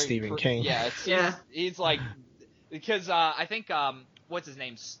that's Stephen King. Yeah, he's like, because I think what's his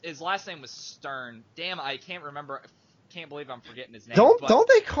name? His last name was Stern. Damn, I can't remember. Can't believe I'm forgetting his name. Don't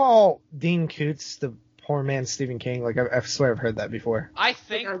they call Dean Koontz the poor man Stephen King? Like, I swear I've heard that before. I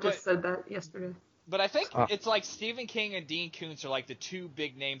think I just said that yesterday. But I think it's like Stephen King and Dean Koontz are like the two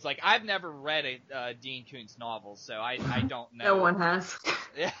big names. Like, I've never read a Dean Koontz novel, so I don't know. No one has.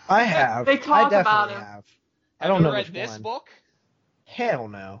 Yeah. I have. They talk I about definitely him. have. I Have don't you know read which this one. book? Hell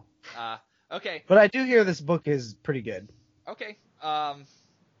no. Okay. But I do hear this book is pretty good. Okay.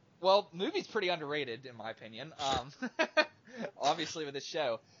 Well, movie's pretty underrated in my opinion. Obviously with this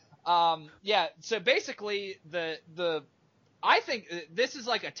show. Yeah. So basically, I think this is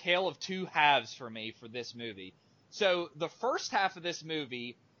like a tale of two halves for me for this movie. So the first half of this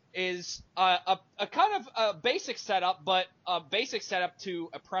movie is a kind of a basic setup, but a basic setup to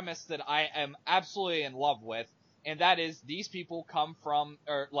a premise that I am absolutely in love with, and that is these people come from,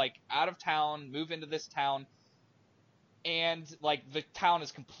 or like out of town, move into this town, and like the town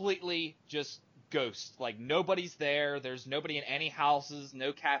is completely just ghost. Like nobody's there. There's nobody in any houses,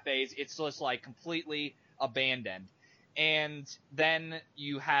 no cafes. It's just like completely abandoned. And then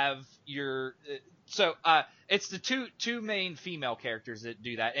you have your it's the two main female characters that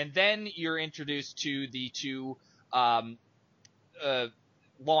do that, and then you're introduced to the two law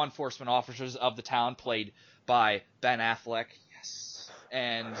enforcement officers of the town, played by Ben Affleck. Yes,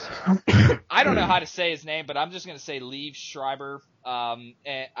 and I don't know how to say his name, but I'm just gonna say Liev Schreiber. And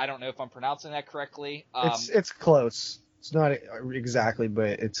I don't know if I'm pronouncing that correctly. It's close. It's not exactly,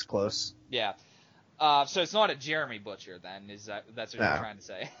 but it's close. Yeah. So it's not a Jeremy Butcher then, that's what you're trying to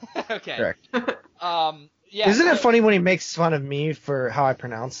say? Okay. Correct. Yeah. Isn't it funny when he makes fun of me for how I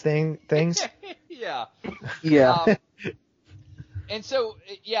pronounce things? Yeah. Yeah. And so,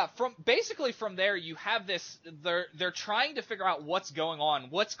 yeah, from there, you have this. They're trying to figure out what's going on,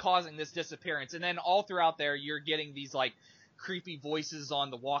 what's causing this disappearance, and then all throughout there, you're getting these like creepy voices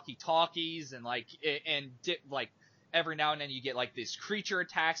on the walkie-talkies, and like every now and then you get like these creature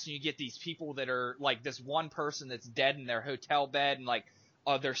attacks, and you get these people that are like this one person that's dead in their hotel bed, and like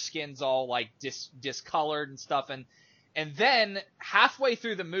their skin's all like discolored and stuff, and then halfway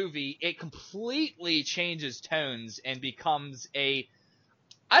through the movie it completely changes tones and becomes I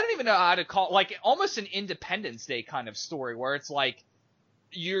don't even know how to call it, like almost an Independence Day kind of story, where it's like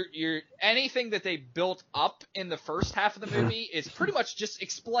you're anything that they built up in the first half of the movie is pretty much just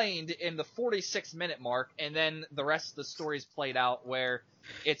explained in the 46-minute mark, and then the rest of the story is played out where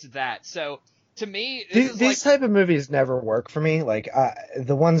it's that. So to me, these type of movies never work for me. Like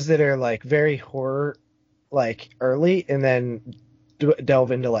the ones that are like very horror, like early, and then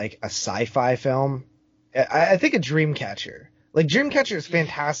delve into like a sci-fi film. I think a Dreamcatcher. Like, Dreamcatcher is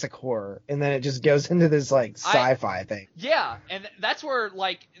fantastic horror, and then it just goes into this, like, sci-fi thing. Yeah, and that's where,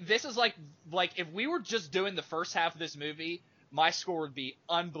 like, this is, like, if we were just doing the first half of this movie, my score would be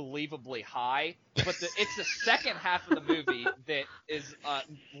unbelievably high, but it's the second half of the movie that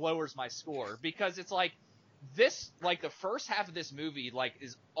lowers my score, because it's, like, the first half of this movie, like,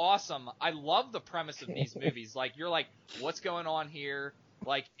 is awesome. I love the premise of these movies. Like, you're like, what's going on here?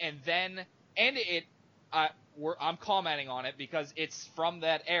 Like, I'm commenting on it because it's from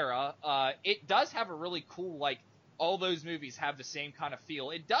that era. It does have a really cool, like, all those movies have the same kind of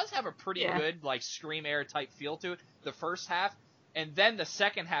feel. It does have a pretty good, like, Scream era type feel to it, the first half. And then the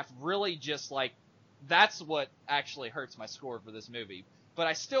second half really just, like, that's what actually hurts my score for this movie. But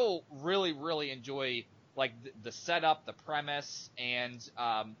I still really, really enjoy, like, the setup, the premise, and,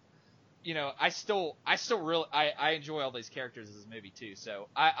 you know, I still really, I enjoy all these characters in this movie too. So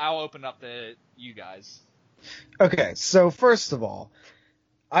I'll open up to you guys. Okay, so first of all,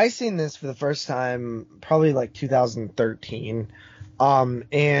 I seen this for the first time probably like 2013,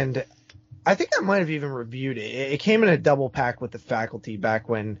 and I think I might have even reviewed it. It came in a double pack with The Faculty back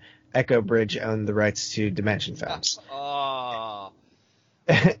when Echo Bridge owned the rights to Dimension Films. Oh.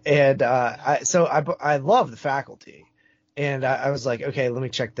 And I love The Faculty, and I was like, okay, let me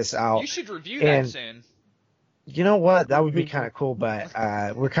check this out. You should review that soon. You know what? That would be kind of cool, but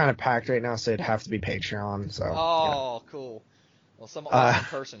we're kind of packed right now, so it'd have to be Patreon. So. Oh, cool. Well, some awesome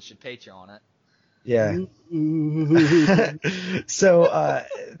person should Patreon it. Yeah. So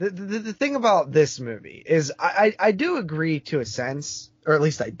the thing about this movie is I do agree to a sense, or at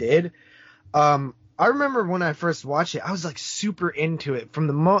least I did. I remember when I first watched it, I was like super into it from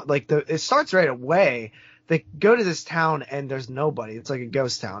the it starts right away. They go to this town and there's nobody. It's like a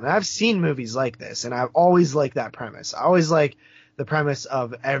ghost town. And I've seen movies like this, and I've always liked that premise. I always like the premise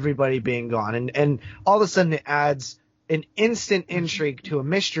of everybody being gone, and all of a sudden it adds an instant intrigue to a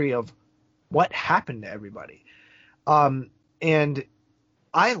mystery of what happened to everybody. And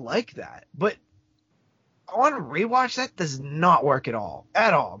I like that, but on a rewatch, that does not work at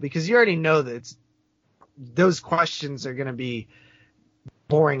all, because you already know that those questions are going to be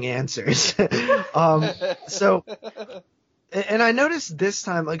boring answers. So, and I noticed this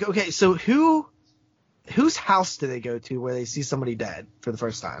time, like, okay, so who whose house do they go to where they see somebody dead for the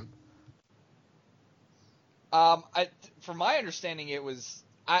first time? From my understanding, it was.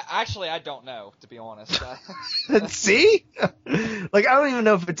 I don't know, to be honest. See? Like, I don't even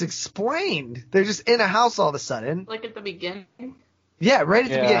know if it's explained. They're just in a house all of a sudden. Like at the beginning? Yeah, right at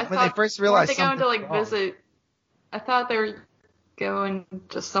the Yeah. beginning when they first realized Weren't they going to something like wrong. visit? I thought they were going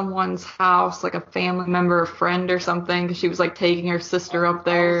to someone's house, like a family member or friend or something, because she was like taking her sister up I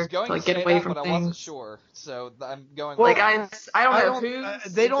there was going to like to say get away that, from but things. I wasn't sure, so I'm going. Like with I don't know who.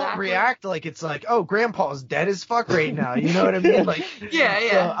 They don't react like it's like, oh, Grandpa's dead as fuck right now. You know what I mean? Like, Yeah, so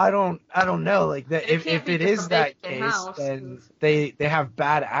yeah. I don't know. Like that, It can't if be it just is a that vacant case, house, then 'cause- they have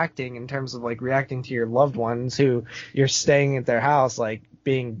bad acting in terms of like reacting to your loved ones who you're staying at their house, like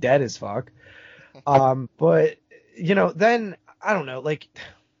being dead as fuck. But you know, then I don't know. Like,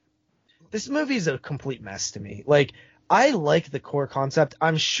 this movie's a complete mess to me. Like, I like the core concept.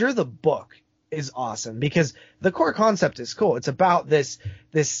 I'm sure the book is awesome because the core concept is cool. It's about this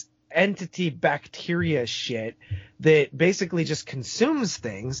entity bacteria shit that basically just consumes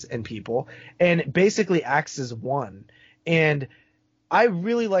things and people and basically acts as one. And I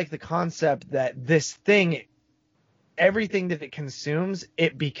really like the concept that this thing, everything that it consumes,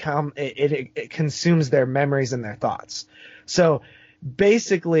 it consumes their memories and their thoughts. So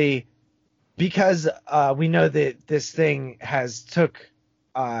basically, because we know that this thing has took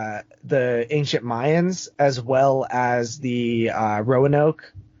the ancient Mayans as well as the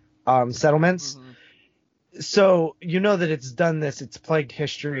Roanoke settlements. Mhm. So you know that it's done this, it's plagued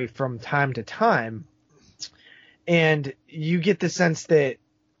history from time to time. And you get the sense that,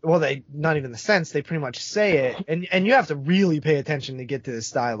 well, they not even the sense, they pretty much say it. And you have to really pay attention to get to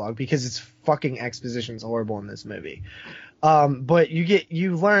this dialogue because it's fucking exposition's horrible in this movie. But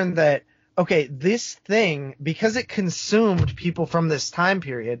you learn that, okay, this thing, because it consumed people from this time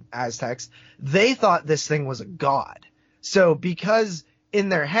period, Aztecs, they thought this thing was a god. So because in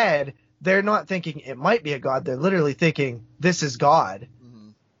their head, they're not thinking it might be a god, they're literally thinking this is God. Mm-hmm.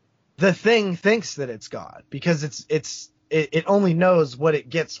 The thing thinks that it's God because it only knows what it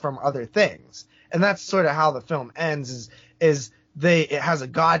gets from other things. And that's sort of how the film ends is it has a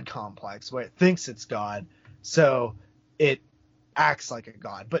God complex where it thinks it's God. So it acts like a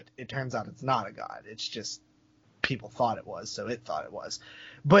god, but it turns out it's not a god. It's just people thought it was, so it thought it was.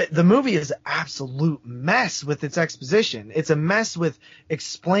 But the movie is an absolute mess with its exposition. It's a mess with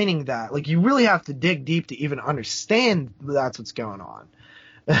explaining that. Like, you really have to dig deep to even understand that's what's going on.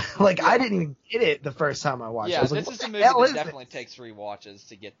 Like, I didn't even get it the first time I watched it. I Yeah, was like, this what is a the movie hell that is definitely this? takes rewatches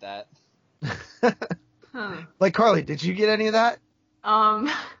to get that. Huh. Like, Carly, did you get any of that?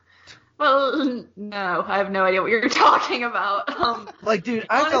 Well, no, I have no idea what you're talking about. Like, dude,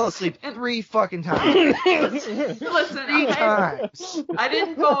 I fell asleep 3 fucking times. Listen, 3 okay, times. I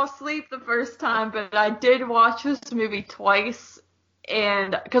didn't fall asleep the first time, but I did watch this movie twice,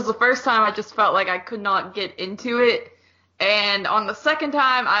 and because the first time I just felt like I could not get into it, and on the second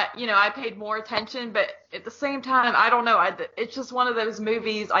time I paid more attention, but at the same time, I don't know, it's just one of those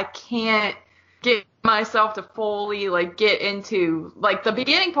movies I can't get myself to fully like get into. Like, the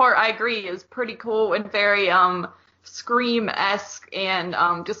beginning part, I agree, is pretty cool and very Scream-esque and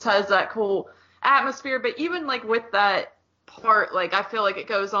just has that cool atmosphere, but even like with that part, like, I feel like it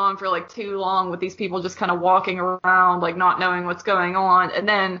goes on for like too long with these people just kind of walking around like not knowing what's going on. And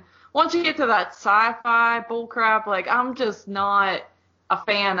then once you get to that sci-fi bullcrap, like, I'm just not a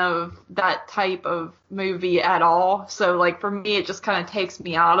fan of that type of movie at all. So like, for me, it just kind of takes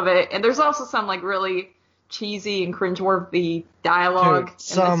me out of it. And there's also some like really cheesy and cringeworthy dialogue. Dude,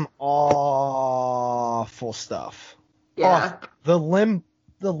 some awful stuff. Yeah. Awful.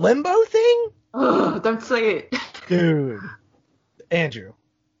 The limbo thing? Ugh, don't say it. Dude. Andrew.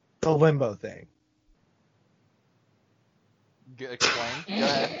 The limbo thing. Explain. Go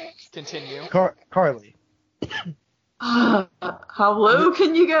ahead. Continue. Carly. How low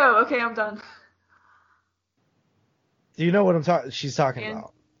can you go? Okay, I'm done. Do you know what she's talking And-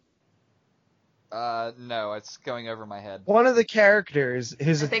 about? No, it's going over my head. One of the characters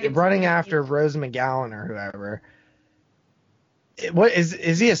who's I think it's running Steve. after Rose McGowan or whoever. What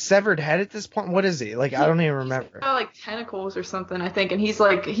is he a severed head at this point? What is he? Like, I don't even remember. He's got like tentacles or something, I think, and he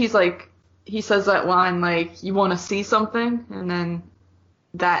says that line like, "You want to see something?" and then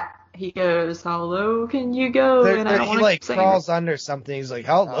he goes, "How low can you go?" and I don't He want like to say crawls under something. He's like,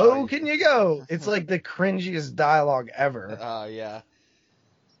 "How low Oh, can you go?" It's like the cringiest dialogue ever. Yeah.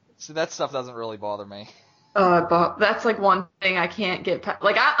 So that stuff doesn't really bother me. But that's like one thing I can't get past.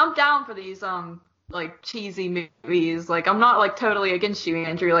 Like, I'm down for these like cheesy movies. Like, I'm not like totally against you,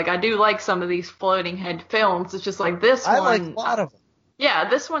 Andrew. Like, I do like some of these floating head films. It's just like this I one. like a lot of them. Yeah,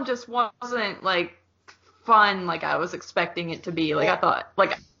 this one just wasn't like fun like I was expecting it to be. Like I thought,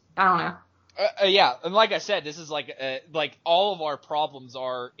 like I don't know. Yeah, and like I said, this is like all of our problems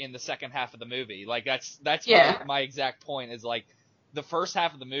are in the second half of the movie. Like that's my exact point is like the first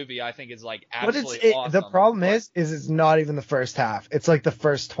half of the movie I think is like absolutely awesome. The problem is it's not even the first half. It's like the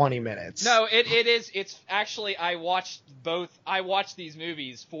first 20 minutes. No, it is. It's actually I watched these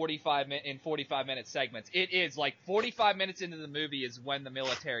movies 45 minute segments. It is like 45 minutes into the movie is when the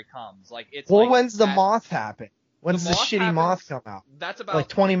military comes. Like it's well, like when's the moth happen? When's the shitty happens, moth come out? That's about like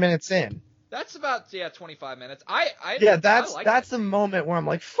 20 minutes in. That's about 25 minutes. That's the moment where I'm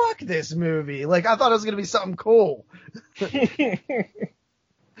like, fuck this movie. Like I thought it was gonna be something cool.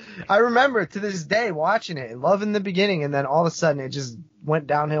 I remember to this day watching it and loving the beginning, and then all of a sudden it just went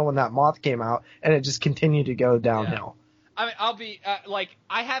downhill when that moth came out, and it just continued to go downhill. Yeah. I mean, I'll be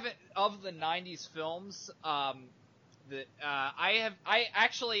I haven't of the '90s films. I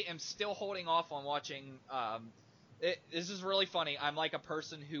actually am still holding off on watching. This is really funny. I'm like a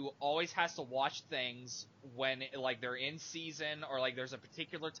person who always has to watch things when like they're in season or like there's a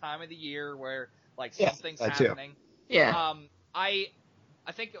particular time of the year where like something's happening. Too. Yeah. I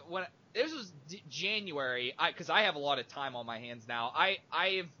think when this was January, because I have a lot of time on my hands now. I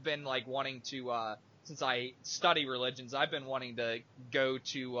have been like wanting to since I study religions, I've been wanting to go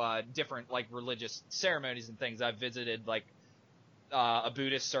to different like religious ceremonies and things. I've visited like a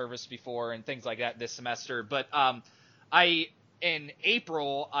Buddhist service before and things like that this semester. But in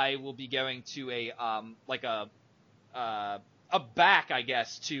April I will be going to a back, I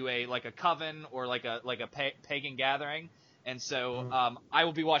guess, to a like a coven or like a pagan gathering. And so I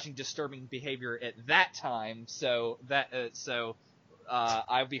will be watching Disturbing Behavior at that time. So that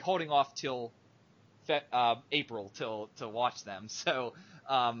I'll be holding off till April to watch them. So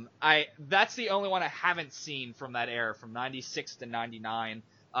that's the only one I haven't seen from that era, from 96 to 99.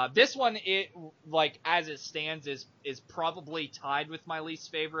 This one, like as it stands, is probably tied with my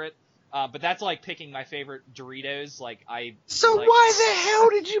least favorite. But that's like picking my favorite Doritos. Why the hell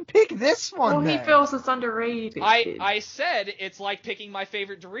did you pick this one? Well, he feels it's underrated. I said it's like picking my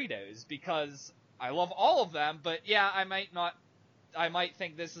favorite Doritos because I love all of them. But yeah, I might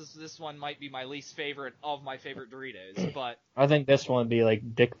think this one might be my least favorite of my favorite Doritos. But I think this one would be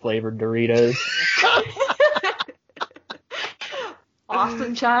like dick flavored Doritos.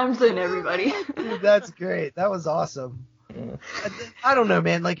 Austin chimes in, everybody. That's great. That was awesome. I don't know,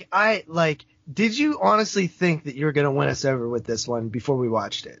 man. Did you honestly think that you were gonna win us over with this one before we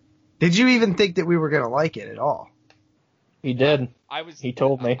watched it? Did you even think that we were gonna like it at all? He did. He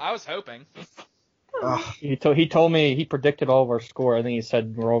told me. I was hoping. He told me he predicted all of our score. I think he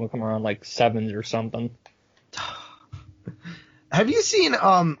said we're all gonna come around like 7s or something. Have you seen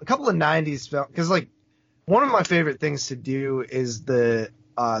a couple of 90s films? Because like one of my favorite things to do is the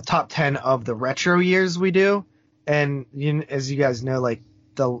top 10 of the retro years we do. And as you guys know, like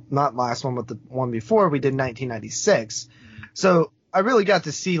the not last one, but the one before, we did 1996. So I really got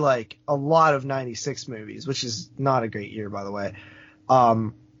to see like a lot of 96 movies, which is not a great year, by the way.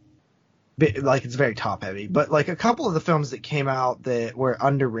 Like it's very top heavy, but like a couple of the films that came out that were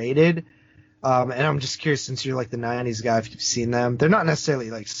underrated. And I'm just curious, since you're like the 90s guy, if you've seen them. They're not necessarily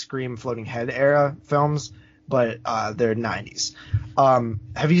like Scream Floating Head era films, but they're 90s.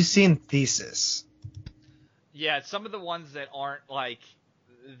 Have you seen Thesis? Yeah, some of the ones that aren't like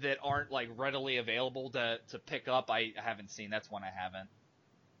readily available to pick up, I haven't seen. That's one I haven't.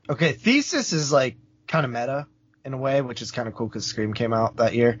 Okay, Thesis is like kind of meta in a way, which is kind of cool because Scream came out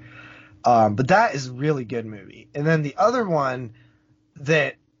that year. But that is a really good movie. And then the other one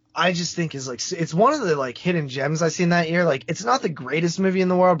that I just think is like, it's one of the like hidden gems I've seen that year. Like it's not the greatest movie in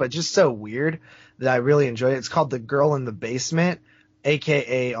the world, but just so weird that I really enjoyed it. It's called The Girl in the Basement,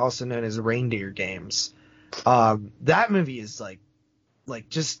 aka also known as Reindeer Games. That movie is like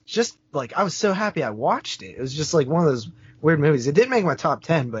just like I was so happy I watched it. It was just like one of those weird movies. It didn't make my top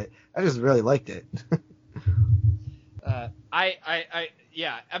 10, but I just really liked it.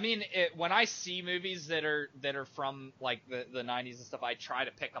 Yeah, I mean, when I see movies that are from like the 90s and stuff, I try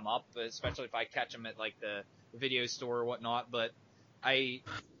to pick them up, especially if I catch them at like the video store or whatnot. But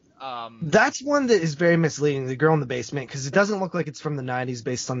that's one that is very misleading, The Girl in the Basement, because it doesn't look like it's from the 90s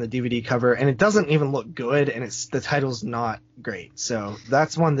based on the DVD cover, and it doesn't even look good, and the title's not great. So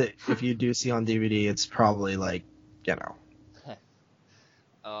that's one that if you do see on DVD, it's probably like, you know.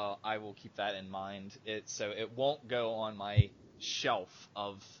 I will keep that in mind. So it won't go on my shelf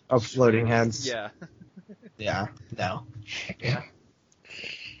of floating heads. Yeah. Yeah. No. Yeah.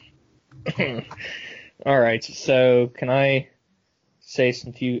 All right. So can I say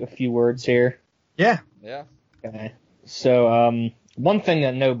a few words here? Yeah. Yeah. Okay. So one thing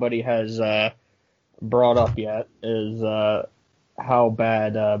that nobody has brought up yet is how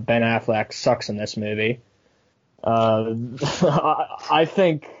bad Ben Affleck sucks in this movie. I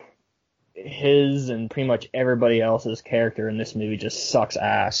think his and pretty much everybody else's character in this movie just sucks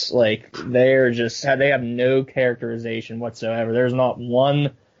ass. Like, they have no characterization whatsoever. There's not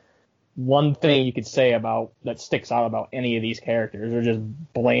one thing you could say about that sticks out about any of these characters. They're just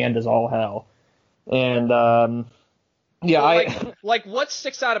bland as all hell. And yeah, well, like what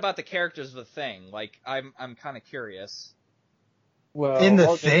sticks out about the characters of the Thing? Like, I'm kind of curious. Well, In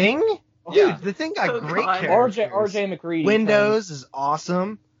The Thing? Yeah. Dude, The Thing got Oh, great God. characters. RJ McCready. Windows is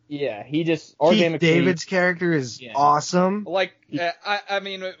awesome. Yeah, RJ Keith McCready. David's character is awesome. Like, I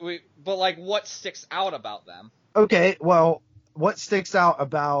mean, but like, what sticks out about them? Okay, well, what sticks out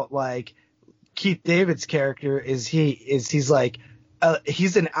about like Keith David's character is he's like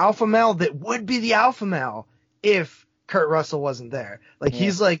he's an alpha male that would be the alpha male if Kurt Russell wasn't there. Like,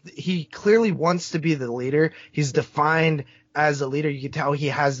 he's like, he clearly wants to be the leader. He's defined as a leader. You can tell he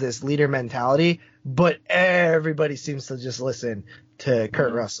has this leader mentality, but everybody seems to just listen to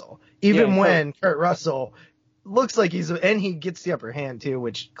Kurt Russell. Even when Kurt Russell looks like and he gets the upper hand too,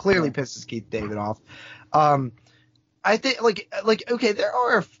 which clearly pisses Keith David off. I think like okay, there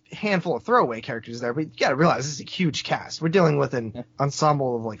are a handful of throwaway characters there, but you gotta realize this is a huge cast. We're dealing with an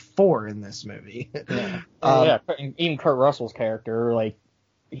ensemble of like 4 in this movie. Even Kurt Russell's character, like,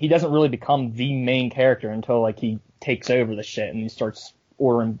 he doesn't really become the main character until like he takes over the shit and he starts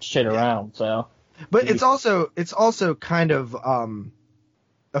ordering shit around. So, but it's also kind of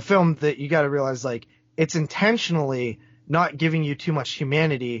a film that you got to realize, like, it's intentionally not giving you too much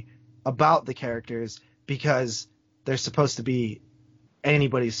humanity about the characters because they're supposed to be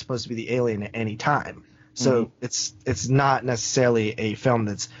anybody's supposed to be the alien at any time. So it's not necessarily a film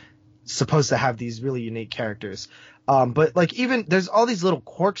that's supposed to have these really unique characters. But like, even there's all these little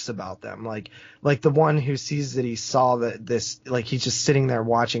quirks about them, like the one who sees that he saw this, like, he's just sitting there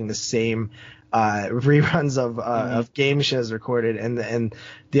watching the same reruns of game shows recorded, and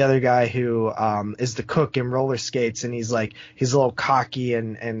the other guy who is the cook in Roller Skates, and he's a little cocky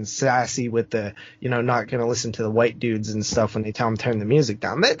and sassy with the, not gonna listen to the white dudes and stuff when they tell him to turn the music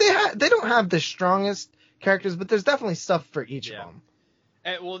down. They don't have the strongest characters, but there's definitely stuff for each of them.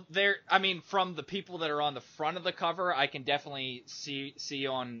 Well, from the people that are on the front of the cover, I can definitely see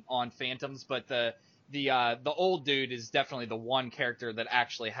on Phantoms, but the old dude is definitely the one character that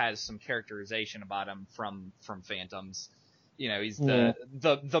actually has some characterization about him from Phantoms. He's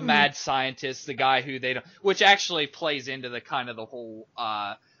the mad scientist, the guy who they don't, which actually plays into the kind of the whole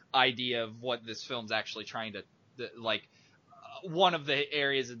idea of what this film's actually trying to like. One of the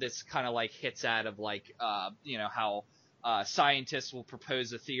areas that this kind of like hits at of like how scientists will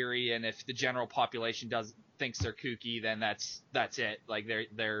propose a theory, and if the general population thinks they're kooky, then that's it. Like,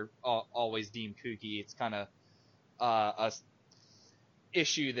 they're always deemed kooky. It's kind of a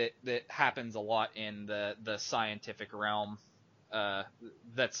issue that happens a lot in the scientific realm.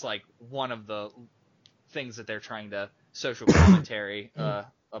 That's like one of the things that they're trying to social commentary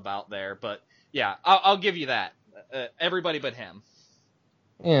about there. But yeah, I'll give you that. Everybody but him.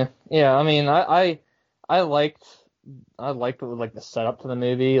 Yeah. I mean, I liked the setup to the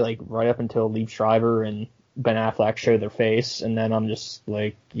movie, like, right up until Liev Schreiber and Ben Affleck show their face, and then I'm just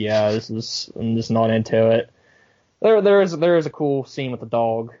like, I'm just not into it. There is a cool scene with the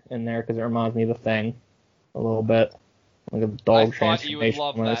dog in there because it reminds me of The Thing a little bit, like a dog transformation.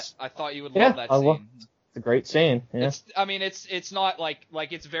 I thought you would love that scene. It's a great scene. Yeah. It's not like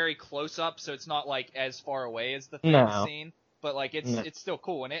it's very close up, so it's not like as far away as the Thing scene, but like it's still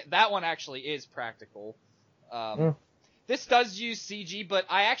cool, and that one actually is practical. This does use CG, but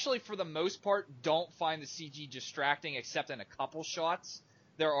I actually, for the most part, don't find the CG distracting, except in a couple shots.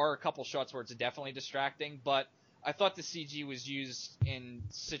 There are a couple shots where it's definitely distracting, but I thought the CG was used in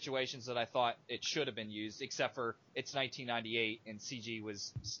situations that I thought it should have been used, except for it's 1998 and CG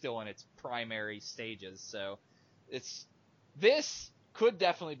was still in its primary stages. So this could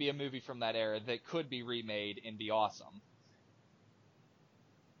definitely be a movie from that era that could be remade and be awesome.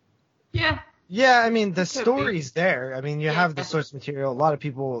 Yeah. Yeah, I mean, the story's there. I mean, you have the source material. A lot of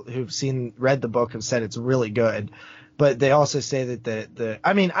people who've read the book have said it's really good, but they also say that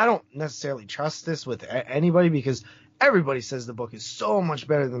I mean, I don't necessarily trust this with anybody because everybody says the book is so much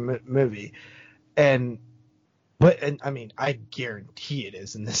better than the movie, and I mean, I guarantee it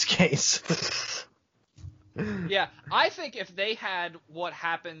is in this case. Yeah, I think if they had what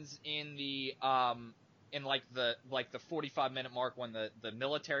happens in the in the 45-minute mark when the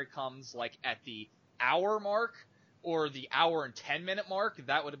military comes, like at the hour mark or the hour and 10-minute mark,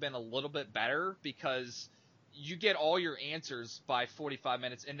 that would have been a little bit better, because you get all your answers by 45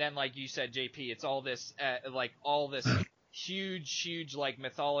 minutes, and then, like you said, JP, it's all this, huge, like,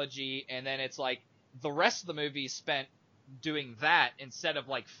 mythology, and then it's like, the rest of the movie is spent doing that instead of,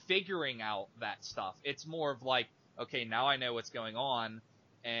 like, figuring out that stuff. It's more of like, okay, now I know what's going on,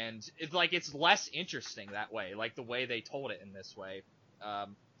 and it's like, it's less interesting that way, like the way they told it in this way.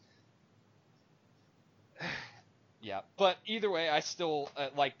 Yeah, but either way, I still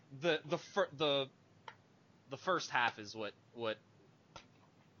like the first half is what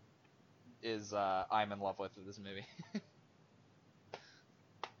is I'm in love with this movie.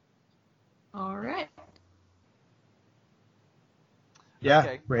 All right. Yeah,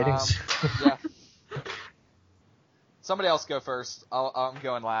 Okay, ratings. Yeah. Somebody else go first. I'm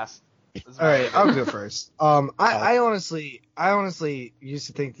going last. All right, I'll go first. I honestly used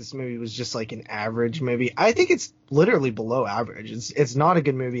to think this movie was just like an average movie. I think it's literally below average. It's not a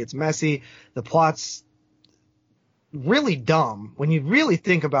good movie. It's messy. The plot's really dumb. When you really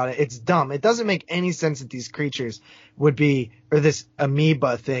think about it, it's dumb. It doesn't make any sense that these creatures would be, or this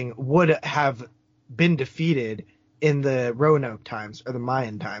amoeba thing would have been defeated in the Roanoke times or the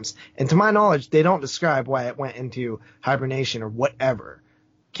Mayan times. And to my knowledge, they don't describe why it went into hibernation or whatever.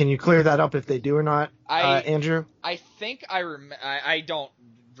 Can you clear that up if they do or not, Andrew? I think I don't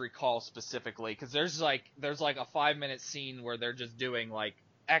recall specifically, because there's like a 5-minute scene where they're just doing like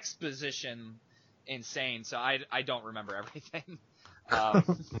exposition insane, so I don't remember everything.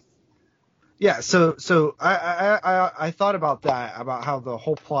 Yeah, so I thought about that, about how the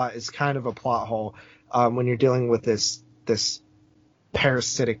whole plot is kind of a plot hole when you're dealing with this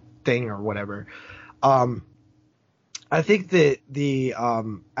parasitic thing or whatever. I think that the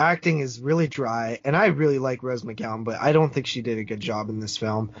acting is really dry, and I really like Rose McGowan, but I don't think she did a good job in this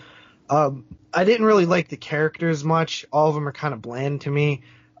film. I didn't really like the characters much. All of them are kind of bland to me.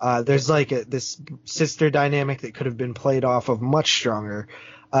 There's like this sister dynamic that could have been played off of much stronger.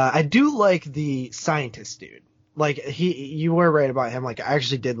 I do like the scientist dude. Like, you were right about him. Like, I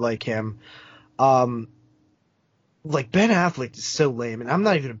actually did like him. Like, Ben Affleck is so lame, and I'm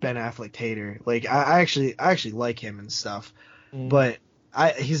not even a Ben Affleck hater. Like, I actually like him and stuff, but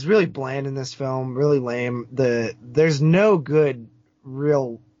he's really bland in this film, really lame. There's no good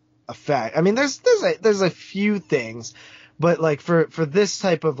real effect. I mean, there's a few things, but like for this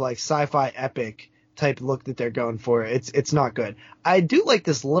type of like sci-fi epic type look that they're going for, it's not good. I do like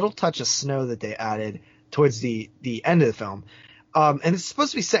this little touch of snow that they added towards the end of the film, and it's supposed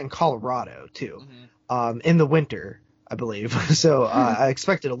to be set in Colorado too. Mm-hmm. In the winter, I believe. So I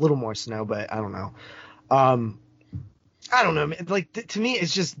expected a little more snow, but I don't know. I don't know. Like, to me,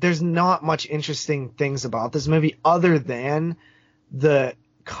 it's just, there's not much interesting things about this movie other than the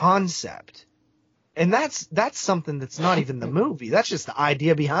concept. And that's something that's not even the movie. That's just the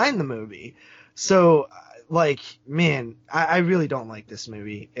idea behind the movie. So, like, man, I really don't like this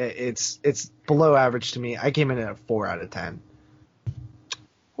movie. It's below average to me. I came in at a 4 out of 10.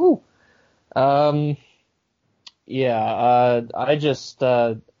 Woo. I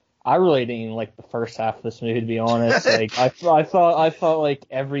really didn't even like the first half of this movie, to be honest. Like, I thought like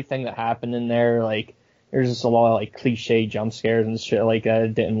everything that happened in there, like, there's just a lot of like cliche jump scares and shit like that.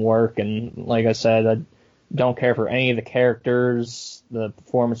 It didn't work, and like I said, I don't care for any of the characters, the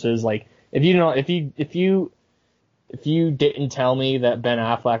performances. Like, if you didn't tell me that Ben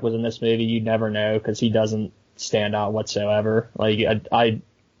Affleck was in this movie, you'd never know, because he doesn't stand out whatsoever. Like, I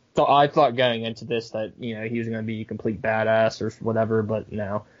thought going into this that, you know, he was going to be a complete badass or whatever, but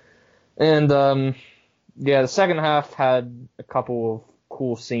no. And, the second half had a couple of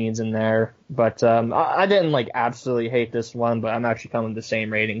cool scenes in there, but I didn't, like, absolutely hate this one, but I'm actually coming to the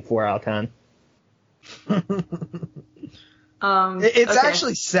same rating, 4 out of 10. It's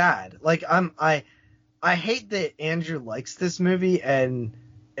actually sad. Like, I hate that Andrew likes this movie, and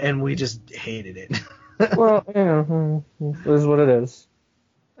we just hated it. Well, yeah, it is what it is.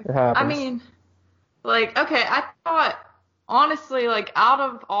 It happens. I mean, like, okay, I thought, honestly, like, out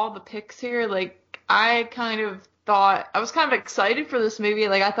of all the picks here, like, I was kind of excited for this movie.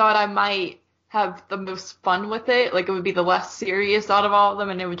 Like, I thought I might have the most fun with it. Like, it would be the less serious out of all of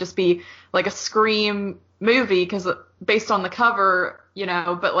them, and it would just be, like, a Scream movie, because based on the cover, you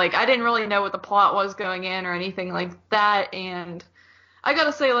know, but, like, I didn't really know what the plot was going in or anything like that, and I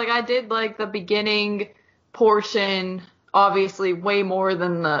gotta say, like, I did like the beginning portion, obviously way more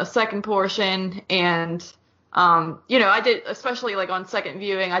than the second portion, and you know, I did, especially like on second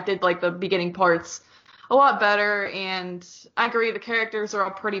viewing, I did like the beginning parts a lot better, and I agree the characters are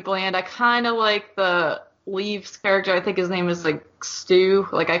all pretty bland. I kind of like the Leaves character. I think his name is like Stu.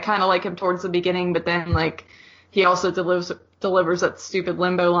 Like, I kind of like him towards the beginning, but then like he also delivers that stupid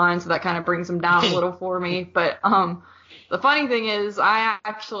limbo line, so that kind of brings him down a little for me. But the funny thing is, I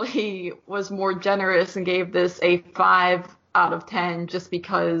actually was more generous and gave this a 5 out of 10 just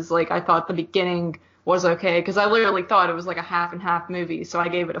because, like, I thought the beginning was okay, because I literally thought it was like a half and half movie, so I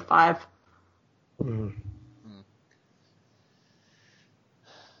gave it a 5.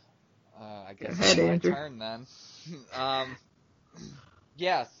 I guess it's my turn then.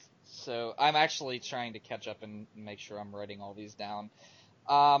 Yes. So I'm actually trying to catch up and make sure I'm writing all these down.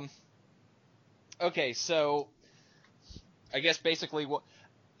 Okay, so I guess basically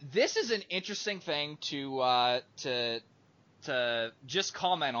this is an interesting thing to just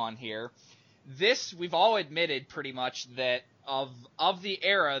comment on here. This, we've all admitted pretty much that of the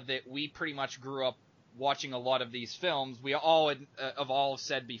era that we pretty much grew up watching a lot of these films, we all have all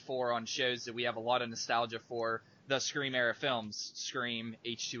said before on shows that we have a lot of nostalgia for the Scream era films. Scream,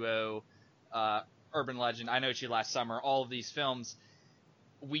 H2O, Urban Legend, I Know What You Did Last Summer, all of these films.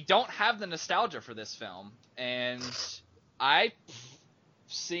 We don't have the nostalgia for this film, and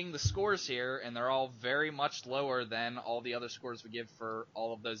seeing the scores here, and they're all very much lower than all the other scores we give for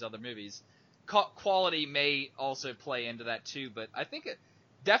all of those other movies. Quality may also play into that too, but I think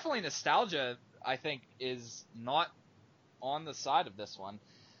definitely nostalgia, I think, is not on the side of this one.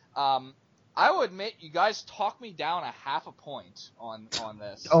 I will admit, you guys talked me down a half a point on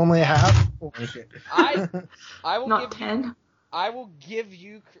this. Only a half? Oh, shit. I will Not give 10. I will give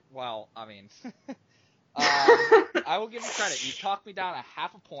you, well, I mean, I will give you credit. You talked me down a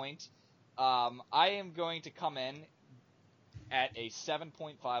half a point. I am going to come in at a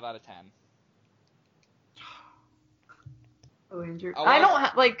 7.5 out of 10. Oh, Andrew. Oh, I don't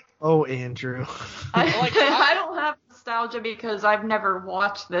have, like, Oh, Andrew. I don't have nostalgia because I've never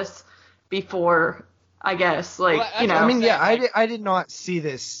watched this before, I guess. Like, Well, you know. I mean, yeah, saying, I did not see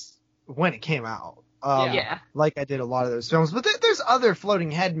this when it came out. Yeah. Like I did a lot of those films. But there's other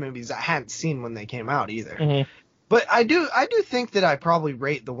floating head movies I hadn't seen when they came out either. Mhm. But I do think that I probably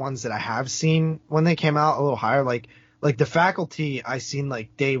rate the ones that I have seen when they came out a little higher. Like The Faculty, I seen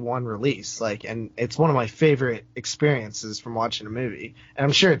like day one release. And it's one of my favorite experiences from watching a movie. And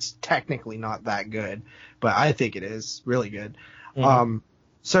I'm sure it's technically not that good, but I think it is really good. Mhm.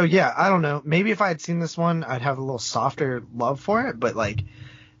 So yeah, I don't know. Maybe if I had seen this one, I'd have a little softer love for it. But like,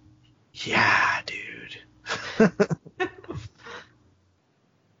 yeah, dude.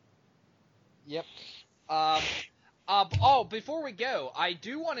 Yep. Before we go, I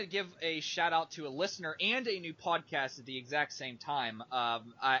do want to give a shout out to a listener and a new podcast at the exact same time.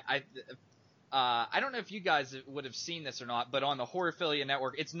 I don't know if you guys would have seen this or not, but on the Horrorphilia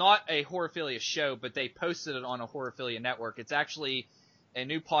Network, it's not a Horrorphilia show, but they posted it on a Horrorphilia Network. It's actually a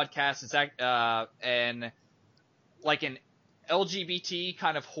new podcast. It's an LGBT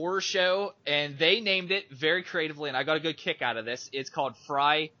kind of horror show, and they named it very creatively, and I got a good kick out of this. It's called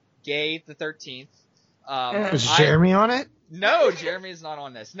Fry Gay the 13th. Is Jeremy on it? No, Jeremy is not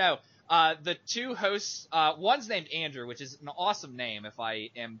on this. No. The two hosts, one's named Andrew, which is an awesome name if I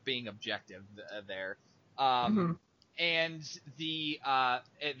am being objective there. And the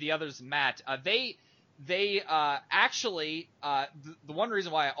other's Matt. They actually, the one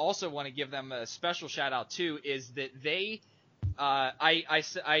reason why I also want to give them a special shout out too is that they,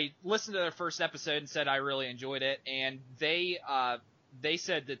 I listened to their first episode and said I really enjoyed it, and they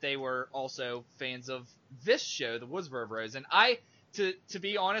said that they were also fans of this show, The Woodsboro Bros, and to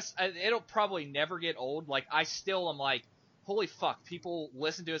be honest, it'll probably never get old. Like, I still am like, holy fuck, people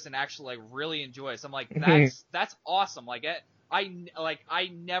listen to us and actually like really enjoy us. I'm like, that's awesome. Like,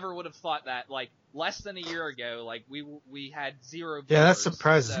 I never would have thought that. Like, less than a year ago, like we had 0 viewers. Yeah, that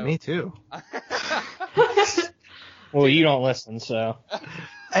surprises me too. Well, you don't listen, so.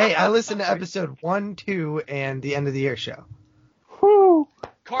 Hey, I listened to episode 1, 2, and the end of the year show. Whew.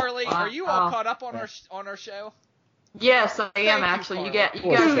 Carly, are you all caught up on our show? Yes, I am you, actually. Carly.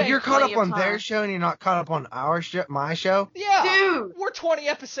 You guys Dude, get you're caught plenty up on of their time. show and you're not caught up on our show, my show? Yeah, Dude. we're 20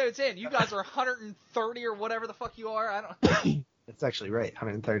 episodes in. You guys are 130 or whatever the fuck you are. I don't. That's actually right,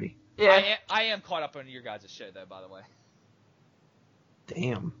 130. Yeah. I am caught up on your guys' show though, by the way.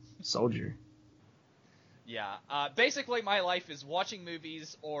 Damn, soldier. Yeah. Basically, my life is watching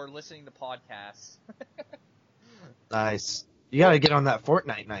movies or listening to podcasts. Nice. You gotta get on that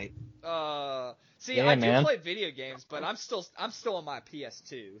Fortnite night. See, Yeah, I do man. play video games, but I'm still on my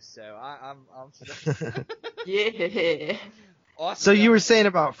PS2, so I'm still Yeah. awesome. So you were saying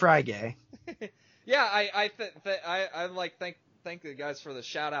about Friday. Yeah, I like thank the guys for the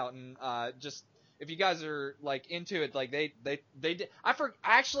shout out, and just if you guys are like into it, like they did. I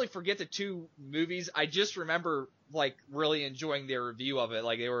actually forget the 2 movies. I just remember like really enjoying their review of it.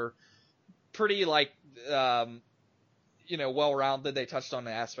 Like, they were pretty like well-rounded. They touched on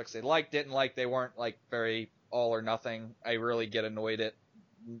the aspects they liked, didn't like. They weren't like very all or nothing. I really get annoyed at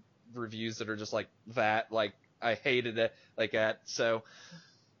reviews that are just like that. Like, I hated it like that. So,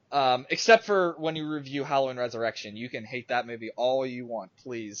 except for when you review Halloween Resurrection, you can hate that movie all you want,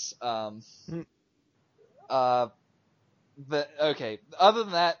 please. Okay. Other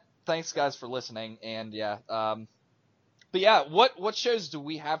than that, thanks guys for listening. And yeah, but yeah, what shows do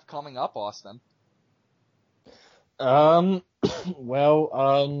we have coming up, Austin? Well,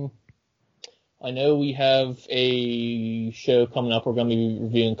 I know we have a show coming up. We're going to be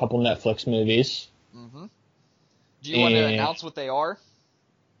reviewing a couple Netflix movies. Mm-hmm. Do you want to announce what they are?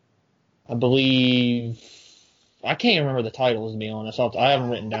 I believe I can't even remember the titles, to be honest. I haven't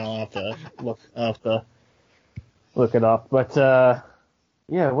written down. I'll have to look it up. But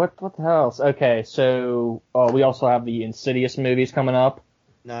yeah, what the hell else? Okay, so we also have the Insidious movies coming up.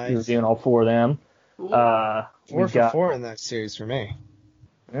 Nice. We're reviewing all 4 of them. 4 for 4 in that series for me.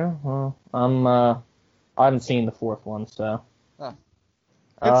 Yeah, well, I haven't seen the 4th one, so. Huh.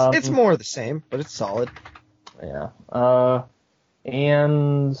 It's more of the same, but it's solid. Yeah.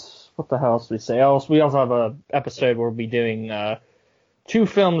 And what the hell else did we say? We also have a episode where we'll be doing 2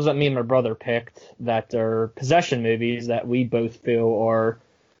 films that me and my brother picked that are possession movies that we both feel are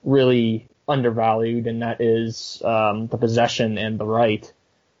really undervalued, and that is The Possession and The Right.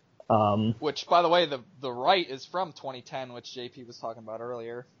 Which, by the way, the Right is from 2010, which JP was talking about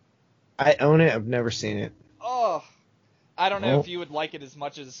earlier. I own it. I've never seen it. Oh, I don't know if you would like it as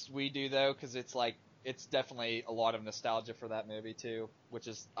much as we do, though, because it's definitely a lot of nostalgia for that movie, too, which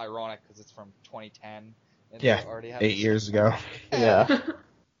is ironic because it's from 2010. And Yeah, already 8 years ago. Yeah.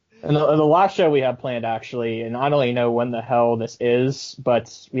 And the last show we have planned, actually, and I don't really know when the hell this is,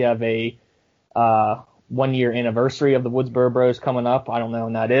 but we have a 1-year anniversary of the Woodsboro Bros coming up. I don't know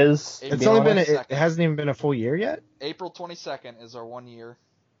when that is. It's only been it hasn't even been a full year yet. April 22nd is our 1 year.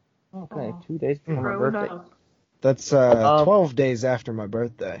 Okay, 2 days before my birthday. That's 12 days after my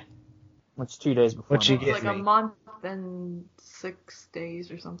birthday. What's 2 days before? What you It's get like me? a month and 6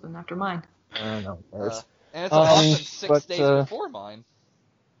 days or something after mine. I don't know. And it's a month and 6 days before mine.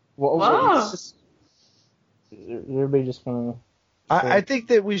 Well, Wow. Everybody just gonna. I think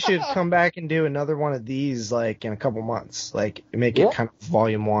that we should come back and do another one of these like in a couple months, like make it kind of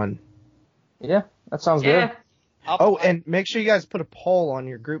volume 1. Yeah, that sounds Yeah. good. And make sure you guys put a poll on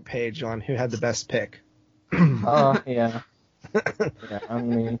your group page on who had the best pick. Yeah. Yeah, I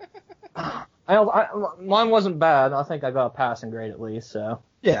mean, mine wasn't bad. I think I got a passing grade at least. So.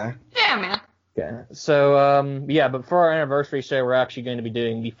 Yeah. Yeah, man. Okay. So yeah, but for our anniversary show, we're actually going to be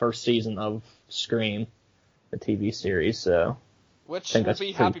doing the first season of Scream, the TV series. So. Which I think will that's be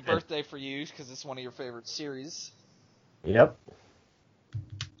pretty happy good. birthday for you because it's one of your favorite series. Yep.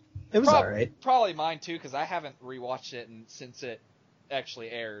 It was alright. Probably mine too because I haven't rewatched it since it actually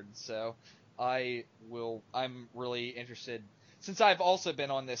aired. So I'm really interested. Since I've also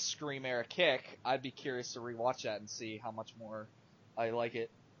been on this Scream era kick, I'd be curious to rewatch that and see how much more I like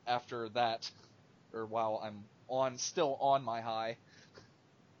it after that, or while I'm still on my high.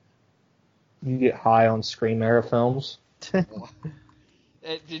 You get high on Scream era films?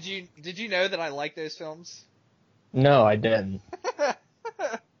 Did you know that I like those films? No, I didn't.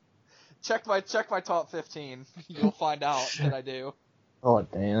 Check my top 15. You'll find out that I do. Oh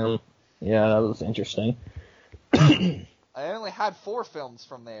damn. Yeah, that was interesting. I only had 4 films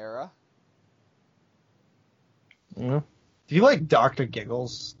from the era. Yeah. Do you like Dr.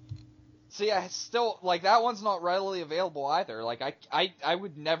 Giggles? See, I still like that one's not readily available either. Like I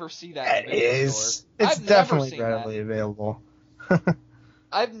would never see that. It is. It's definitely readily available.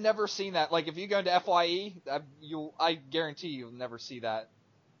 I've never seen that. Like if you go into FYE, I guarantee you'll never see that.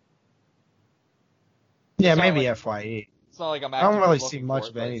 Yeah, It's not maybe like- FYE. It's not like I'm. I don't really actively see looking much for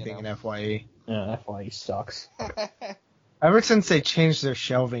of it, but, anything in FYE. Yeah, FYE sucks. Ever since they changed their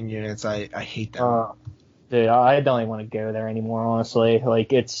shelving units, I hate them. Dude, I don't even want to go there anymore, honestly.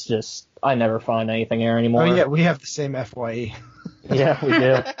 Like, it's just, I never find anything there anymore. Oh yeah, we have the same FYE. Yeah, we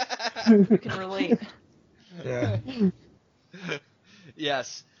do. We can relate. Yeah.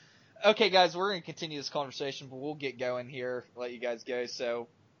 Yes. Okay, guys, we're going to continue this conversation, but we'll get going here, let you guys go. So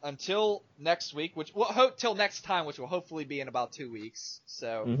until next week, till next time, which will hopefully be in about 2 weeks.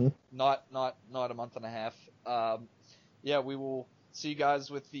 So not a month and a half. Yeah, we will see you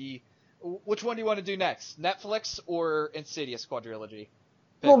guys with which one do you want to do next? Netflix or Insidious quadrilogy?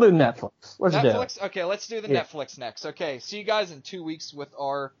 We'll do Netflix. Let's do it. Netflix? Okay, let's do the Netflix next. Okay, see you guys in 2 weeks with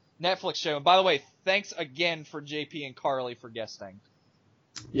our Netflix show. And by the way, thanks again for JP and Carly for guesting.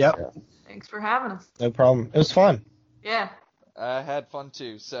 Yep. Thanks for having us. No problem. It was fun. Yeah. I had fun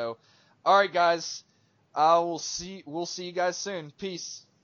too. So, all right, guys. We'll see you guys soon. Peace.